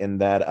different in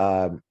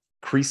that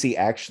Creasy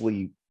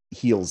actually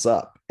heals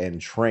up and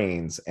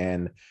trains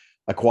and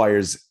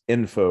acquires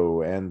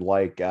info and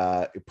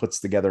it puts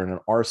together an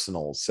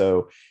arsenal.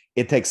 So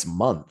it takes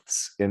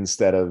months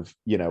instead of,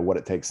 what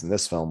it takes in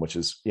this film, which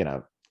is,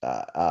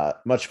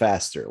 much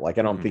faster. Like,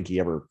 I don't think he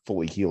ever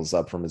fully heals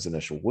up from his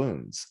initial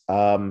wounds.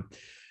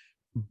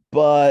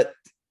 But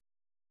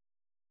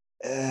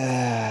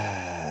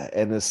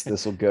and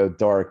this will go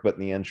dark, but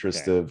in the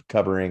interest of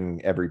covering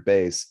every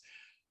base,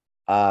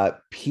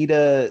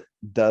 Peta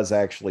does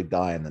actually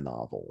die in the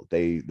novel.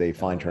 They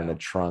find her in a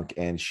trunk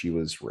and she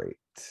was raped.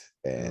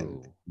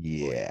 And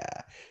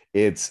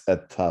it's a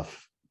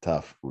tough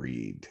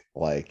read.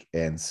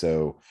 And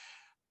so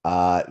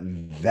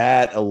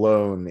that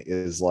alone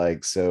is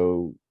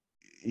so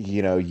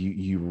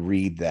you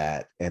read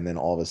that and then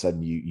all of a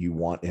sudden you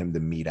want him to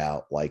mete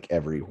out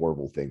every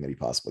horrible thing that he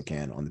possibly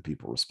can on the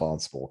people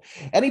responsible,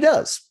 and he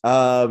does.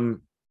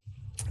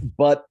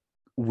 But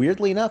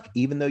weirdly enough,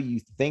 even though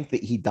you think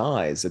that he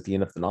dies at the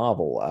end of the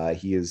novel,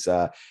 he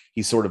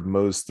sort of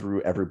mows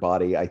through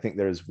everybody. I think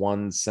there's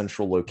one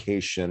central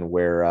location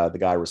where the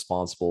guy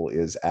responsible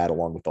is at,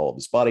 along with all of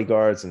his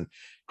bodyguards, and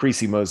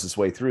Creasy mows his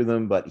way through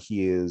them, but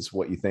he is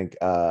what you think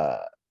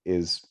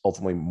is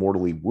ultimately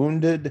mortally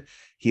wounded.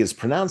 He is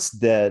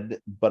pronounced dead,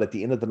 but at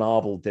the end of the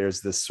novel,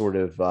 there's this sort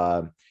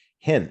of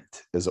hint,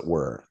 as it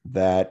were,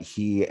 that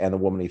he and the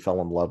woman he fell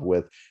in love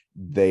with,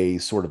 they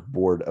sort of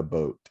board a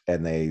boat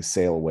and they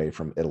sail away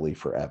from Italy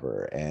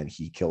forever. And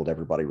he killed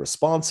everybody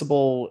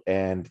responsible,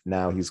 and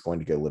now he's going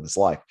to go live his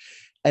life.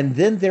 And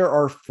then there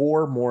are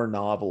 4 more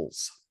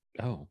novels.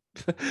 Oh.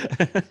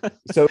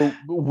 So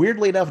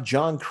weirdly enough,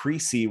 John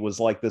Creasy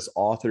was this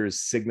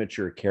author's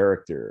signature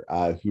character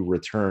who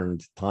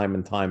returned time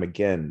and time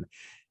again.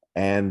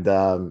 And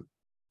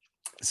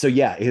so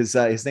yeah, his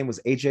name was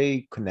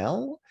AJ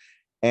Connell,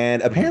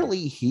 and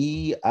apparently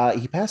he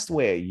passed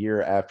away a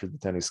year after the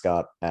Tony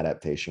Scott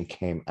adaptation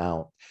came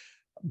out.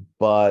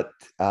 But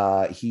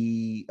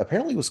he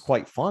apparently was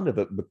quite fond of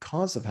it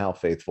because of how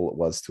faithful it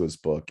was to his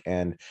book,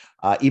 and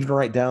even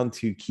right down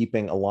to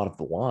keeping a lot of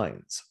the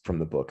lines from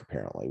the book,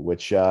 apparently,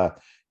 which,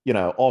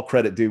 all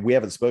credit due. We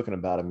haven't spoken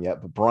about him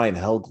yet, but Brian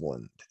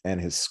Helgeland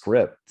and his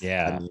script.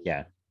 Yeah.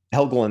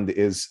 Helgeland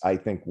is, I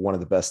think, one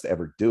of the best to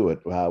ever do it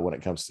when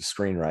it comes to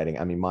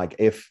screenwriting. I mean, Mike,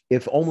 if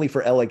only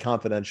for LA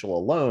Confidential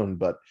alone,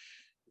 but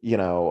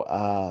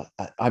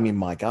I mean,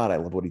 my God, I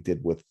love what he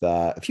did with,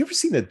 have you ever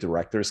seen the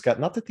director's cut?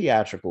 Not the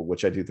theatrical,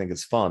 which I do think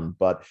is fun,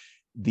 but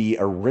the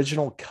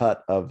original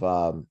cut of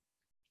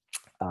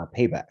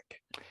Payback,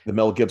 the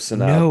Mel Gibson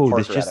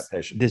Parker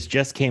adaptation. This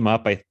just came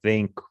up, I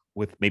think,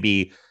 with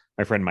maybe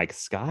my friend Mike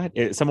Scott.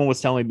 Someone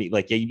was telling me,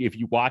 like, yeah, if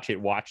you watch it,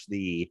 watch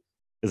is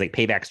like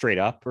Payback Straight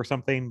Up or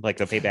something, like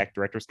the Payback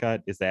director's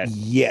cut. Is that?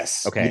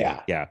 Yes. Okay.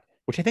 Yeah.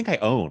 Which I think I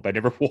own, but I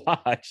never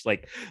watched.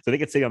 Like, so I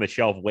think it's sitting on the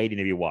shelf waiting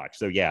to be watched.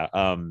 So yeah,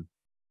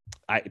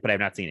 but I've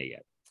not seen it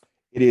yet.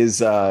 It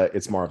is.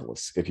 It's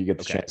marvelous if you get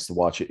the chance to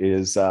watch it. It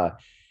is.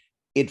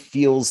 It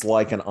feels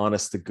like an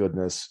honest to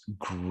goodness,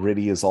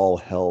 gritty as all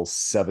hell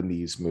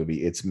 70s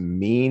movie. It's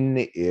mean.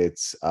 It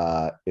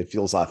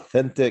feels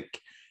authentic,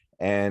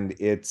 and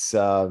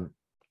and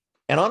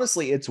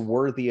honestly, it's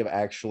worthy of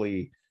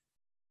actually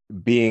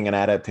being an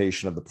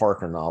adaptation of the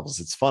Parker novels.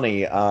 It's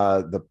funny.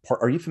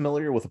 Are you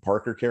familiar with the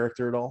Parker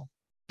character at all?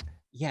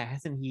 Yeah,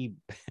 hasn't he?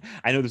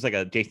 I know there's like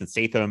a Jason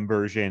Statham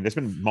version. There's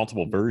been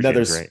multiple versions.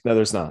 No,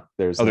 there's not.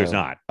 There's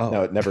not. Oh,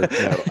 no, it never.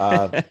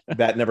 No,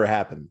 that never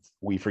happened.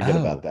 We forget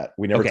about that.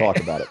 We never talk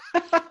about it.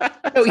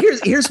 No,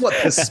 here's what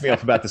pisses me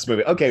off about this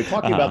movie. Okay,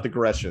 talking about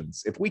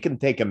digressions. If we can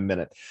take a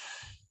minute.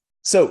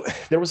 So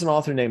there was an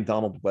author named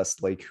Donald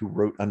Westlake who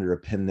wrote under a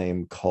pen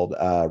name called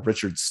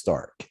Richard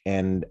Stark.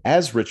 And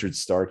as Richard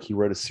Stark, he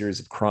wrote a series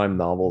of crime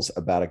novels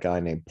about a guy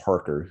named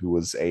Parker, who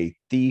was a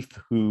thief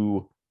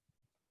who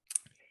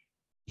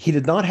he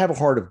did not have a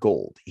heart of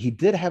gold. He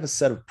did have a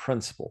set of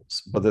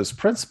principles, but those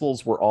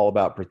principles were all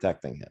about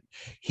protecting him.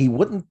 He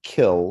wouldn't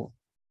kill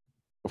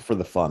for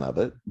the fun of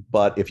it,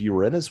 but if you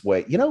were in his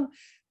way,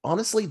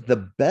 honestly,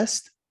 the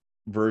best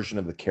version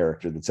of the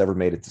character that's ever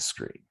made it to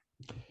screen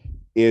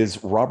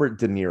is Robert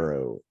De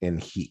Niro in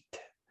Heat.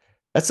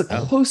 That's the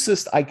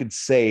closest I could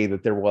say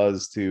that there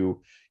was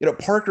to,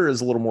 Parker is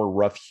a little more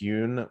rough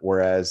hewn,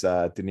 whereas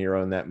De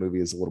Niro in that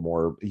movie is a little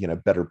more,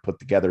 better put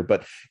together.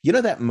 But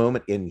that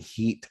moment in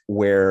Heat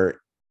where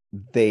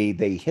they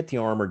hit the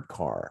armored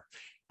car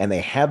and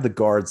they have the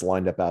guards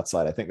lined up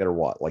outside. I think there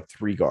are like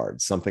 3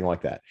 guards, something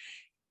like that.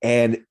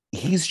 And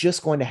he's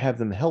just going to have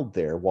them held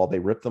there while they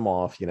rip them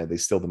off. They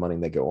steal the money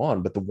and they go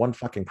on. But the one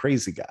fucking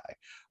crazy guy,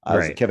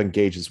 right. Kevin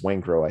Gage's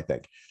Waingro, I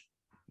think,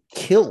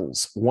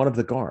 kills one of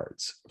the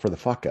guards for the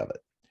fuck of it.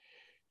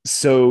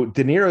 So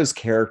De Niro's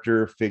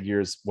character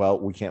figures, well,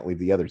 we can't leave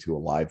the other 2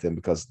 alive then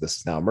because this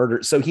is now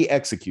murder. So he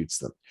executes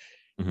them.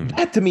 Mm-hmm.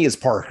 That to me is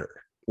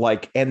Parker.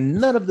 And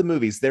none of the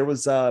movies, there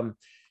was the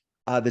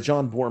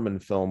John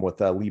Boorman film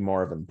with Lee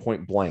Marvin,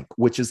 Point Blank,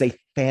 which is a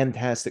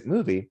fantastic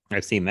movie.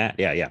 I've seen that.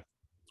 Yeah.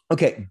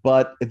 Okay,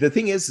 but the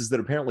thing is that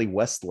apparently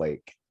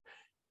Westlake,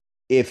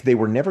 if they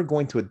were never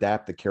going to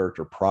adapt the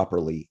character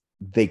properly,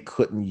 they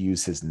couldn't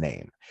use his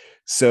name.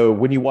 So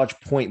when you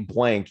watch Point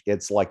Blank,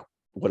 it's like,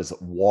 what is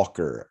it,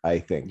 Walker, I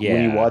think. Yeah,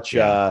 when you watch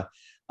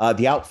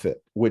The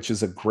Outfit, which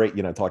is a great,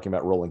 talking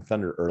about Rolling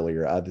Thunder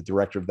earlier, the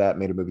director of that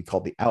made a movie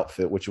called The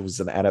Outfit, which was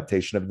an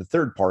adaptation of the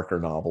 3rd Parker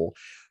novel,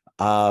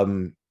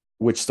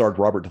 which starred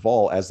Robert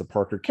Duvall as the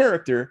Parker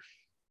character.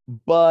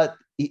 But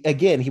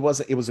again,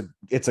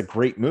 it's a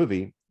great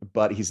movie,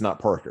 but he's not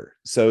Parker.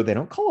 So they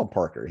don't call him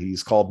Parker.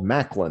 He's called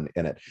Macklin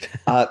in it.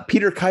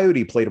 Peter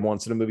Coyote played him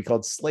once in a movie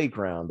called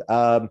Slayground.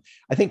 I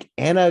think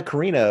Anna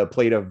Karina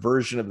played a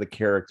version of the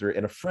character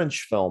in a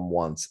French film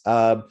once.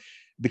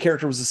 The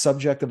character was the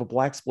subject of a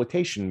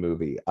blaxploitation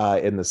movie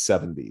in the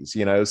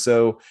 70s,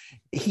 so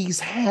he's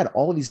had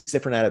all of these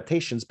different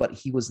adaptations, but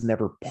he was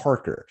never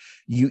Parker.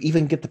 You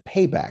even get the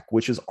Payback,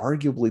 which is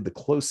arguably the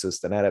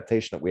closest an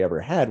adaptation that we ever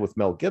had with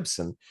Mel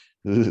Gibson.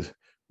 Ugh.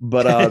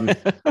 But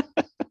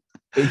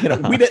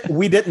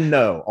we didn't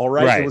know. All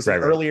right. It was an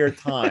earlier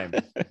time.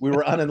 We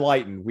were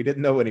unenlightened. We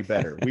didn't know any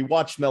better. We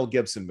watched Mel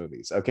Gibson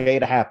movies. Okay.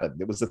 It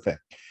happened. It was a thing.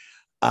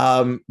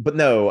 But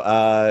no,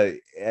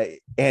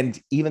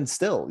 and even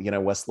still,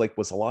 Westlake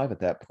was alive at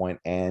that point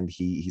and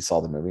he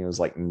saw the movie and was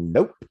like,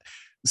 nope.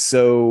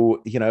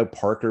 So,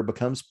 Parker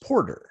becomes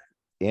Porter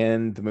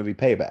in the movie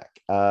Payback.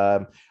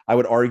 I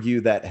would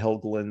argue that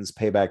Helgeland's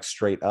Payback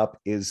Straight Up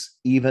is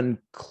even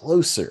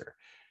closer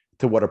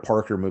to what a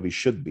Parker movie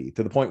should be,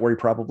 to the point where he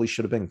probably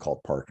should have been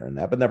called Parker in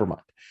that, but never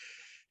mind.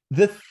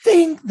 The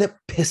thing that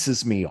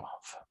pisses me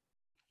off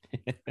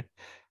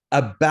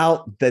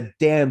about the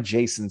damn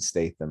Jason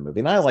Statham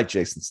movie, and I like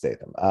Jason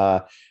Statham.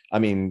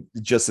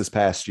 Just this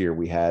past year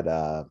we had,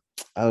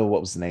 what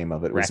was the name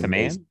of it? Wrath of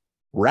Man?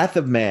 Wrath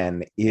of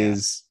Man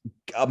is,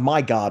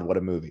 my God, what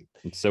a movie.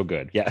 It's so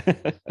good. Yeah.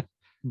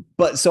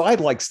 But so I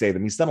like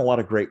Statham. He's done a lot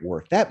of great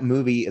work. That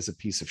movie is a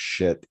piece of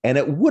shit. And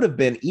it would have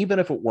been, even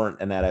if it weren't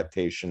an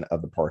adaptation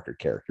of the Parker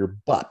character,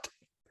 but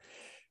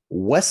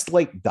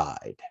Westlake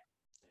died.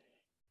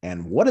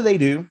 And what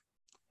do?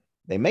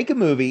 They make a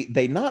movie.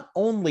 They not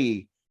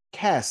only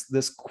cast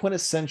this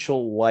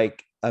quintessential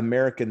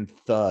American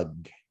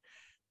thug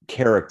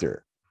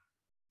character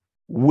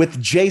with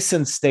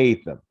Jason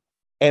Statham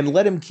and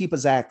let him keep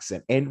his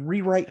accent and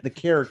rewrite the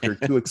character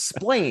to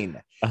explain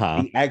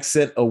the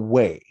accent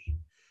away.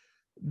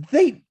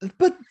 They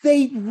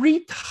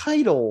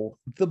retitle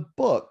the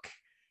book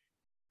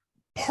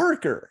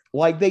Parker.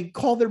 Like, they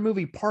call their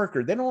movie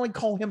Parker. They don't only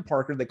call him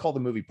Parker, they call the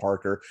movie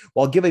Parker,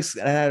 while giving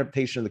an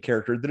adaptation of the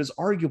character that is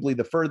arguably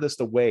the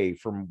furthest away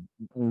from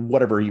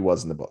whatever he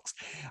was in the books.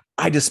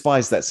 I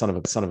despise that son of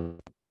a.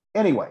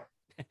 Anyway,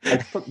 I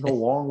took the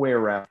long way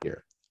around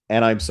here,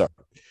 and I'm sorry.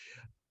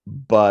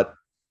 But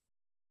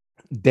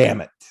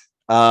damn it.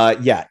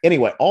 Yeah,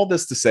 anyway, all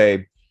this to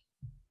say,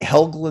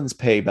 Helgeland's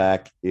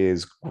Payback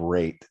is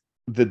great.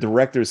 The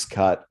director's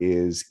cut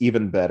is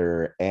even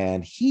better,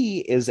 and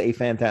he is a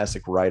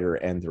fantastic writer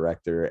and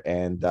director.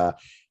 And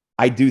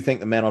I do think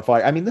The Man on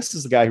Fire, I mean, this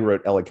is the guy who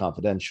wrote LA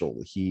Confidential.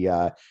 He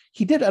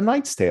did A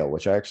Knight's Tale,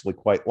 which I actually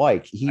quite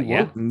like. He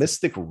wrote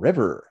Mystic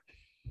River.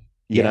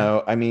 You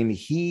know, I mean,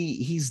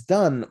 he's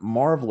done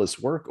marvelous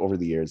work over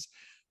the years.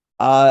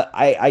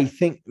 I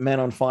think Man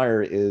on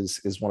Fire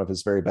is one of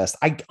his very best.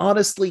 I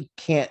honestly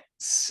can't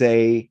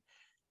say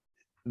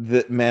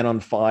that Man on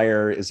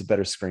Fire is a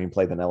better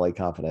screenplay than LA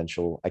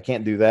Confidential. I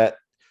can't do that.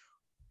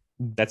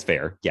 That's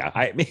fair. Yeah.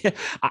 I mean,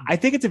 I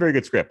think it's a very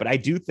good script, but I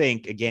do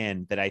think,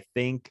 again, that I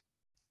think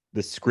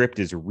the script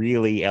is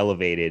really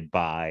elevated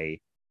by,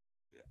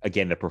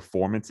 again, the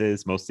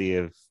performances, mostly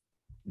of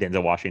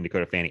Denzel Washington,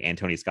 Dakota Fanning, and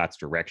Tony Scott's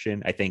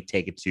direction. I think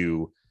take it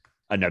to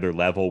another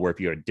level where if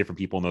you had different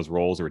people in those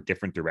roles or a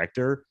different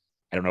director,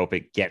 I don't know if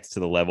it gets to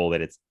the level that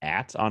it's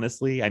at,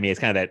 honestly. I mean, it's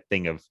kind of that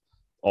thing of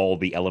all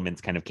the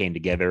elements kind of came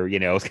together, you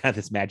know, it's kind of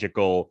this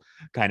magical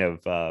kind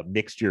of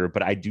mixture.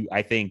 But I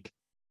think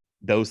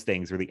those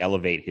things really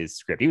elevate his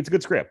script. It's a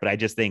good script, but I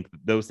just think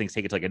those things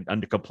take it to like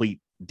a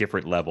complete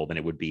different level than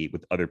it would be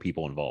with other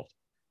people involved.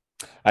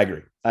 I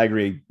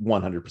agree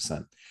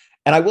 100%.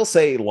 And I will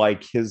say,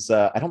 like, his,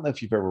 I don't know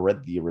if you've ever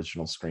read the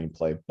original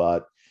screenplay,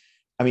 but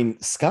I mean,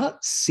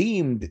 Scott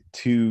seemed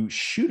to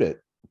shoot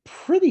it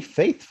pretty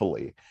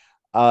faithfully.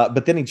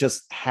 But then he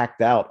just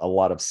hacked out a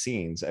lot of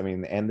scenes. I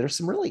mean, and there's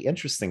some really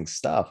interesting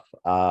stuff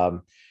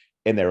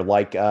in there,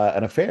 like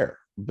an affair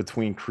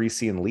between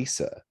Creasy and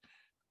Lisa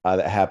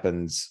that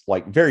happens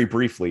like very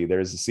briefly.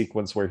 There's a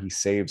sequence where he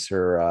saves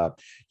her,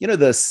 you know,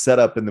 the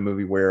setup in the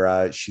movie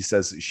where she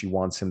says she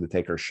wants him to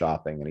take her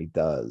shopping, and he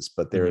does.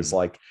 But there is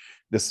like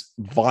this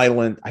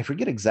violent, I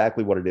forget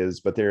exactly what it is,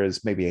 but there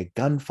is maybe a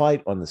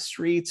gunfight on the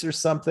streets or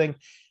something.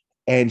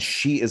 And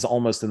she is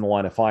almost in the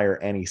line of fire,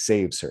 and he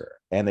saves her,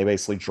 and they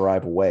basically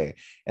drive away,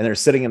 and they're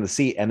sitting in the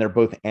seat, and they're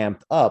both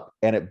amped up,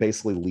 and it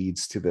basically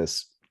leads to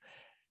this,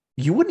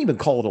 you wouldn't even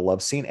call it a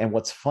love scene. And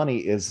what's funny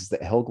is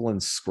that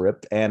Helgeland's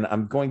script, and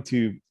I'm going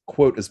to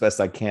quote as best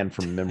I can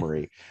from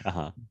memory,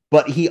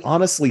 but he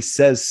honestly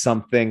says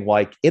something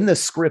like, in the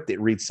script,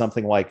 it reads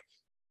something like,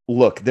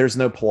 look, there's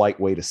no polite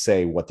way to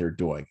say what they're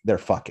doing. They're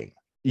fucking,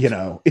 you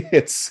know,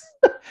 it's...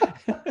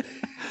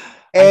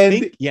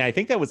 And I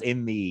think that was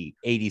in the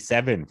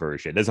 87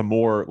 version. There's a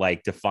more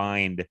like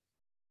defined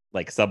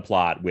like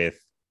subplot with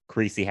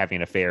Creasy having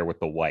an affair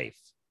with the wife.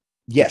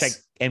 Yes. Which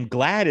I am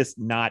glad is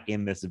not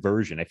in this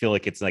version. I feel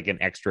like it's like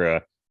an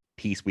extra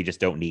piece we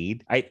just don't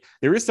need.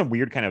 There is some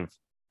weird kind of,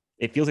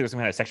 it feels like there's some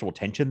kind of sexual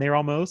tension there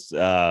almost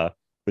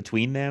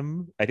between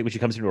them. I think when she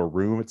comes into a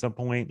room at some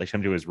point, like she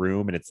comes to his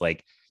room, and it's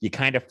like you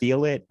kind of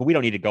feel it, but we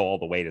don't need to go all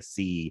the way to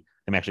see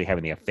them actually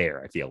having the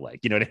affair. I feel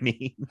like, you know what I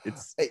mean?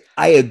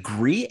 I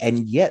agree,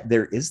 and yet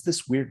there is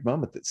this weird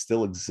moment that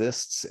still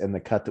exists in the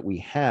cut that we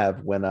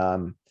have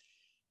when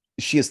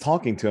she is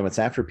talking to him. It's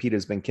after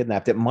Peter's been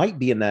kidnapped. It might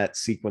be in that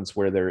sequence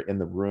where they're in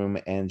the room,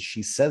 and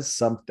she says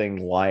something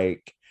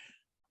like,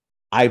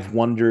 "I've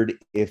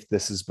wondered if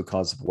this is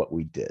because of what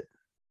we did,"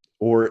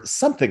 or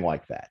something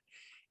like that.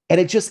 And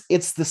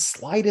it's the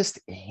slightest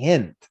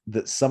hint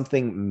that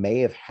something may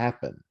have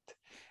happened.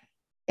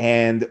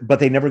 But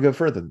they never go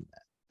further than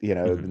that. You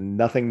know,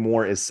 nothing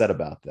more is said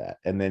about that.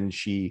 And then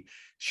she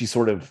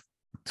sort of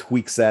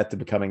tweaks that to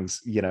becoming,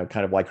 you know,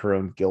 kind of like her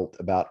own guilt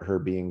about her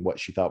being what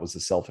she thought was a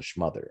selfish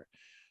mother.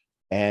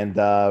 And,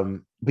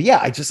 but yeah,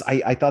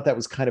 I thought that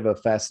was kind of a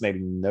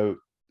fascinating note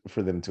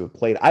for them to have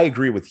played. I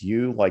agree with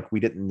you. Like,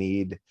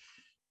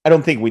 I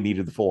don't think we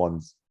needed the full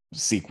on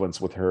sequence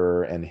with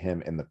her and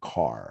him in the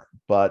car,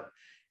 but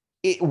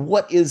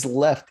what is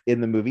left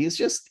in the movie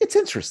is it's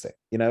interesting.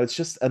 You know, it's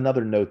just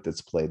another note that's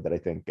played that I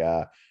think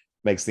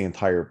makes the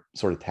entire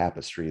sort of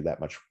tapestry that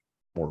much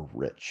more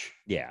rich.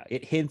 Yeah,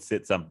 it hints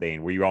at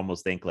something where you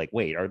almost think like,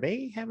 wait, are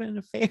they having an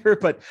affair?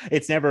 But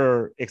it's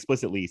never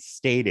explicitly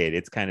stated.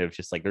 It's kind of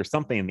just like there's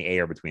something in the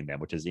air between them,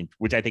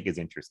 which I think is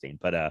interesting.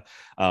 But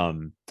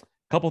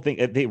couple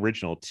things, the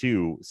original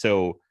too.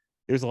 So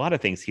there's a lot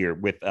of things here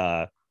with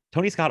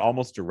Tony Scott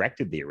almost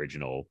directed the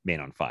original Man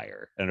on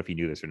Fire. I don't know if you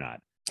knew this or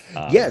not.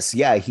 Yes,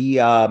 yeah, he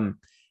and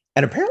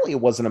apparently it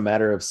wasn't a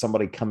matter of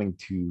somebody coming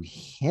to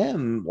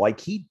him. Like,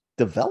 he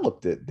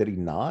developed it, did he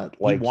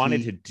not? Like, he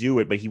wanted to do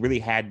it, but he really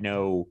had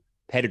no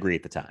pedigree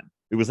at the time.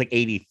 It was like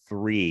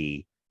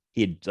 83.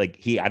 I think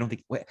he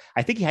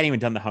hadn't even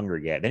done The Hunger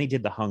yet. Then he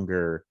did The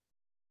Hunger,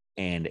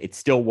 and it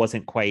still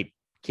wasn't quite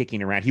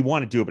kicking around. He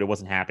wanted to do it, but it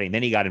wasn't happening.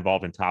 Then he got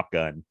involved in Top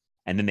Gun,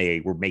 and then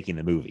they were making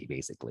the movie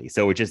basically.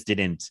 So it just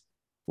didn't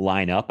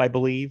line up, I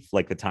believe,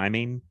 like the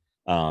timing.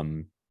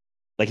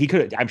 Like he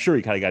could, I'm sure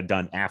he kind of got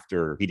done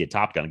after he did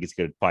Top Gun. I guess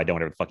he could probably done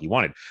whatever the fuck he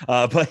wanted.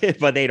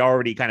 But they'd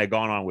already kind of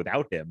gone on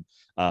without him.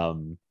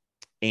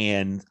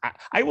 And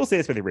I will say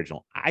this for the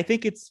original. I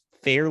think it's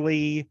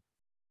fairly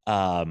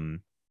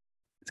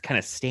it's kind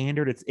of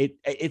standard.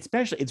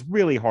 It's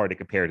really hard to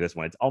compare to this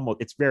one.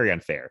 It's very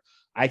unfair.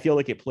 I feel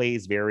like it's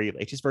just very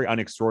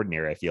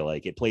unextraordinary. I feel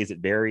like it plays it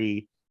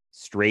very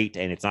straight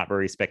and it's not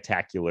very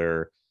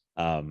spectacular.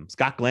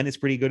 Scott Glenn is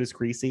pretty good as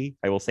Creasy.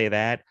 I will say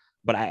that.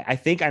 But I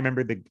think I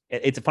remember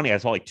it's funny. I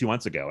saw like 2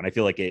 months ago, and I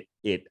feel like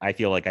I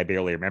feel like I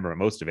barely remember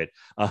most of it.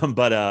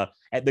 But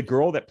the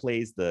girl that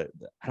plays I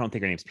don't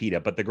think her name's Peta,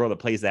 but the girl that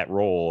plays that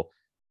role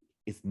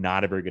is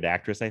not a very good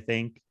actress. I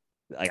think.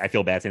 Like I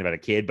feel bad saying about a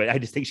kid, but I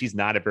just think she's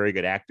not a very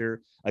good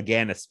actor.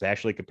 Again,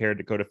 especially compared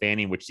to Dakota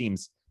Fanning, which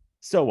seems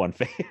so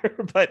unfair.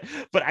 but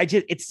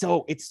it's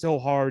so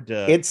hard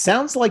to. It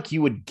sounds like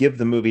you would give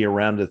the movie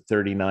around a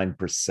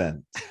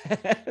 39%.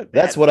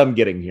 That's what I'm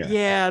getting here.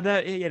 Yeah,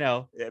 that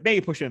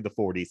maybe pushing into the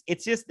 40s.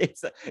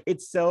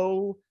 It's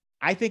so.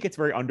 I think it's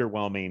very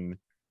underwhelming,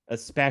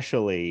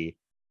 especially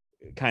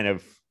kind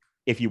of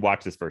if you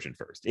watch this version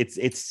first.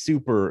 It's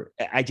super.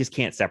 I just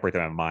can't separate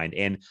them in my mind.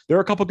 And there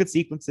are a couple good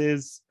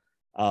sequences.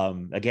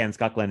 Again,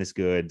 Scott Glenn is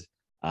good.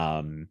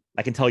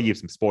 I can tell you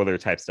some spoiler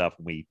type stuff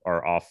when we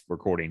are off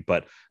recording,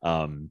 but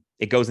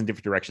it goes in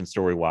different directions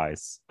story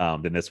wise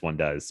than this one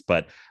does.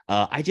 But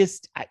I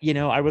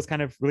was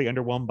kind of really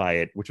underwhelmed by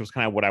it, which was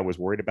kind of what I was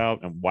worried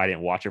about and why I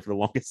didn't watch it for the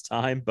longest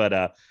time.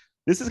 But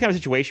this is kind of a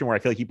situation where I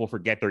feel like people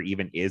forget there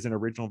even is an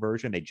original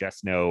version. They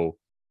just know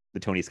the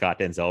Tony Scott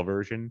Denzel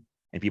version,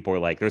 and people are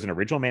like, "There's an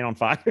original Man on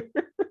Fire."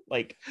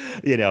 Like,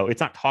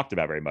 it's not talked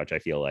about very much. I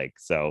feel like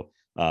so.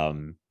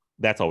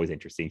 That's always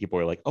interesting. People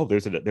are like, "Oh,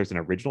 there's an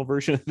original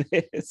version of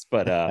this,"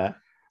 but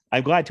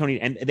I'm glad Tony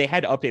and they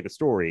had to update the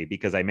story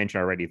because I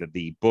mentioned already that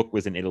the book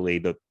was in Italy,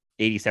 the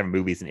 87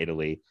 movies in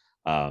Italy.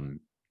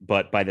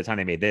 But by the time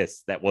they made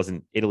this, that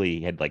wasn't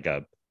Italy had like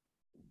a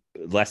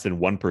less than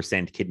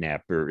 1%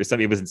 kidnap or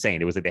something. It was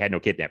insane. It was like they had no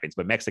kidnappings,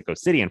 but Mexico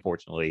City,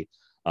 unfortunately,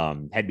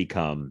 had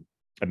become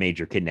a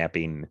major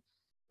kidnapping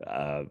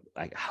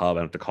like hub. I don't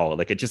know what to call it.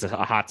 Like it's just a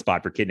hot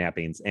spot for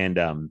kidnappings. And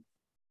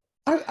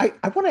I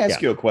want to ask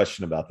you a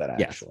question about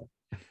that, actually.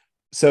 Yes.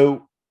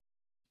 So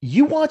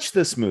you watch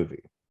this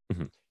movie,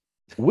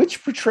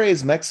 which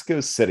portrays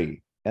Mexico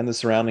City and the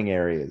surrounding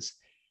areas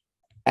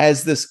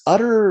as this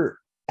utter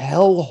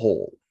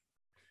hellhole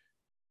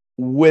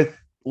with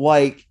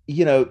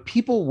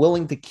people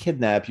willing to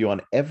kidnap you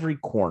on every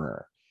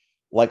corner.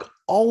 Like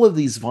all of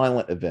these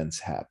violent events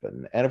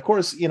happen. And of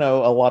course, a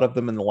lot of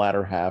them in the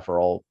latter half are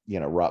all,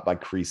 wrought by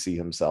Creasy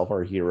himself,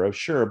 our hero,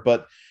 sure.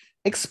 But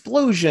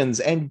explosions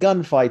and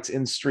gunfights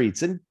in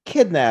streets and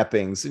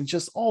kidnappings and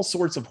just all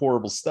sorts of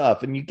horrible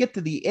stuff. And you get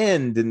to the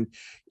end and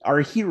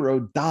our hero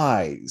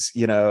dies,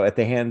 at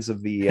the hands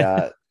of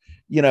the,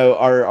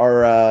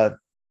 the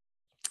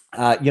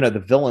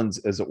villains,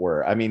 as it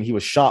were. I mean, he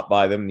was shot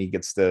by them and he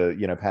gets to,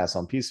 pass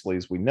on peacefully,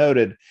 as we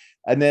noted.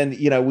 And then,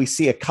 we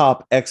see a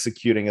cop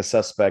executing a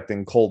suspect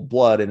in cold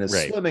blood in a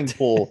swimming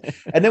pool.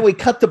 And then we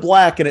cut to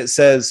black and it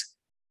says,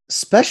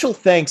 "Special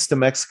thanks to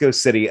Mexico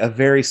City, a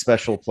very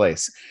special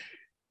place."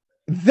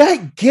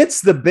 That gets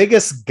the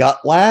biggest gut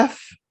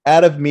laugh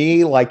out of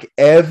me, like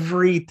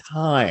every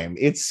time.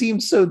 It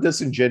seems so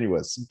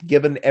disingenuous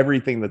given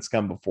everything that's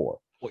come before.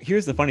 Well,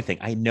 here's the funny thing.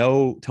 I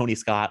know Tony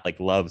Scott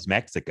loves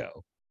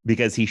Mexico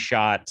because he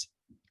shot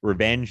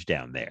Revenge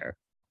down there.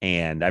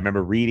 And I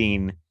remember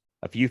reading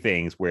a few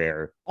things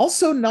where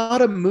also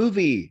not a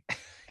movie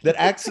that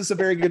acts as a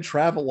very good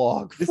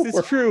travelogue. This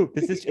is true.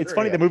 It's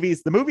funny.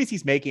 The movies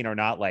he's making are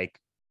not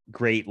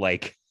great,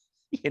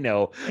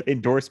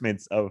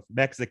 endorsements of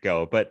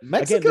Mexico, but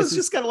Mexico's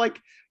just kind of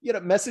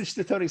message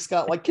to Tony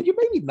Scott, can you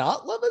maybe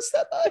not love us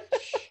that much?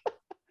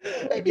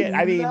 Again,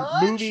 I mean,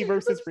 movie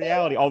versus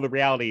reality. All the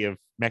reality of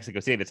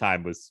Mexico City at the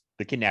time was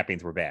the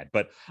kidnappings were bad,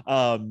 but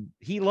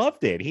he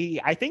loved it.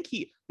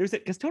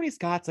 Because Tony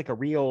Scott's a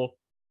real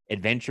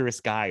adventurous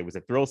guy. He was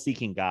a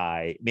thrill-seeking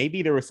guy.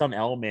 Maybe there was some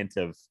element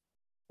of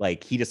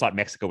he just thought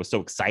Mexico was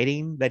so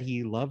exciting that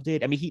he loved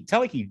it. I mean, he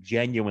felt like he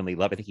genuinely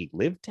loved it. I think he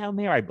lived down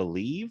there, I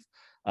believe,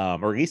 or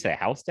at least had a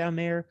house down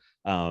there.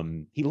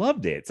 He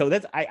loved it. So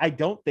I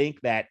don't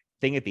think that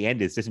thing at the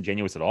end is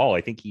disingenuous at all.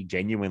 I think he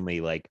genuinely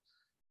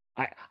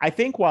I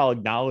think while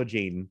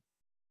acknowledging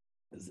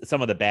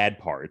some of the bad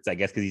parts, I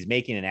guess, because he's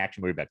making an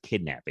action movie about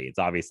kidnapping. It's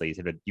obviously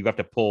you have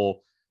to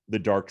pull the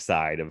dark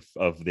side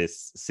of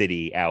this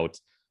city out.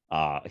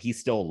 He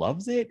still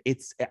loves it.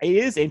 It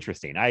is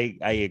interesting. I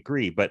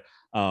agree. But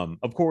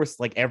of course,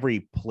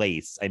 every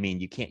place, I mean,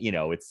 you can't,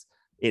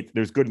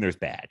 there's good and there's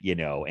bad,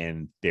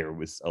 and there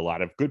was a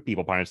lot of good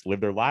people trying to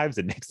live their lives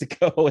in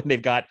Mexico and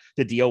they've got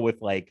to deal with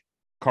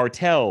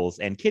cartels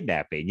and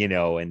kidnapping,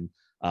 and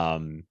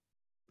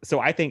so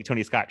I think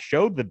Tony Scott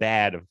showed the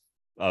bad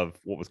of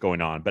what was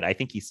going on, but I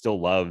think he still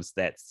loves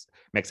that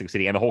Mexico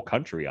City and the whole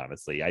country.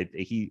 Honestly,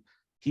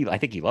 I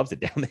think he loves it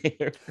down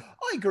there.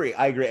 I agree.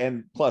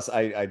 And plus,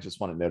 I just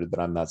want to note that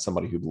I'm not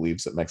somebody who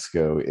believes that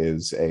Mexico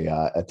is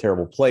a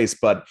terrible place,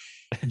 but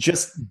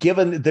just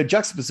given the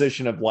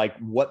juxtaposition of like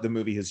what the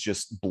movie has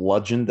just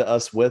bludgeoned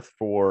us with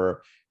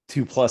for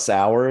 2+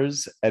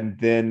 hours, and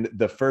then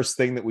the first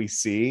thing that we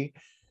see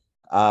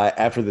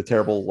after the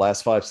terrible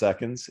last 5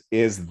 seconds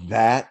is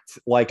that,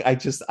 like,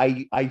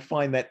 I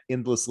find that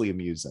endlessly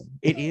amusing.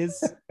 It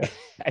is.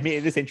 I mean,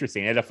 it is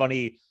interesting. And a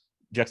funny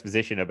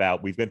juxtaposition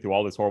about we've been through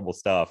all this horrible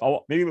stuff.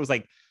 Oh, maybe it was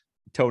like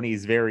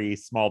Tony's very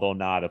small little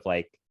nod of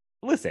like,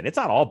 listen, it's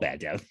not all bad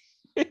down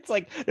there. It's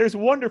like there's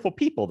wonderful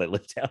people that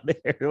live down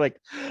there.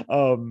 Like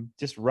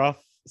just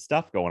rough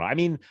stuff going on. I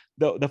mean,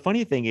 the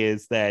funny thing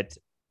is that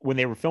when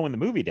they were filming the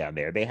movie down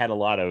there, they had a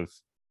lot of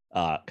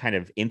kind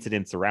of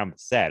incidents around the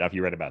set. I don't know if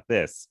you read about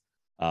this,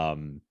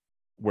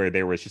 where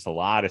there was just a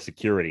lot of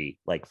security.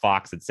 Like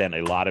Fox had sent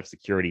a lot of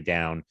security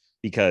down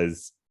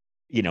because,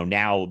 you know,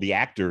 now the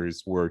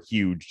actors were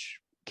huge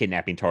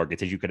kidnapping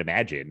targets, as you could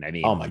imagine. I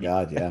mean, oh my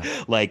God, yeah.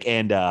 Like,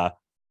 and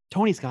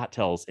Tony Scott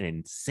tells an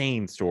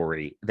insane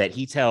story that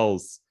he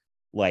tells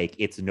like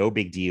it's no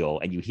big deal,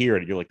 and you hear it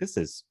and you're like, this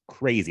is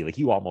crazy. Like,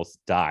 you almost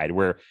died.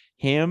 Where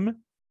him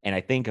and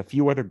I think a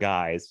few other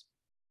guys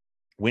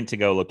went to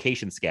go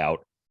location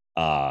scout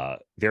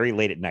very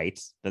late at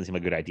night. Doesn't seem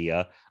like a good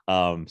idea.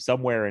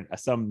 Somewhere in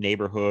some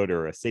neighborhood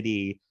or a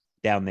city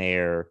down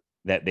there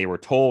that they were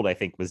told, I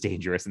think, was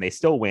dangerous, and they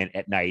still went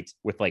at night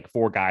with like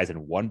 4 guys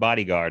and 1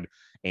 bodyguard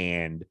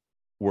and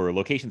were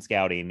location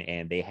scouting,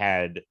 and they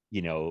had,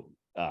 you know,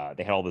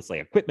 they had all this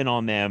like equipment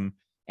on them,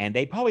 and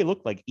they probably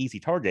looked like easy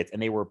targets, and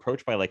they were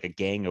approached by like a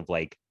gang of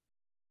like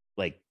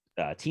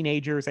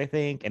teenagers, I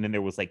think, and then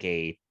there was like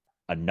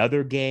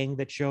another gang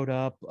that showed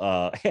up,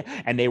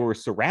 and they were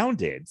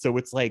surrounded. So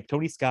it's like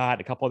Tony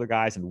Scott, a couple other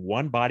guys, and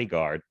 1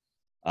 bodyguard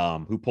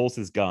who pulls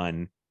his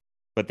gun,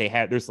 but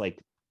there's like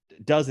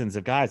dozens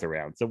of guys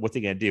around. So what's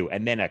he gonna do?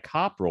 And then a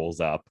cop rolls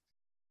up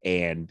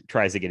and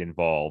tries to get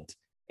involved,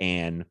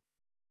 and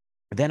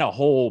then a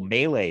whole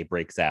melee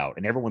breaks out,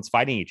 and everyone's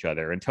fighting each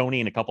other. And Tony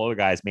and a couple other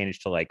guys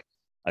managed to like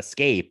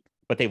escape,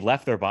 but they've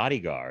left their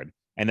bodyguard,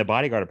 and the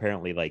bodyguard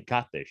apparently like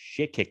got the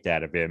shit kicked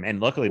out of him,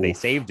 and luckily they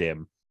saved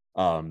him.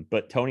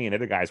 But Tony and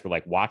other guys were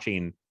like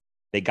watching.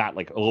 They got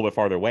like a little bit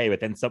farther away,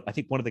 but then I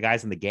think one of the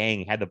guys in the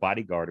gang had the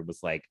bodyguard and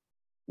was like,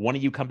 "One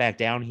of you come back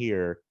down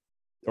here,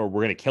 or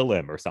we're gonna kill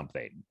him or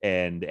something."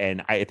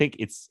 And I think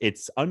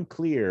it's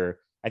unclear.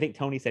 I think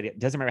Tony said it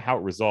doesn't remember how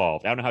it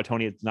resolved. I don't know how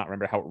Tony does not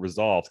remember how it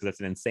resolved, because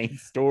that's an insane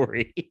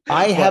story.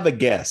 I have a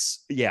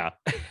guess. Yeah.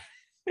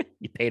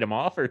 You paid him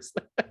off, or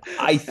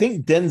I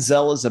think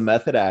Denzel is a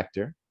method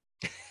actor.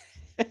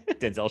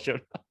 Denzel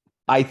showed up.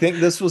 I think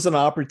this was an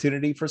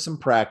opportunity for some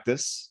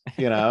practice,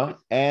 you know,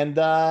 and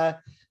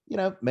you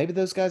know, maybe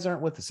those guys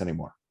aren't with us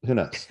anymore. Who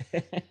knows?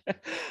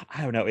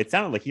 I don't know. It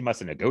sounded like he must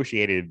have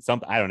negotiated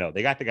something. I don't know.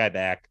 They got the guy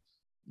back.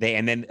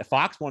 And then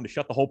Fox wanted to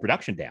shut the whole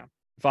production down.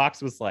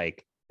 Fox was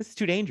like, this is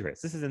too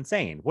dangerous. This is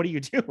insane. What are you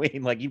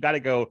doing? Like, you've got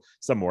to go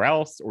somewhere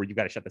else, or you've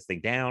got to shut this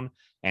thing down.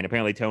 And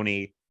apparently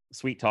Tony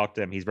sweet talked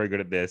him. He's very good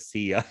at this.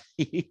 He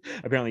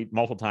apparently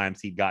multiple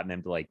times he'd gotten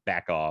them to like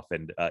back off,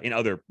 and in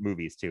other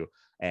movies too.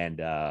 And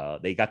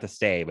they got to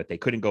stay, but they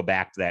couldn't go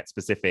back to that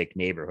specific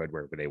neighborhood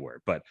wherever they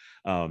were. But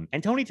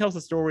and Tony tells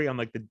the story on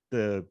like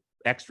the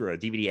extra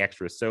DVD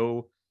extra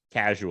so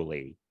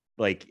casually,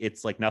 like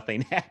it's like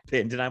nothing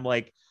happened. And I'm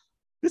like,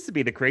 this would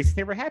be the craziest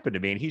thing ever happened to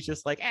me. And he's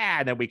just like,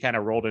 and then we kind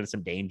of rolled into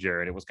some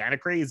danger, and it was kind of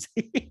crazy.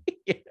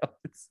 You know,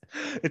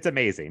 it's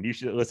amazing. You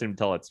should listen to him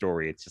tell that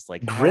story. It's just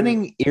like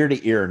grinning ear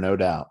to ear, no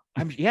doubt.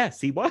 Yes,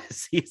 he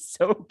was. He's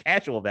so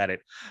casual about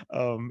it.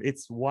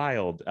 It's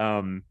wild.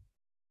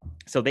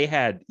 So they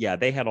had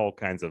all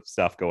kinds of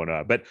stuff going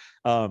on, but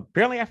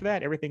apparently after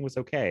that everything was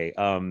okay.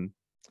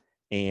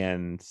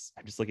 And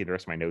I'm just looking at the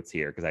rest of my notes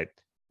here, because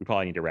we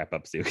probably need to wrap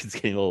up soon because it's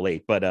getting a little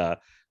late. But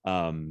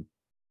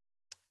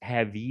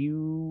have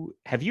you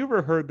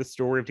ever heard the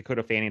story of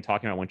Dakota Fanning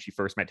talking about when she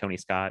first met Tony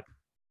Scott?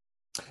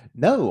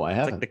 No, I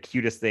haven't. It's like the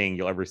cutest thing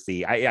you'll ever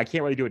see. I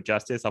can't really do it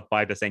justice. I'll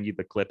probably have to send you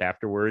the clip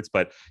afterwards,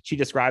 but she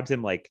describes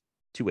him like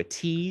to a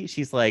T.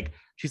 She's like,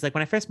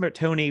 when I first met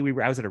Tony,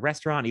 I was at a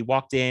restaurant. He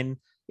walked in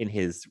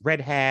his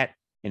red hat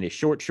and his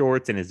short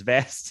shorts and his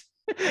vest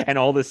and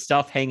all this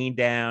stuff hanging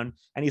down.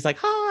 And he's like,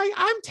 hi,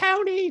 I'm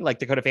Tony. Like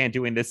Dakota Fanning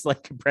doing this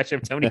like impression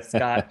of Tony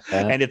Scott.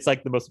 And it's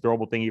like the most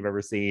adorable thing you've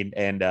ever seen.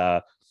 And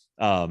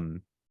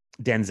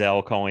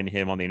Denzel calling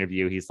him on the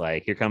interview, he's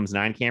like, here comes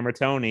 9-camera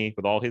Tony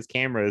with all his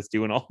cameras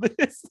doing all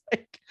this,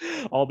 like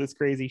all this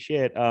crazy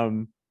shit.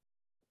 I'll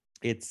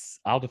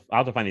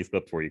define these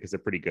clips for you because they're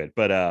pretty good.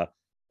 But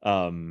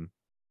trying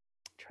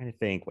to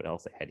think what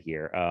else I had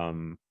here.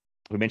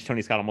 We mentioned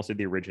Tony Scott almost did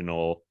the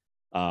original.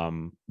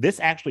 This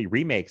actually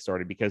remake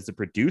started because the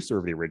producer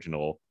of the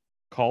original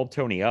called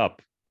Tony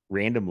up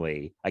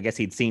randomly. I guess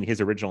he'd seen his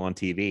original on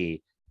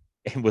TV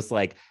and was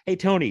like, hey,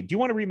 Tony, do you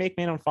want to remake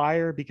Man on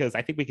Fire? Because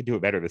I think we could do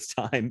it better this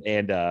time.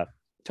 And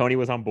Tony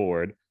was on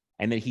board.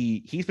 And then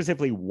he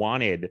specifically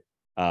wanted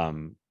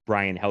Brian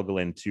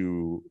Helgeland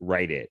to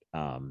write it.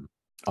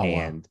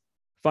 And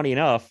funny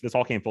enough, this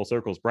all came full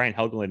circles. Brian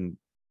Helgeland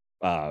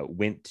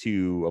went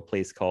to a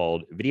place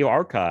called Video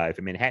Archive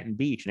in Manhattan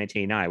Beach in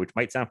 1989, which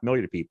might sound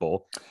familiar to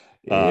people,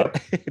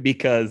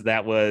 because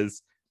that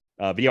was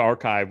Video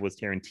Archive was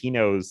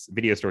Tarantino's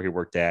video store he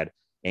worked at,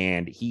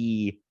 and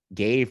he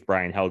gave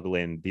Brian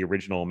Helgeland the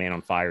original Man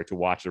on Fire to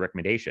watch the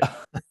recommendation.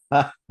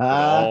 It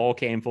all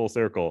came full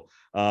circle.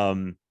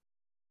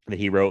 That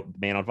he wrote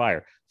Man on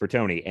Fire for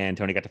Tony, and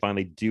Tony got to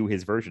finally do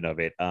his version of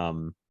it.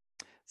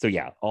 So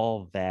yeah,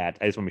 all that.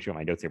 I just want to make sure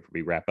my notes here before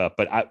we wrap up.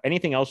 But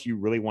anything else you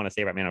really want to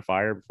say about Man on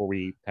Fire before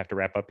we have to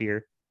wrap up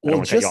here?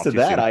 Well, just to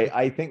that,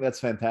 I think that's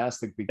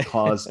fantastic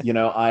because, you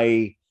know,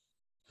 I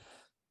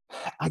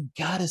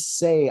gotta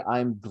say,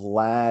 I'm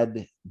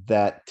glad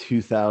that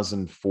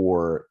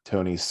 2004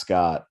 Tony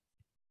Scott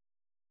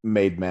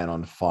made Man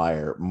on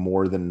Fire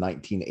more than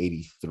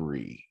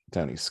 1983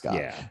 Tony Scott.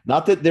 Yeah.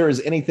 Not that there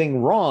is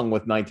anything wrong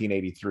with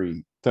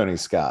 1983 Tony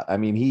Scott. I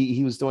mean,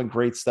 he was doing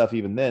great stuff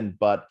even then,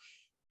 but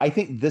I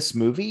think this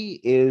movie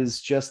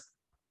is just,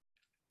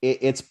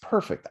 it's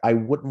perfect. I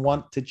wouldn't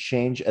want to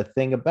change a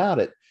thing about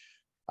it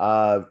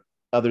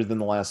other than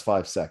the last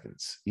 5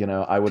 seconds. You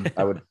know, I would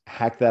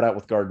hack that out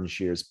with garden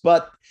shears.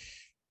 But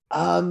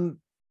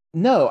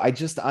no,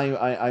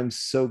 I'm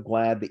so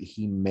glad that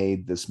he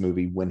made this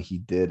movie when he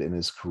did in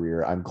his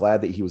career. I'm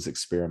glad that he was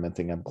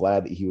experimenting. I'm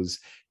glad that he was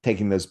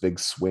taking those big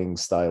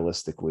swings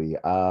stylistically.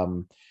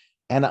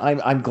 And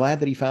I'm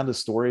glad that he found a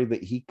story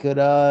that he could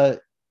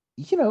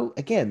you know,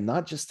 again,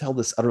 not just tell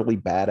this utterly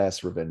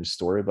badass revenge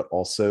story, but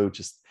also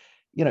just,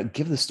 you know,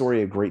 give the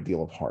story a great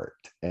deal of heart.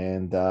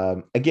 And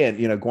again,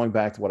 you know, going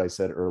back to what I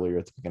said earlier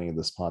at the beginning of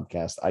this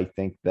podcast, I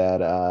think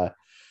that,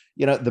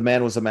 you know, the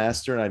man was a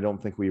master, and I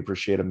don't think we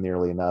appreciate him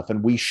nearly enough.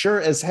 And we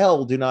sure as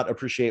hell do not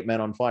appreciate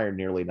Man on Fire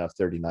nearly enough.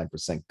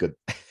 39% good.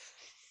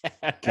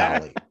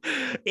 Golly.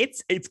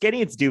 It's getting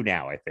its due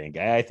now, I think.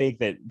 I think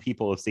that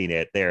people have seen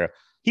it there.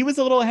 He was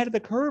a little ahead of the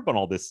curve on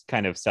all this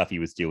kind of stuff he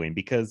was doing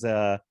because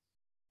I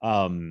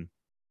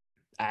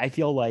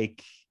feel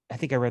like, I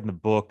think I read in the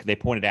book, they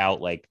pointed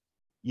out, like,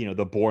 you know,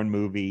 the Bourne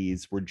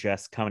movies were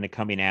just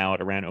coming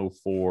out around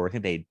 2004. I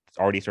think they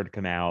already started to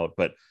come out,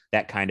 but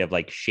that kind of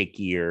like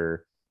shakier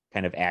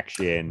kind of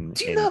action.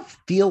 Do you not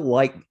feel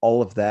like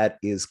all of that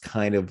is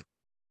kind of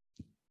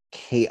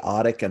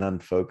chaotic and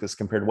unfocused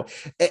compared to what,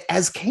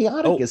 as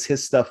chaotic as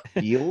his stuff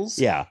feels?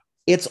 Yeah.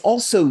 It's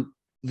also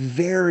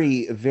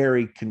very,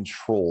 very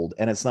controlled,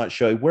 and it's not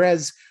showy.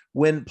 Whereas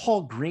when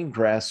Paul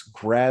Greengrass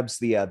grabs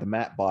the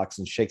matte box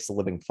and shakes the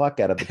living fuck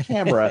out of the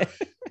camera,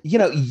 you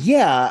know,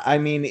 yeah, I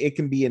mean, it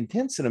can be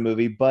intense in a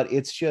movie, but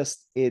it's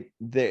just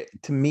to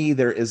me,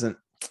 there isn't.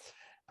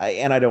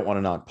 And I don't want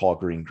to knock Paul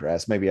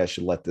Greengrass. Maybe I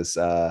should let this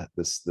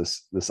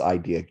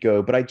idea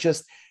go. But I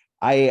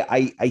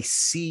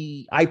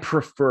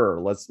prefer,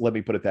 let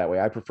me put it that way.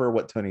 I prefer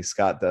what Tony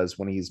Scott does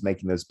when he's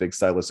making those big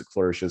stylistic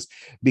flourishes,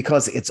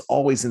 because it's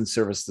always in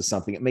service to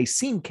something. It may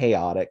seem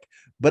chaotic,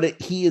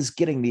 but he is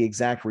getting the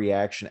exact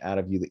reaction out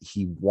of you that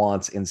he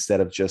wants, instead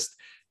of just,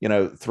 you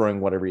know, throwing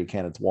whatever you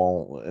can at the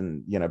wall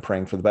and, you know,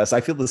 praying for the best.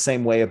 I feel the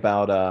same way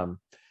about,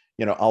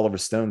 you know, Oliver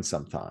Stone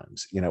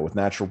sometimes, you know, with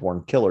Natural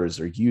Born Killers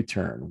or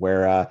U-Turn,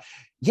 where,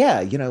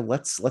 yeah, you know,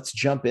 let's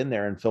jump in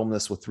there and film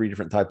this with 3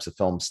 different types of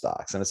film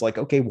stocks. And it's like,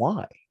 okay,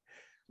 why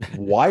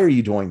are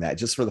you doing that?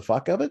 Just for the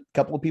fuck of it? A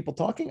couple of people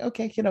talking?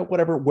 Okay, you know,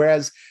 whatever.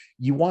 Whereas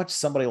you watch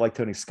somebody like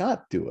Tony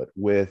Scott do it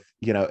with,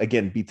 you know,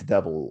 again, Beat the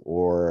Devil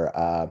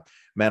or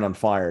Man on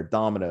Fire,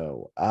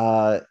 Domino.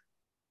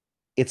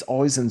 It's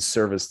always in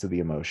service to the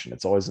emotion.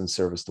 It's always in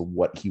service to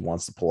what he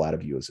wants to pull out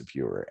of you as a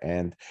viewer.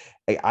 And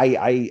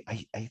I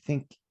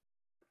think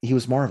he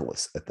was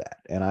marvelous at that.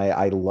 And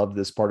I love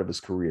this part of his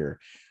career.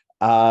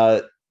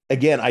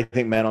 Again, I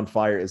think Man on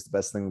Fire is the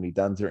best thing that he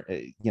done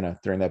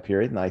during that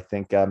period. And I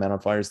think Man on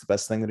Fire is the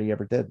best thing that he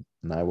ever did.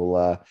 And I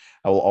will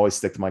always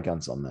stick to my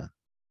guns on that.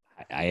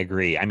 I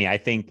agree. I mean, I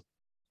think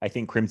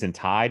Crimson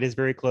Tide is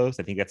very close.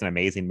 I think that's an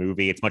amazing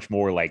movie. It's much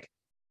more like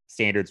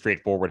standard,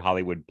 straightforward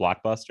Hollywood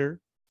blockbuster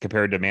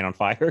compared to Man on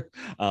Fire.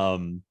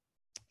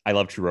 I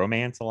love True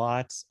Romance a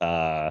lot.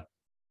 I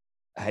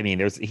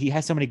mean, he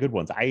has so many good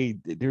ones.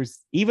 There's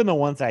even the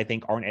ones that I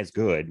think aren't as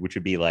good, which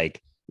would be like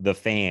The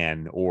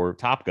Fan or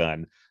Top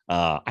Gun.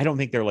 I don't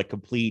think they're like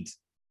complete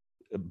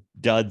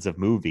duds of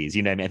movies.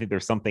 You know what I mean? I think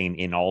there's something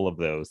in all of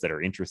those that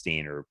are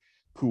interesting or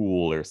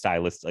cool or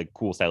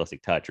cool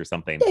stylistic touch or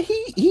something. Yeah,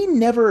 he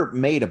never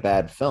made a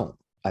bad film,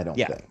 I don't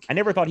think. I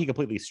never thought he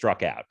completely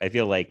struck out. I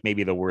feel like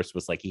maybe the worst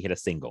was like he hit a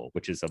single,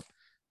 which is a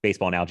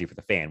baseball analogy for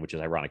The Fan, which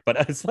is ironic,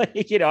 but it's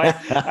like, you know,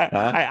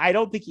 I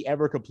don't think he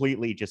ever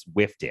completely just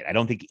whiffed it. I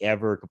don't think he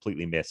ever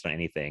completely missed on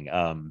anything.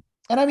 And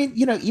I mean,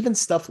 you know, even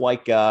stuff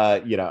like, you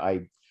know,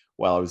 I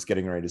was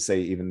getting ready to say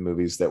even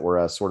movies that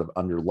were sort of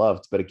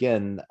underloved, but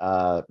again,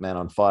 Man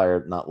on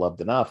Fire, not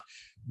loved enough,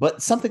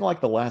 but something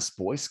like The Last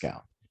Boy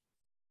Scout.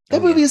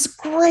 That movie is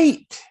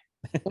great.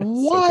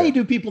 Why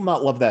do people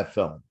not love that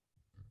film?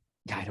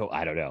 I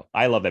don't know.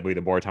 I love that movie.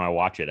 The more time I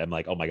watch it, I'm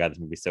like, oh my God, this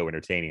movie's so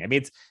entertaining. I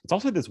mean, it's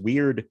also this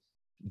weird,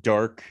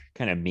 dark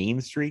kind of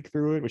mean streak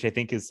through it, which I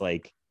think is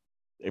like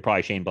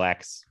probably Shane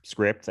Black's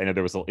script. I know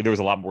there was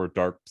a lot more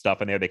dark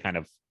stuff in there they kind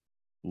of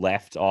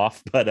left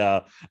off,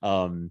 but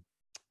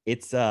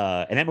it's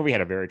and that movie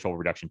had a very trouble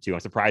reduction too. I'm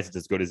surprised it's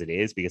as good as it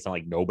is because it's not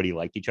like nobody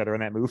liked each other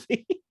in that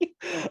movie.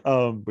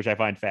 Which I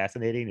find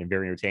fascinating and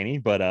very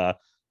entertaining. But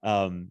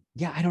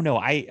yeah, I don't know.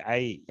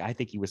 I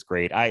think he was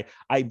great.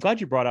 I'm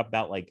glad you brought up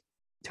about like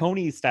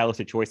Tony's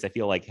stylistic choice. I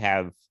feel like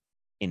have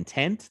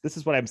intent. This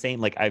is what I'm saying.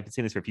 Like I've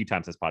seen this for a few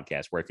times in this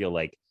podcast where I feel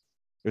like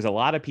there's a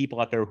lot of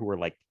people out there who are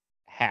like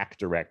hack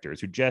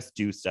directors who just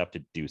do stuff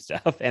to do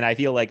stuff. And I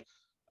feel like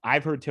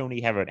I've heard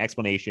Tony have an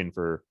explanation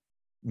for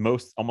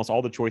almost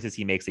all the choices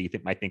he makes that you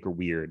might think are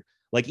weird.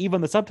 Like even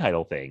the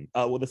subtitle thing,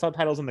 with the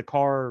subtitles in the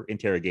car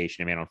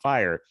interrogation in Man on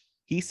Fire,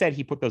 he said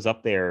he put those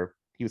up there.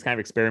 He was kind of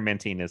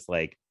experimenting as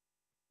like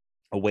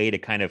a way to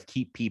kind of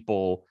keep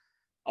people,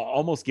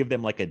 almost give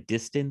them like a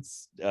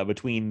distance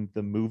between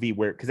the movie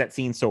because that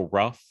scene's so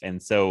rough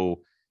and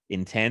so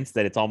intense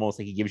that it's almost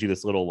like he gives you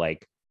this little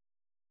like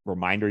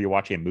reminder you're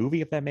watching a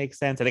movie, if that makes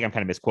sense. I think I'm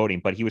kind of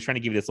misquoting, but he was trying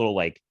to give you this little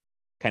like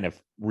kind of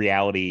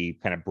reality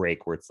kind of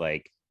break where it's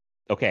like,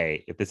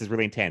 okay, if this is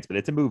really intense, but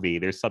it's a movie,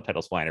 there's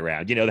subtitles flying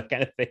around, that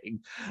kind of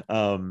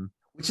thing.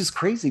 Which is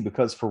crazy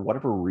because for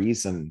whatever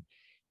reason,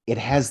 it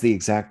has the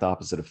exact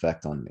opposite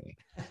effect on me.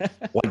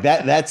 Like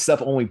that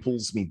stuff only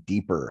pulls me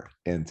deeper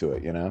into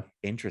it,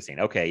 Interesting.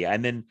 Okay. Yeah.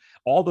 And then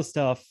all the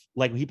stuff,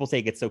 like when people say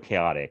it gets so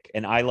chaotic,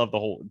 and I love the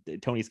whole,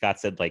 Tony Scott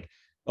said like,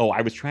 oh,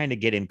 I was trying to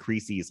get in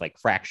Creasy's like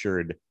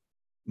fractured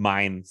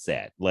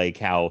mindset, like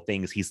how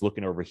he's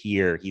looking over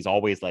here. He's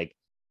always like,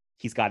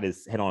 he's got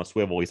his head on a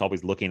swivel. He's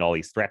always looking at all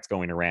these threats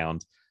going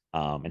around,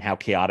 and how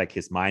chaotic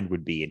his mind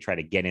would be, and try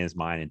to get in his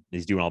mind. And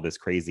he's doing all this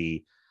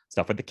crazy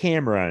stuff with the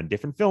camera and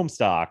different film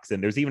stocks.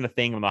 And there's even a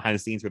thing behind the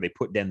scenes where they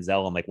put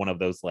Denzel on like one of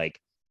those like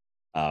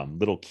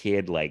little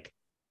kid, like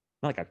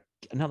not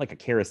like a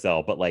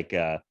carousel, but like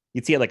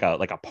you'd see it like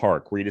a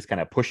park where you just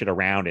kind of push it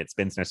around and it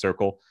spins in a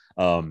circle.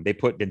 They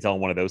put Denzel on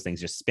one of those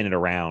things, just spin it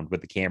around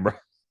with the camera.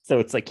 So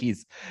it's like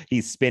he's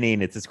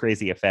spinning. It's this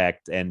crazy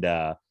effect. And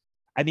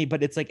I mean,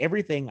 but it's like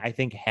everything I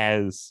think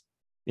has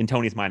in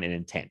Tony's mind an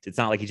intent. It's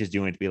not like he's just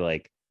doing it to be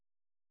like,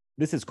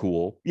 this is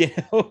cool.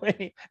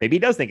 Maybe he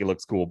does think it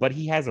looks cool, but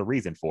he has a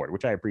reason for it,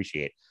 which I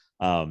appreciate.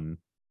 And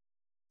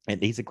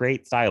he's a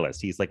great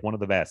stylist. He's like one of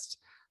the best.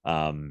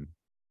 And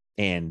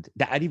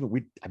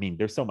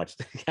there's so much.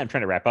 I'm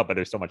trying to wrap up, but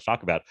there's so much to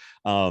talk about.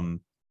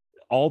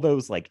 All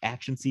those like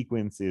action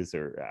sequences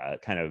or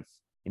kind of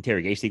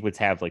interrogation sequence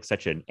have like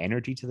such an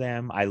energy to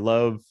them. I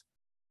love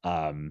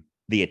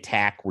the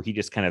attack where he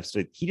just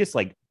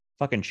like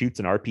fucking shoots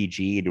an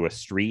RPG into a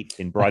street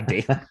in broad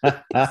daylight.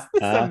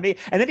 And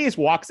then he just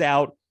walks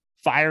out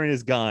firing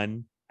his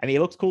gun. I mean, it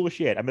looks cool as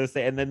shit, I'm gonna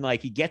say. And then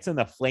like he gets in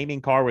the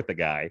flaming car with the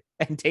guy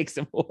and takes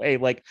him away.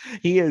 Like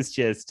he is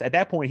just, at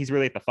that point, he's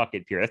really at the fuck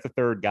it period. That's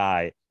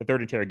the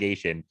third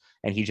interrogation.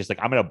 And he's just like,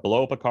 I'm gonna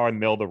blow up a car in the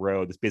middle of the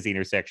road, this busy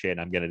intersection.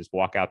 I'm gonna just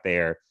walk out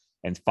there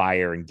and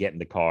fire and get in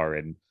the car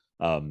and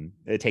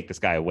take this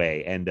guy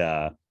away. And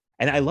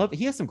I love,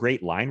 he has some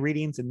great line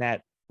readings in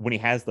that when he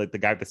has like the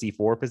guy with the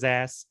C4 up his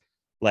ass.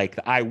 Like,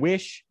 I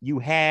wish you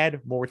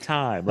had more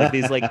time. Like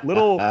these like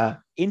little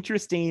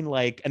interesting,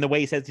 like, and the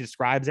way he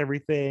describes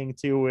everything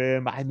to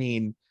him. I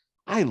mean,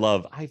 I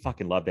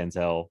fucking love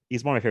Denzel.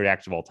 He's one of my favorite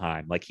actors of all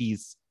time. Like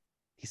he's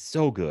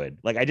so good.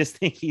 Like, I just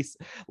think he's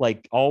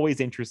like always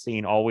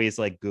interesting, always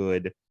like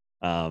good.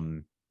 I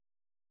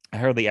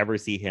hardly ever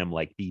see him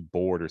like be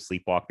bored or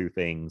sleepwalk through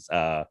things.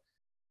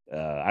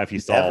 If you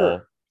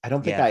saw, I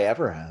don't think I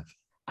ever have.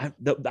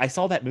 I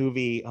saw that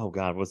movie. Oh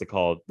God, what was it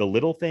called? The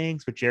Little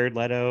Things with Jared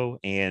Leto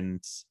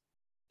and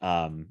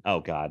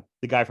oh God,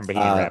 the guy from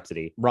Bohemian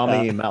Rhapsody,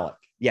 Rami Malek.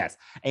 Yes,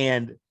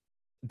 and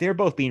they're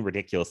both being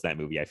ridiculous in that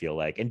movie, I feel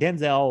like. And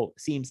Denzel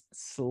seems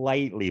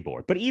slightly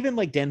bored, but even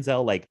like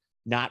Denzel, like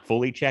not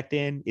fully checked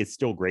in, is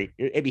still great.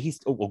 I mean, he's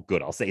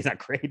good. I'll say he's not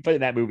great, but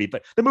in that movie,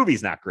 but the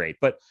movie's not great.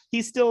 But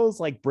he still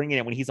is like bringing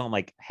it when he's on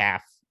like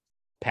half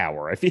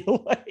power. I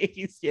feel like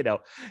he's,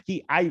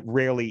 I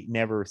rarely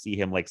never see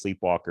him like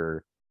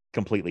Sleepwalker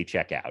completely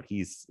check out.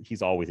 He's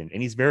always in,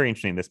 and he's very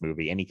interesting in this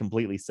movie, and he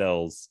completely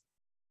sells,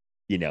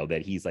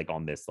 that he's like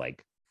on this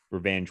like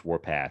revenge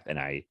warpath, and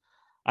I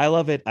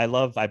love it. I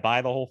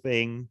buy the whole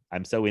thing.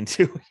 I'm so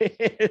into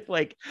it.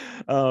 Like,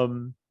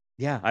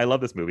 yeah, I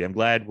love this movie. I'm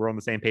glad we're on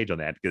the same page on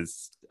that,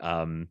 because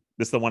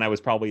this is the one I was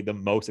probably the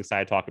most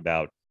excited to talk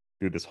about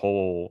through this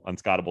whole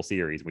Unscottable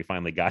series. We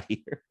finally got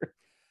here.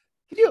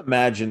 Can you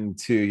imagine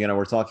too,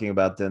 we're talking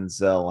about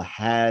Denzel,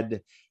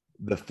 had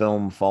the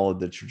film followed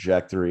the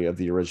trajectory of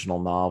the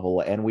original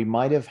novel, and we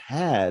might have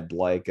had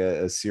like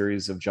a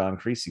series of John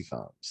Creasy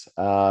films.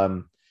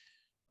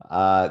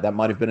 That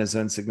might have been his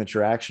own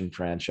signature action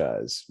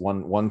franchise.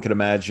 One could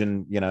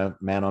imagine,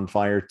 Man on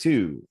Fire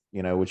 2,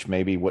 which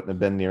maybe wouldn't have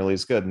been nearly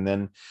as good. And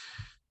then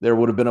there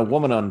would have been a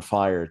Woman on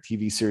Fire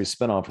TV series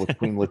spinoff with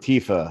Queen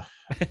Latifah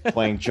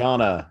playing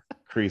Jonna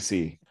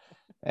Creasy.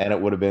 And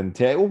it would have been,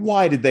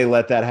 why did they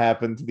let that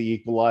happen to The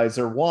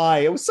Equalizer? Why?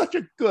 It was such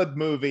a good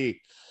movie.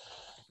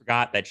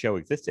 forgot that show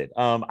existed.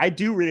 I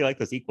do really like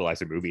those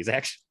Equalizer movies,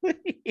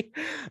 actually.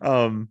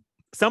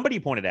 Somebody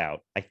pointed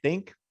out, I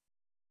think,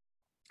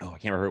 I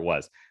can't remember who it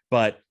was,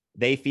 but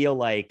they feel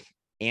like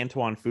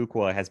Antoine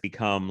Fuqua has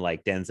become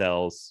like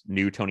Denzel's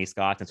new Tony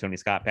Scott since Tony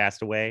Scott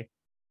passed away,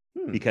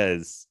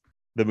 because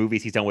the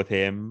movies he's done with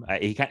him,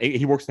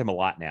 he works with him a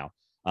lot now.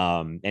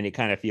 And it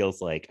kind of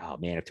feels like, oh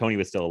man, if Tony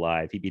was still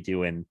alive, he'd be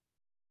doing,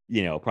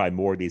 probably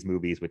more of these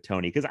movies with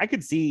Tony, because I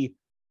could see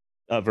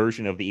a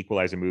version of the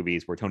Equalizer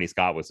movies where Tony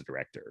Scott was the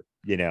director.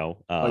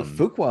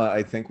 Fuqua,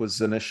 I think, was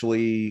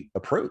initially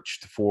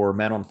approached for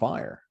Man on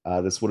Fire.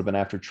 This would have been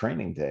after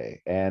Training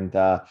Day, and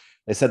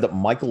they said that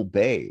Michael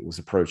Bay was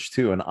approached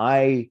too. And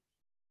I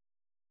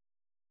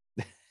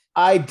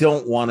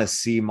don't want to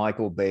see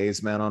Michael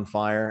Bay's Man on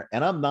Fire,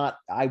 and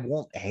I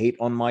won't hate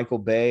on Michael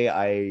Bay.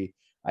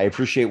 I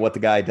appreciate what the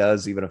guy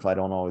does, even if I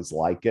don't always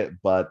like it,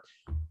 but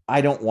I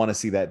don't want to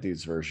see that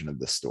dude's version of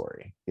this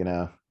story,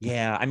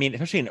 Yeah, I mean,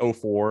 especially in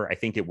 2004, I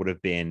think it would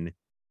have been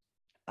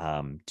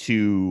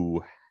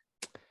too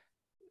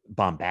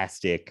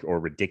bombastic or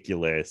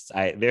ridiculous.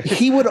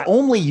 He would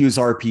only use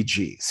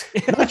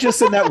RPGs, not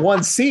just in that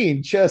one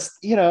scene. Just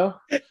he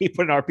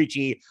put an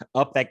RPG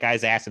up that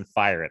guy's ass and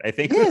fire it. I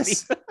think.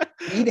 Yes,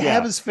 he'd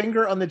have his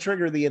finger on the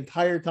trigger the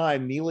entire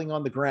time, kneeling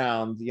on the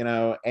ground,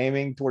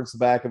 aiming towards the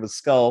back of his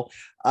skull.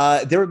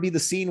 There would be the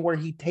scene where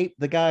he taped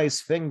the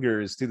guy's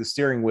fingers to the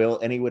steering wheel,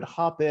 and he would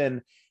hop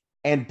in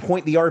and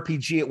point the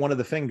RPG at one of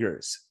the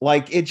fingers.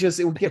 Like it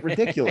would get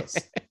ridiculous.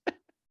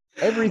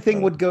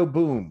 Everything would go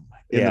boom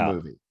in the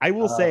movie. I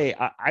will say,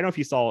 I don't know if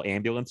you saw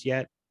Ambulance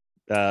yet.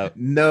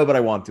 No, but I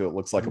want to. It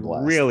looks like a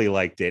blast. Really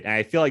liked it. And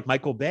I feel like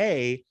Michael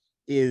Bay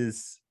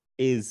is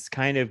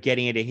kind of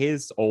getting into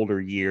his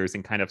older years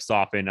and kind of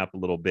soften up a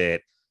little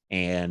bit.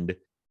 And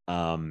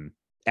a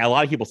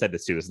lot of people said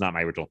this too. It's not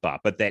my original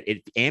thought, but that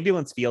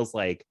Ambulance feels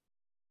like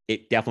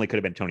it definitely could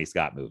have been a Tony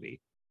Scott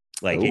movie.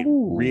 Like it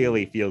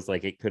really feels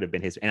like it could have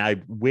been his. And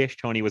I wish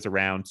Tony was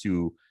around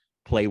to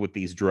play with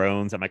these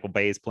drones that Michael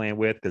Bay is playing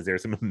with, because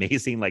there's some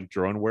amazing like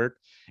drone work.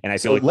 And I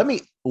feel like let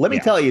me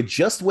tell you,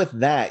 just with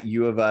that,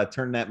 you have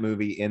turned that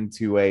movie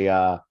into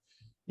a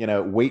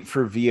wait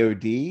for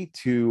VOD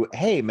to,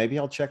 hey, maybe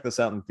I'll check this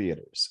out in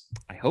theaters.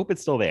 I hope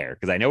it's still there,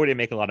 because I know it didn't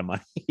make a lot of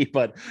money,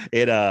 but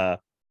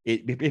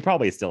it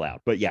probably is still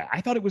out. But yeah,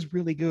 I thought it was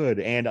really good.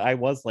 And I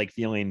was like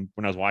feeling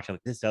when I was watching,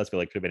 like, this does feel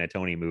like it could have been a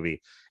Tony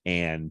movie,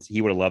 and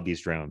he would have loved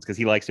these drones because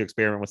he likes to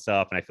experiment with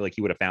stuff. And I feel like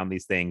he would have found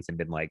these things and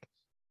been like,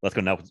 let's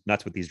go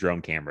nuts with these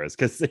drone cameras,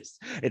 because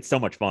it's so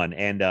much fun.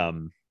 And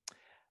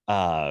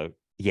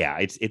yeah,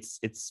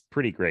 it's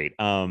pretty great.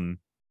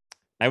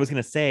 I was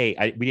gonna say,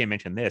 we didn't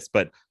mention this,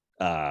 but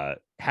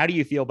how do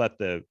you feel about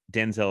the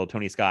Denzel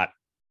Tony Scott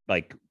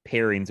like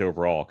pairings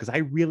overall? Because I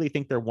really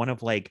think they're one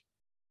of like,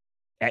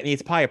 I mean,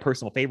 it's probably a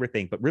personal favorite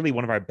thing, but really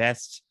one of our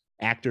best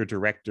actor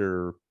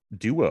director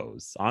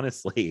duos.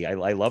 Honestly,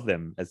 I love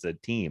them as a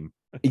team.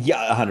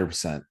 Yeah,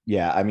 100%.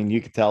 Yeah, I mean,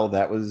 you could tell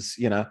that was,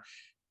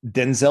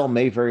 Denzel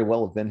may very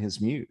well have been his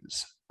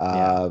muse.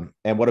 And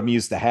what a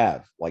muse to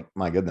have, like,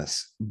 my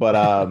goodness.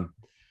 But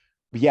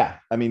yeah,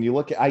 I mean, you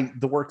look at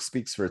the work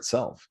speaks for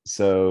itself.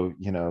 So,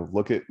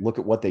 look at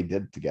what they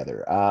did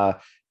together.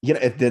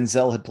 If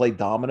Denzel had played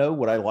Domino,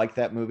 would I like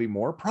that movie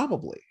more?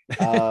 Probably.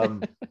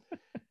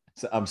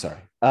 So, I'm sorry.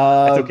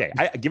 That's okay.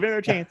 Give it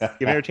another chance. Give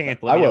it another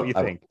chance. Let me know what you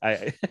think.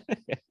 I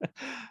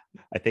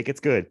think it's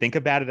good. Think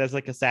about it as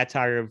like a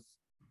satire of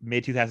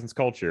mid 2000s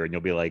culture, and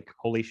you'll be like,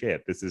 holy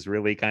shit, this is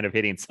really kind of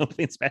hitting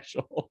something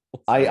special.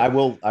 So. I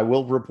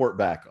will report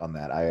back on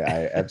that.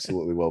 I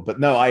absolutely will. But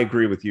no, I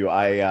agree with you.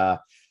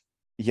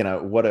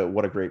 What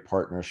a great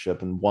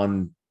partnership, and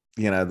one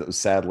that was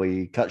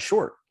sadly cut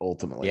short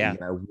ultimately. Yeah.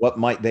 What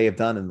might they have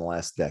done in the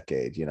last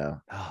decade?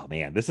 Oh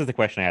man, this is the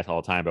question I ask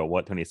all the time about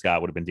what Tony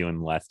Scott would have been doing in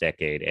the last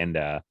decade. And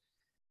I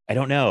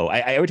don't know. I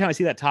every time I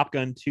see that Top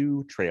Gun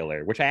 2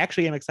 trailer, which I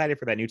actually am excited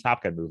for that new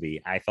Top Gun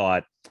movie, I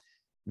thought,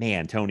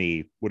 man,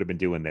 Tony would have been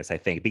doing this, I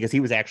think, because he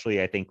was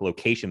actually, I think,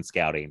 location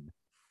scouting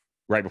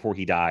right before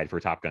he died for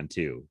Top Gun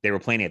 2. They were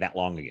planning it that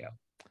long ago.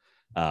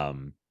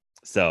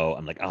 So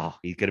I'm like, oh,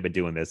 he could have been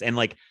doing this. And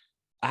like,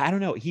 I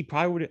don't know, he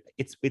probably would.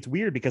 It's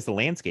weird because the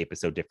landscape is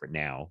so different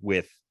now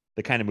with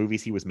the kind of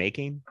movies he was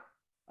making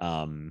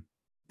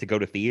to go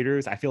to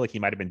theaters. I feel like he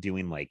might have been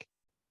doing like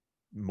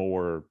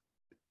more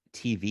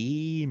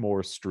TV,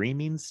 more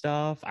streaming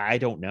stuff. I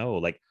don't know.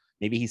 Like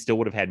maybe he still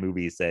would have had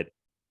movies that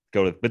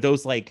go to, but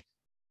those like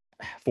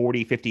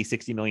 40, 50,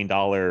 $60 million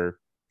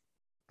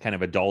kind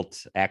of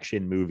adult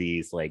action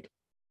movies like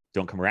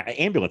don't come around.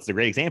 Ambulance is a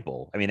great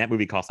example. I mean, that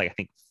movie cost like, I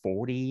think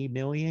 40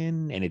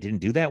 million and it didn't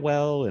do that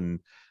well. And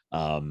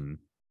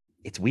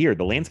it's weird.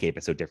 The landscape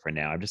is so different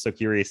now. I'm just so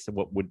curious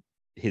what would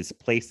his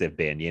place have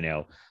been,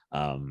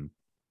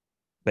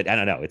 but I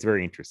don't know. It's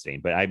very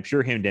interesting, but I'm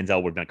sure him and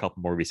Denzel would have done a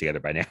couple more movies together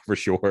by now for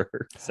sure.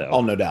 So,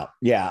 oh, no doubt.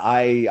 Yeah.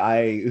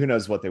 I who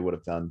knows what they would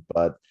have done,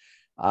 but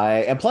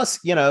and plus,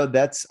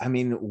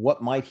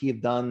 what might he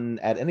have done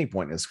at any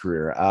point in his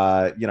career?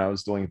 I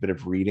was doing a bit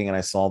of reading and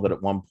I saw that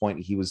at one point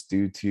he was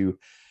due to,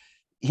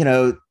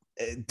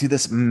 do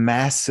this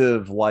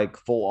massive, like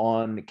full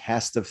on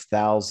cast of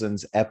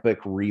thousands epic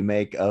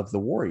remake of The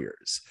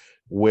Warriors,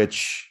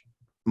 which,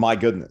 my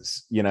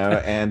goodness,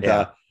 and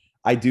Yeah.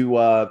 I do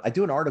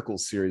an article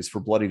series for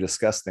Bloody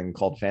Disgusting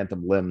called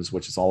Phantom Limbs,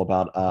 which is all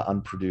about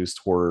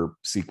unproduced horror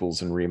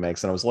sequels and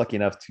remakes. And I was lucky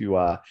enough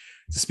to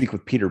speak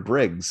with Peter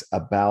Briggs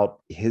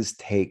about his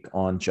take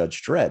on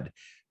Judge Dredd,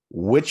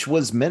 which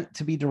was meant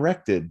to be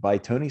directed by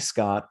Tony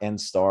Scott and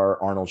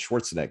star Arnold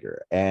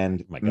Schwarzenegger.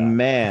 And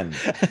man,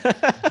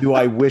 do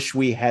I wish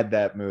we had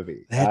that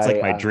movie. That's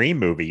like my dream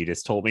movie. You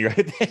just told me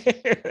right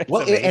there.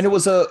 Well, and it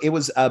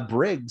was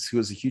Briggs, who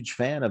was a huge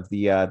fan of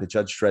the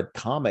Judge Dredd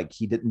comic.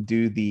 He didn't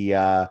do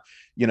the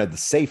the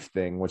safe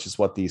thing, which is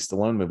what the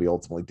Stallone movie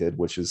ultimately did,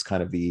 which is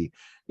kind of the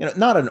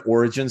not an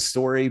origin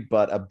story,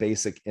 but a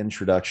basic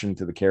introduction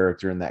to the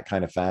character in that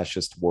kind of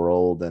fascist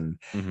world. And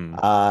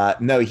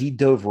no, he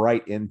dove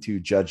right into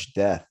Judge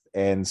Death.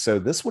 And so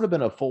this would have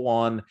been a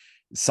full-on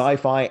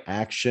sci-fi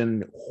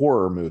action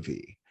horror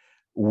movie.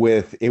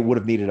 It would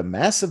have needed a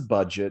massive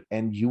budget,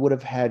 and you would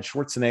have had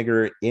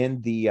Schwarzenegger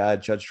in the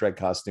Judge Dredd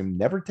costume,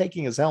 never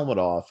taking his helmet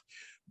off,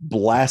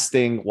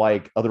 blasting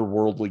like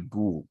otherworldly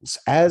ghouls,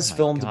 as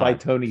filmed by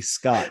Tony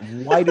Scott.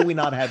 Why do we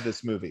not have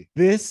this movie?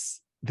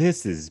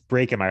 This is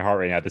breaking my heart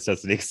right now. This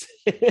doesn't exist.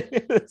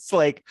 It's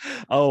like,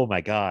 oh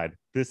my God,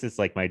 this is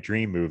like my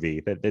dream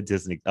movie. That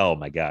doesn't. Oh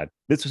my God,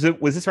 was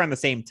this around the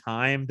same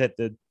time that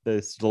the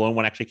Stallone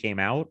one actually came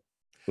out?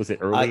 Was it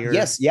earlier?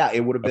 Yes, yeah, it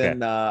would have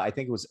been. I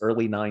think it was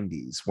early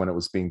 '90s when it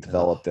was being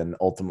developed, and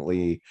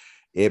ultimately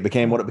it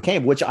became what it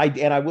became. Which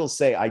I will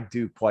say, I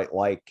do quite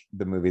like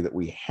the movie that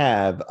we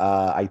have.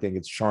 I think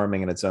it's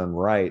charming in its own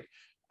right.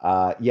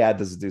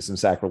 Does it do some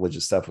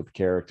sacrilegious stuff with the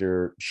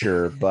character?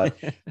 Sure, but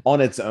on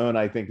its own,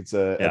 I think it's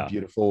a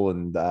beautiful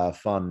and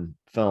fun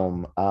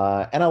film.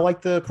 And I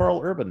like the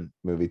Carl Urban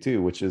movie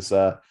too, which is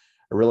a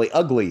really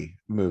ugly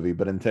movie,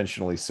 but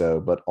intentionally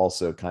so, but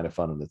also kind of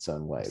fun in its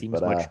own way. Seems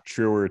but, much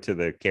truer to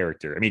the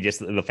character. I mean, just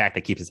the fact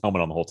that keeps his helmet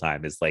on the whole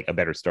time is like a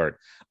better start.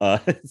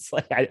 It's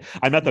like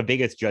I'm not the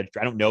biggest judge.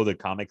 I don't know the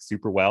comics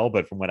super well,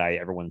 but from what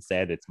everyone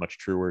said, it's much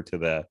truer to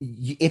the.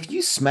 If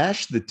you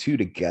smash the two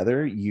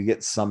together, you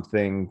get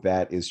something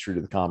that is true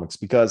to the comics,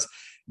 because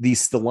the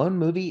Stallone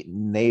movie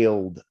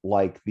nailed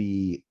like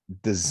the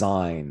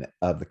design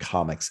of the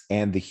comics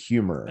and the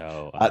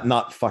humor.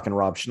 Not fucking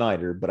Rob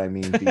Schneider, but I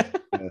mean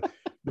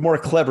the more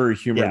clever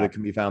humor that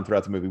can be found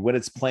throughout the movie, when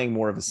it's playing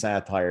more of a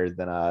satire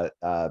than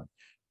a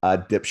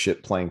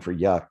dipshit playing for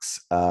yucks,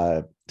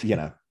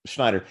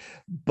 Schneider.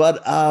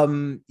 But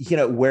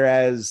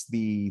whereas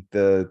the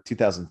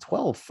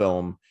 2012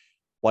 film,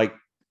 like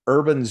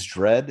Urban's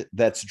Dredd,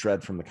 that's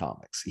Dredd from the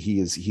comics. He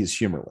is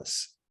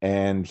humorless,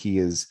 and he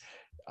is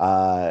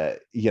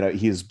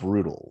he is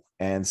brutal.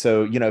 And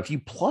so, if you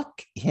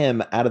pluck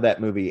him out of that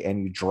movie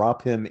and you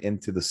drop him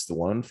into the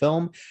Stallone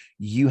film,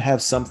 you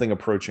have something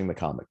approaching the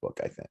comic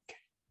book, I think.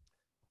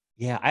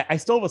 Yeah, I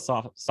still have a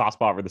soft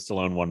spot for the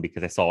Stallone one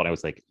because I saw it when I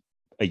was like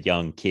a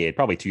young kid,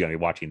 probably too young to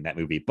be watching that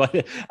movie.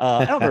 But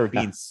I don't remember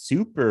being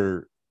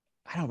super.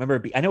 I don't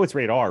remember. I know it's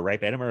rated R, right?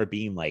 But I don't remember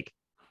being like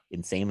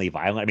insanely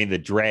violent. I mean, the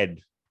Dredd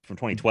from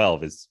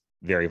 2012 is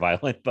very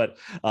violent, but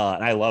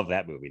and I love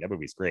that movie. That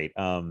movie's great.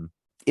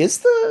 Is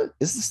the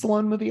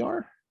Stallone movie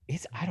R?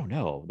 I don't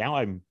know. Now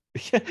I'm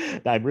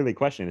really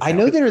questioning this. I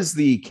know there's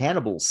the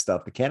cannibal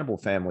stuff, the cannibal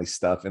family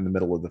stuff in the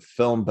middle of the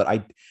film,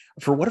 but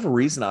for whatever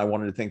reason, I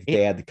wanted to think that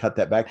they had to cut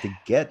that back to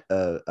get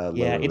a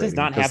lower it does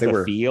not have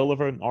the feel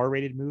of an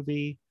R-rated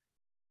movie.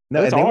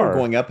 No, and they were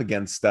going up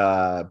against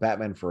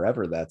Batman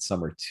Forever that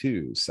summer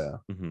too. So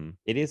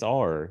it is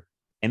R,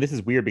 and this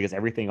is weird because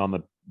everything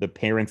on the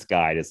parents'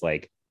 guide is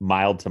like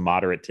mild to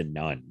moderate to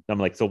none. I'm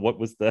like, so what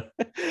was the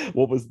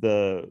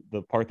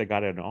part that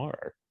got an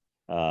R?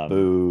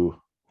 Boo.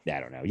 I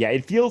don't know. Yeah,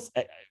 it feels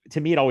to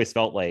me. It always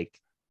felt like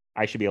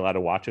I should be allowed to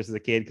watch this as a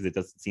kid because it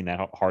doesn't seem that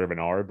hard of an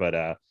R.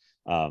 But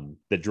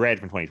the Dredd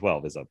from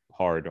 2012 is a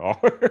hard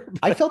R.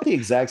 I felt the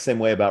exact same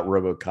way about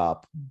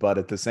RoboCop, but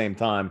at the same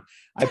time,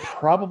 I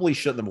probably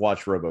shouldn't have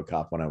watched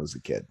RoboCop when I was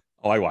a kid.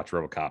 Oh, I watched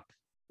RoboCop.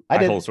 I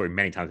told the story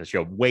many times. I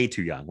show way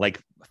too young,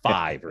 like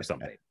 5 or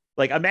something.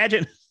 Like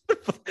imagine.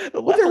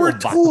 Well, there were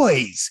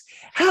toys.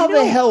 How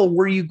the hell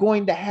were you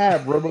going to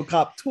have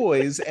RoboCop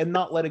toys and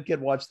not let a kid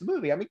watch the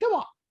movie? I mean, come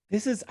on.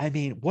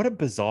 What a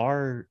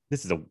bizarre.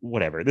 This is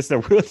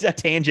a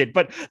tangent,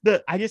 but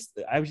I was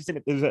just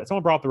saying,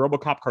 someone brought up the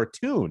RoboCop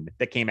cartoon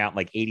that came out in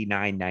like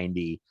 89,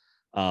 90.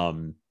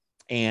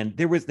 And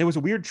there was a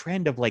weird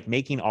trend of like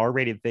making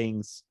R-rated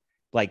things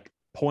like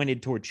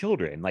pointed toward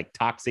children, like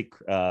Toxic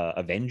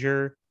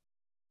Avenger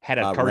had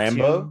a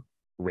cartoon.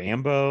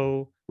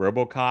 Rambo,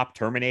 RoboCop,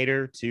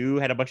 Terminator 2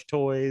 had a bunch of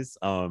toys.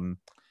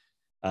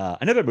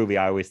 Another movie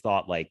I always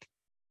thought like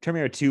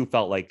Terminator 2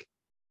 felt like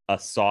a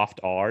soft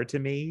R to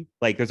me.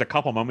 Like there's a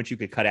couple moments you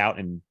could cut out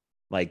and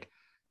like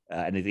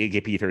and it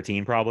get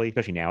PG-13 probably,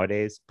 especially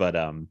nowadays. But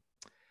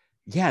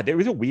there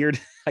was a weird.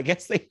 I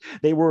guess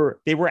they were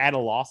at a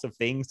loss of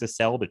things to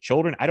sell to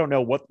children. I don't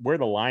know where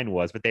the line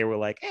was, but they were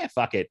like,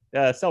 fuck it,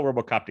 sell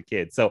RoboCop to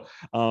kids. So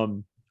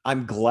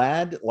I'm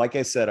glad, like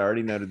I said, I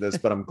already noted this,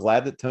 but I'm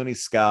glad that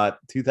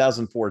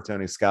 2004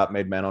 Tony Scott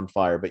made Man on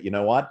Fire. But you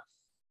know what?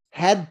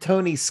 Had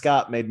Tony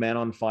Scott made Man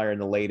on Fire in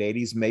the late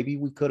 80s, maybe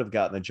we could have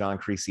gotten a John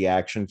Creasy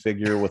action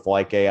figure with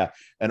like an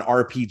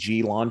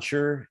RPG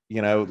launcher.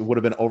 You know, it would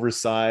have been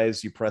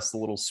oversized. You press the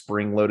little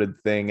spring-loaded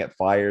thing, it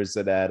fires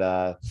it at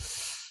all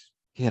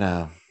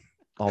the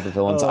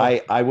villains.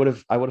 I would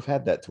have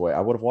had that toy.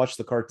 I would have watched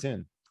the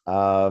cartoon.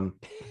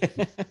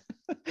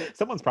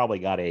 Someone's probably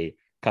got a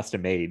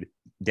custom-made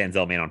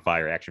Denzel Man on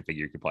Fire action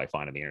figure you could probably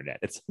find on the internet.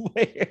 It's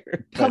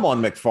somewhere. Come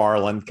on,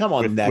 McFarlane. Come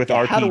on, with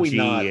RPG how do we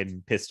not?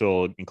 And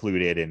pistol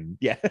included, and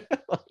yeah,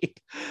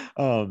 like,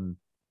 if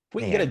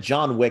we can get a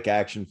John Wick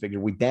action figure,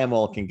 we damn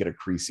well can get a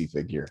Creasy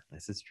figure.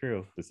 This is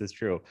true.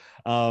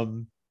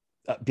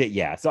 But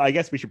yeah, so I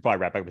guess we should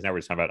probably wrap up because now we're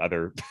just talking about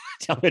other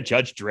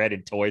Judge Dredd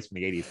and toys from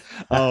the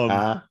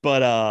 80s.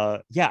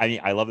 But yeah, I mean,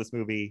 I love this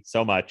movie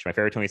so much. My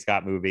favorite Tony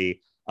Scott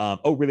movie.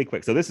 Really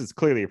quick. So this is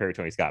clearly your favorite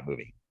Tony Scott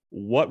movie.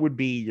 What would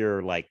be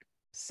your like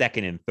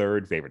second and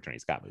third favorite Tony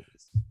Scott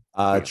movies?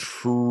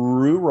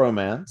 True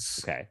Romance.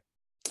 Okay.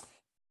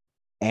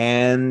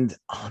 And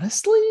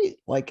honestly,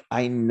 like,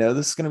 I know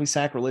this is going to be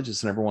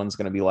sacrilegious and everyone's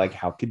going to be like,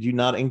 how could you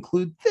not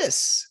include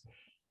this?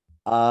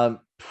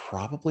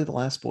 Probably The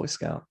Last Boy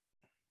Scout.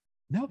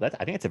 No, I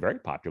think it's a very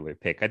popular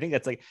pick. I think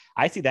that's like,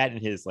 I see that in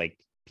his like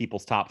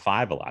people's top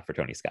 5 a lot for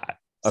Tony Scott.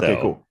 Okay,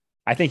 cool.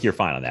 I think you're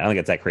fine on that. I don't think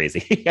it's that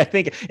crazy. I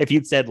think if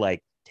you'd said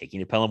like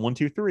Taking to Pelham 1,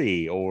 2,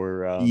 3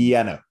 or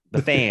no,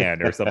 The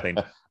Fan or something,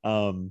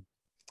 but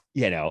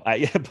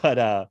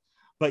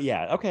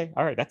yeah, okay,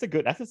 all right, that's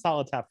a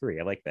solid top 3.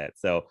 I like that.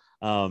 So,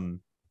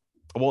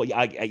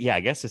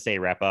 I guess to say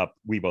wrap up,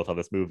 we both love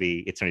this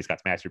movie. It's Tony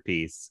Scott's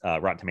masterpiece.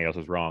 Rotten Tomatoes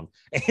was wrong.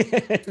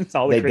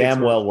 They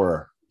damn well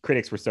were.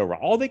 Critics were so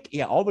wrong. All the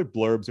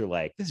blurbs are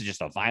like, this is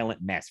just a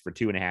violent mess for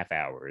 2.5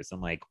 hours.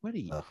 I'm like, what are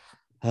you?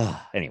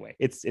 Anyway,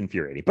 it's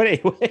infuriating. But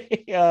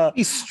anyway,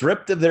 he's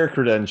stripped of their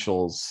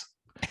credentials.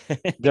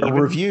 Their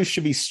review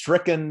should be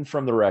stricken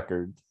from the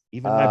record.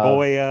 Even my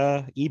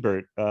boy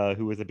Ebert,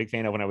 who was a big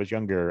fan of when I was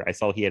younger, I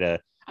saw he had I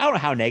don't know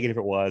how negative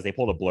it was. They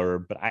pulled a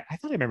blurb, but I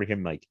thought I remember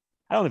him like,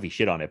 I don't know if he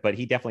shit on it, but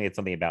he definitely had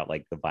something about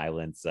like the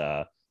violence.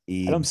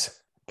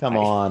 Eames, come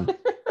on.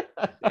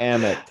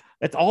 Damn it.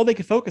 That's all they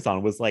could focus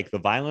on was like the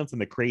violence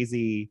and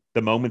the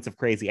moments of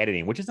crazy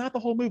editing, which is not the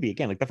whole movie.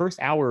 Again, like the first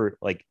hour,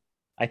 like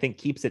I think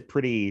keeps it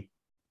pretty,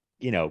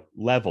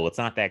 level. It's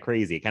not that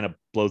crazy. It kind of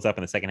blows up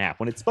in the second half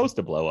when it's supposed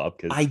to blow up.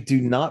 Because I do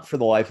not for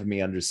the life of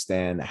me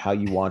understand how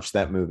you watch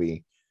that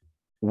movie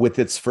with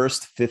its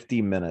first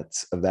 50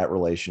 minutes of that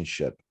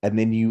relationship. And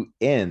then you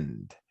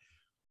end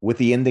with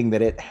the ending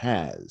that it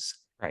has.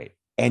 Right.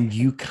 And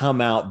you come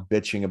out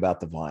bitching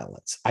about the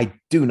violence. I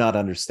do not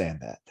understand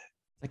that.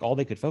 Like all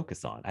they could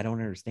focus on. I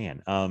don't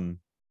understand.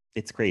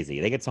 It's crazy.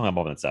 They get so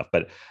involved in stuff.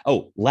 But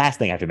last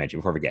thing I have to mention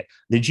before we forget.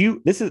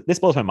 This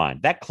blows my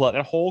mind. That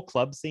whole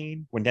club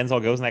scene when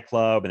Denzel goes in that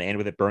club and they end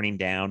with it burning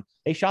down.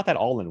 They shot that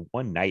all in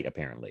one night,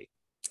 apparently.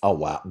 Oh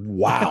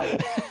wow.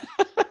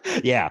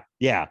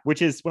 Yeah.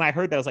 Which is when I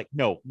heard that, I was like,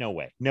 no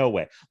way.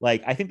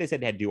 Like I think they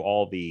said they had to do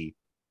all the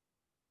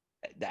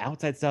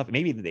outside stuff,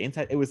 maybe the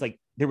inside. It was like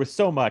there was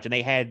so much,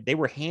 and they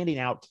were handing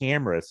out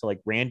cameras to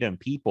like random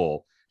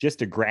people just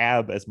to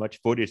grab as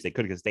much footage they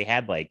could, because they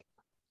had like,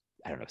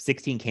 I don't know,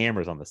 16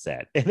 cameras on the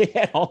set, and they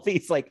had all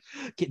these like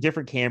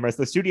different cameras.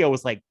 The studio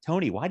was like,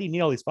 Tony, why do you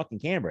need all these fucking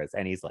cameras?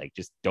 And he's like,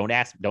 just don't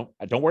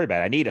worry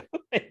about it. I need them.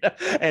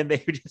 And they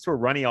just were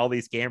running all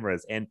these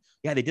cameras. And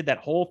yeah, they did that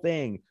whole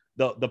thing.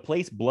 The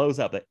place blows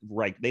up.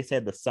 Right. They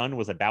said the sun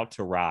was about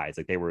to rise.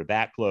 Like they were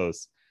that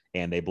close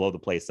and they blow the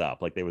place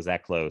up. Like they was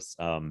that close.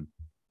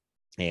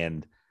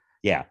 And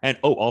yeah. And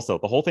also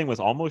the whole thing was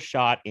almost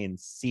shot in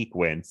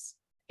sequence,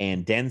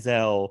 and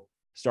Denzel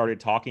started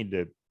talking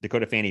to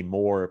Dakota Fanning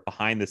more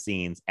behind the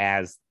scenes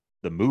as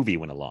the movie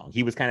went along.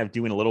 He was kind of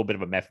doing a little bit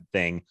of a method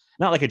thing,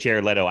 not like a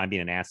Jared Leto, I'm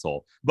being an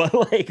asshole, but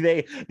like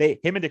him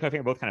and Dakota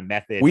Fanning both kind of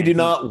method. We do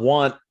not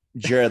want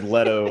Jared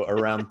Leto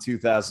around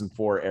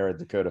 2004 era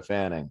Dakota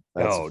Fanning.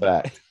 That's a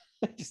fact.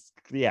 Just,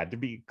 to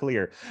be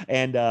clear.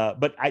 And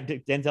but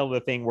Denzel, the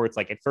thing where it's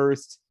like at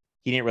first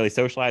he didn't really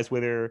socialize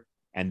with her,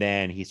 and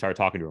then he started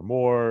talking to her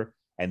more.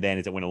 And then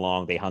as it went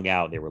along, they hung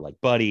out. They were like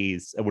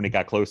buddies when it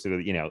got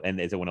closer to, and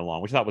as it went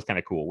along, which I thought was kind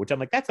of cool, which I'm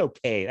like, that's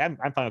okay. I'm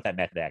fine with that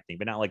method acting,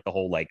 but not like the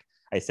whole, like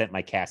I sent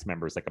my cast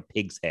members like a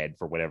pig's head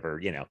for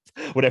whatever,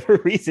 whatever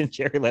reason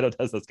Jared Leto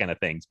does those kind of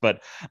things.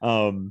 But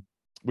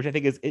which I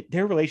think is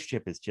their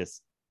relationship is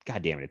just,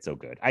 God damn it, it's so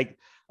good.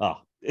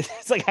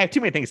 It's like I have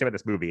too many things to say about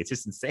this movie. It's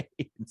just insane.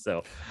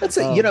 So that's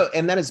it,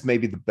 and that is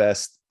maybe the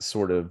best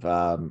sort of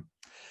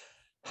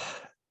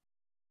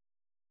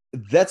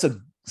that's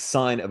a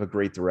sign of a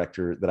great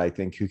director that I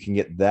think who can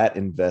get that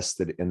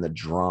invested in the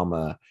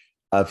drama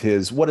of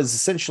his what is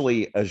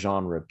essentially a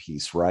genre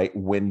piece, right?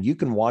 When you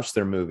can watch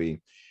their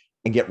movie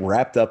and get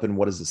wrapped up in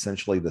what is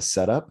essentially the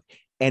setup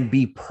and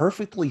be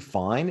perfectly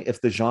fine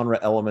if the genre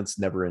elements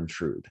never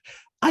intrude.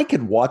 I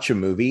could watch a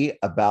movie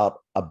about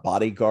a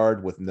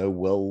bodyguard with no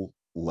will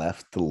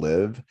left to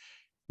live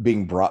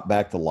being brought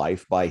back to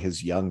life by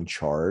his young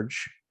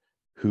charge,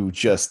 who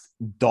just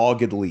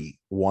doggedly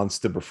wants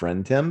to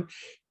befriend him.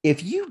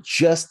 If you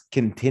just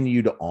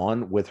continued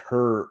on with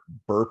her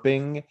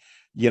burping,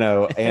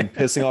 and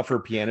pissing off her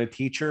piano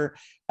teacher,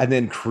 and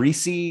then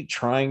Creasy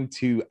trying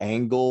to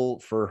angle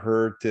for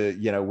her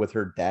to, with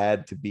her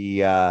dad to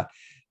be, a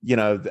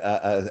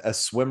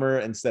swimmer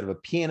instead of a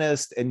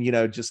pianist, and,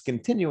 just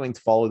continuing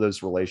to follow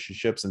those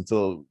relationships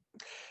until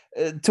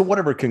to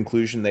whatever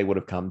conclusion they would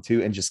have come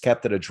to, and just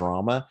kept it a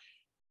drama.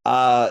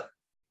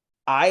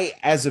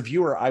 As a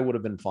viewer, I would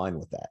have been fine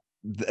with that.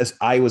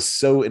 I was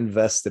so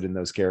invested in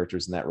those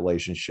characters in that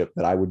relationship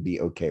that I would be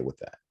okay with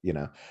that,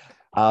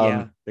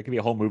 yeah, there could be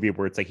a whole movie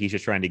where it's like he's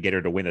just trying to get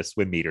her to win a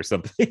swim meet or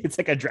something. It's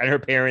like her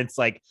parents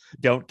like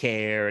don't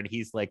care, and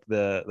he's like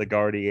the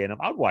guardian.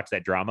 I would watch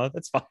that drama.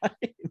 That's fine.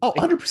 Oh,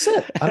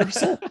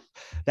 100%.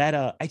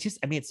 That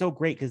it's so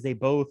great because they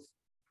both,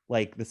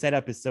 like, the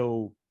setup is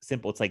so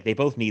simple. It's like they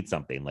both need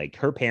something. Like,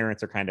 her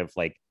parents are kind of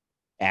like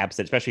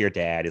absent, especially her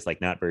dad is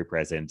like not very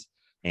present,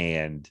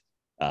 and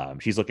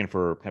she's looking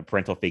for a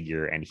parental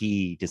figure, and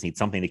he just needs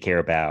something to care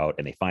about,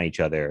 and they find each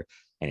other,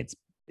 and it's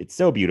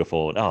so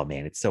beautiful. And oh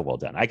man, it's so well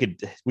done. I could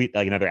like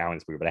another hour in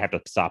this movie, but I have to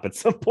stop at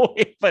some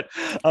point. But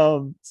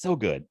so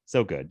good.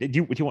 Would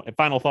you want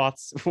final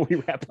thoughts before we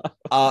wrap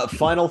up?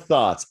 Final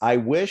thoughts. I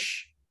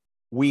wish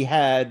we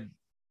had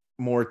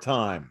more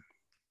time.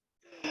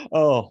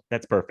 Oh,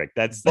 that's perfect.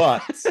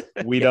 But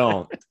we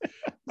don't.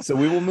 So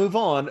we will move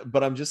on.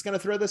 But I'm just going to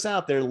throw this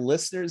out there,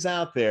 listeners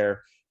out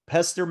there.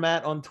 Pester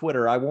Matt on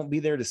Twitter. I won't be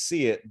there to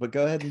see it, but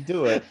go ahead and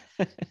do it,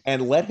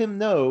 and let him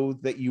know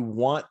that you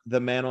want the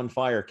Man on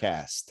Fire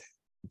cast.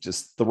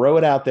 Just throw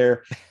it out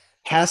there.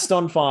 Cast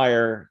on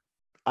Fire.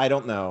 I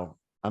don't know.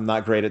 I'm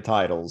not great at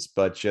titles,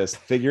 but just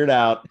figure it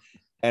out,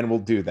 and we'll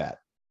do that.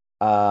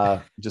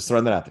 Just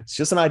throwing that out there. It's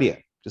just an idea.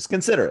 Just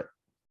consider it.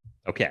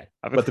 Okay.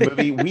 But the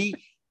movie,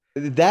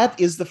 that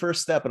is the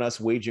first step in us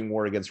waging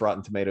war against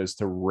Rotten Tomatoes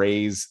to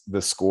raise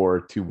the score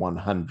to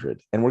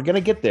 100. And we're going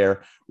to get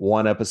there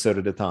one episode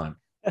at a time,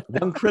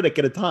 one critic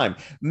at a time.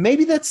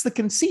 Maybe that's the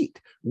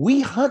conceit.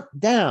 We hunt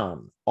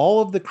down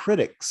all of the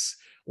critics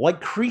like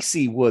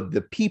Creasy would,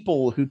 the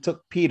people who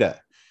took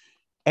PETA,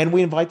 and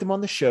we invite them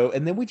on the show,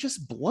 and then we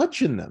just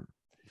bludgeon them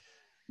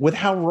with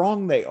how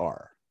wrong they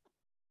are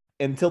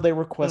until they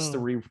request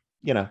to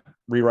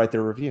rewrite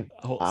their review.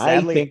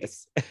 Sadly, I think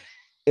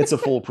it's a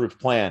foolproof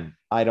plan.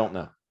 I don't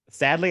know.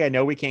 Sadly, I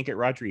know we can't get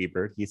Roger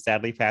Ebert. He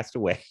sadly passed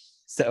away.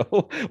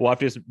 So we'll have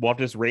to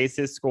just raise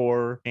his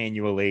score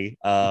annually.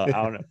 I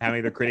don't know how many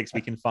other critics we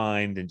can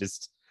find, and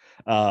just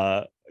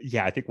I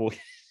think we'll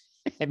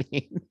I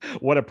mean,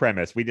 what a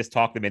premise. We just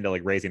talk them into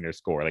like raising their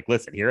score. Like,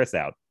 listen, hear us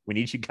out. We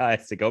need you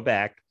guys to go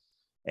back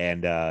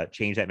and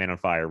change that Man on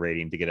Fire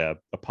rating to get a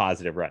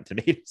positive Rotten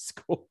Tomatoes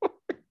score.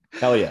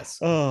 Hell yes.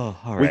 Oh,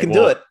 all right. We can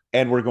do it,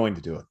 and we're going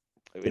to do it.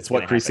 It's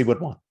what Creasy would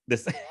want.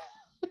 This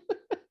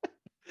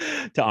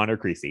to honor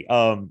Creasy.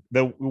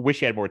 The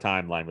wish you had more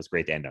time line was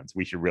great to end on. So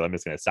I'm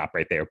just going to stop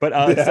right there. But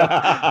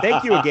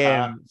thank you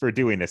again for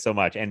doing this so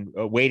much and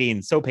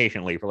waiting so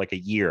patiently for like a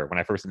year when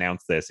I first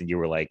announced this, and you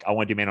were like, I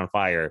want to do Man on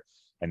Fire.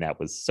 And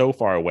that was so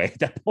far away at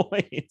that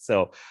point.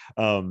 So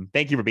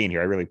thank you for being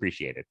here. I really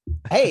appreciate it.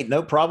 Hey,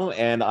 no problem.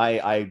 And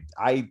I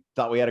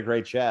thought we had a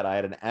great chat. I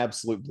had an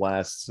absolute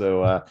blast.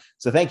 So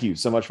thank you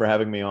so much for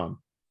having me on.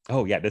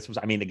 Oh yeah, this was,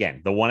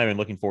 again, the one I've been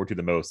looking forward to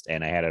the most,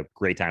 and I had a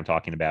great time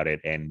talking about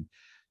it, and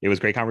it was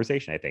a great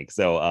conversation, I think.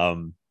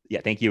 So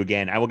thank you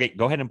again. I will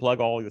go ahead and plug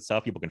all the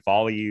stuff. People can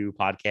follow you,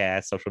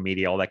 podcasts, social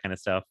media, all that kind of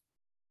stuff.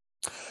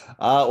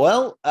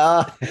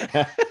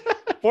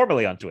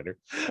 Formerly on Twitter.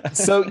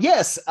 So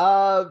yes.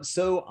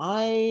 So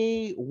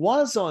I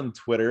was on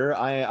Twitter.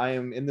 I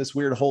am in this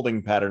weird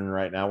holding pattern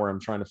right now where I'm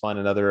trying to find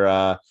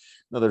another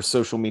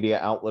social media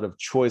outlet of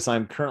choice.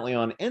 I'm currently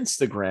on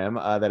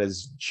Instagram. That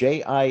is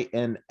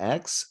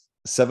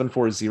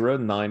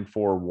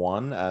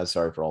JINX740941.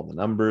 Sorry for all the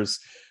numbers.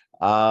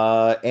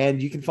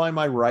 And you can find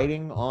my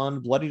writing on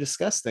Bloody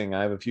Disgusting.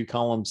 I have a few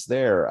columns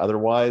there.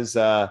 Otherwise,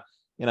 I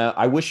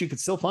wish you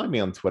could still find me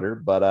on Twitter,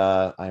 but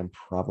I am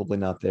probably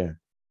not there.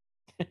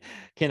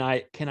 Can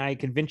I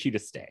convince you to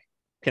stay?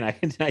 Can I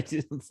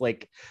just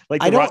like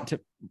the Rotten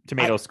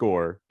Tomato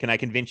score? Can I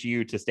convince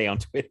you to stay on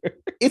Twitter?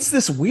 It's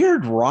this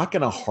weird rock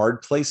and a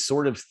hard place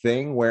sort of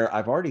thing where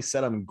I've already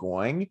said I'm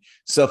going.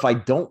 So if I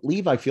don't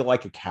leave, I feel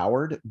like a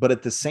coward. But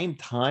at the same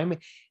time,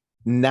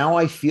 now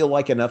I feel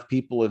like enough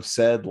people have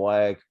said,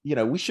 like,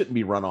 we shouldn't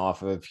be run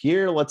off of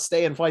here. Let's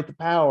stay and fight the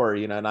power,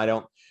 and I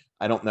don't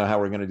know how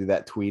we're going to do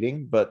that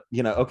tweeting, but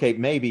okay,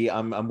 maybe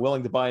I'm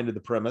willing to buy into the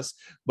premise,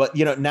 but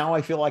now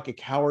I feel like a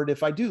coward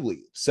if I do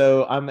leave.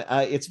 So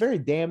it's very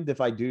damned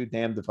if I do,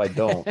 damned if I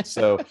don't.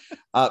 So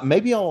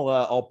maybe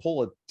I'll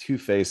pull a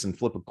Two-Face and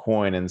flip a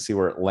coin and see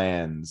where it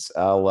lands.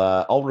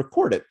 I'll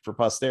record it for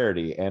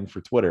posterity and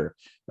for Twitter.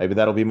 Maybe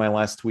that'll be my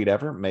last tweet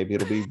ever. Maybe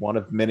it'll be one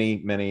of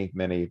many, many,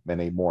 many,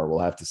 many more. We'll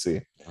have to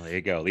see. Well, there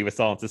you go. Leave us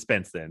all in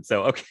suspense then.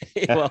 So,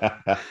 okay. Well,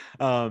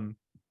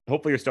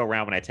 hopefully you're still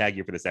around when I tag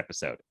you for this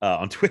episode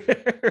on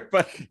Twitter.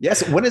 But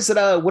yes, when is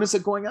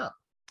it going up?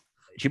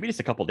 should be just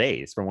a couple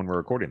days from when we're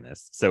recording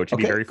this, so it should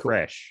be very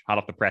fresh, hot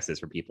off the presses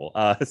for people.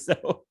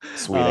 So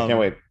sweet, I can't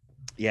wait.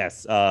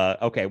 Yes.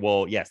 Okay.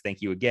 Well, yes.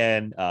 Thank you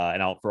again.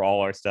 And for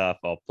all our stuff,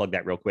 I'll plug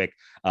that real quick.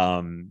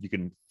 You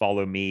can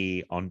follow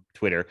me on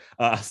Twitter.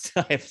 I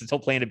still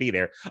plan to be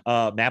there.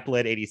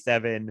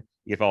 Mapled87.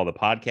 You can follow the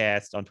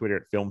podcast on Twitter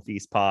at Film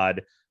Feast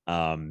Pod.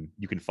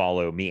 You can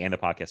follow me and the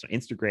podcast on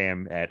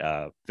Instagram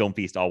at Film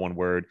Feast, all one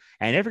word.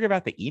 And I never give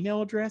out the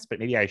email address, but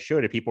maybe I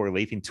should if people are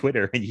leaving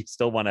Twitter and you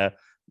still want to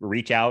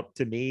reach out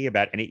to me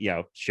about any,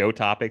 show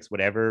topics,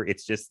 whatever.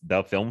 It's just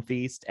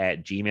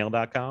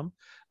thefilmfeast@gmail.com.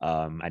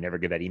 I never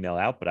give that email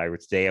out, but I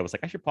was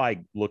like, I should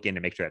probably look in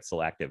to make sure that's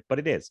still active, but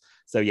it is.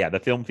 So yeah,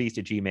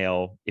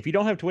 thefilmfeast@gmail. If you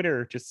don't have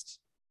Twitter, just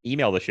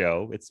email the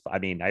show. I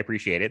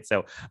appreciate it.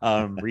 So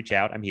reach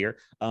out. I'm here.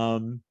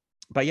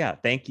 But yeah,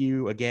 thank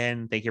you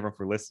again. Thank you everyone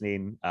for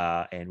listening.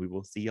 And we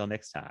will see y'all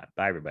next time.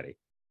 Bye, everybody.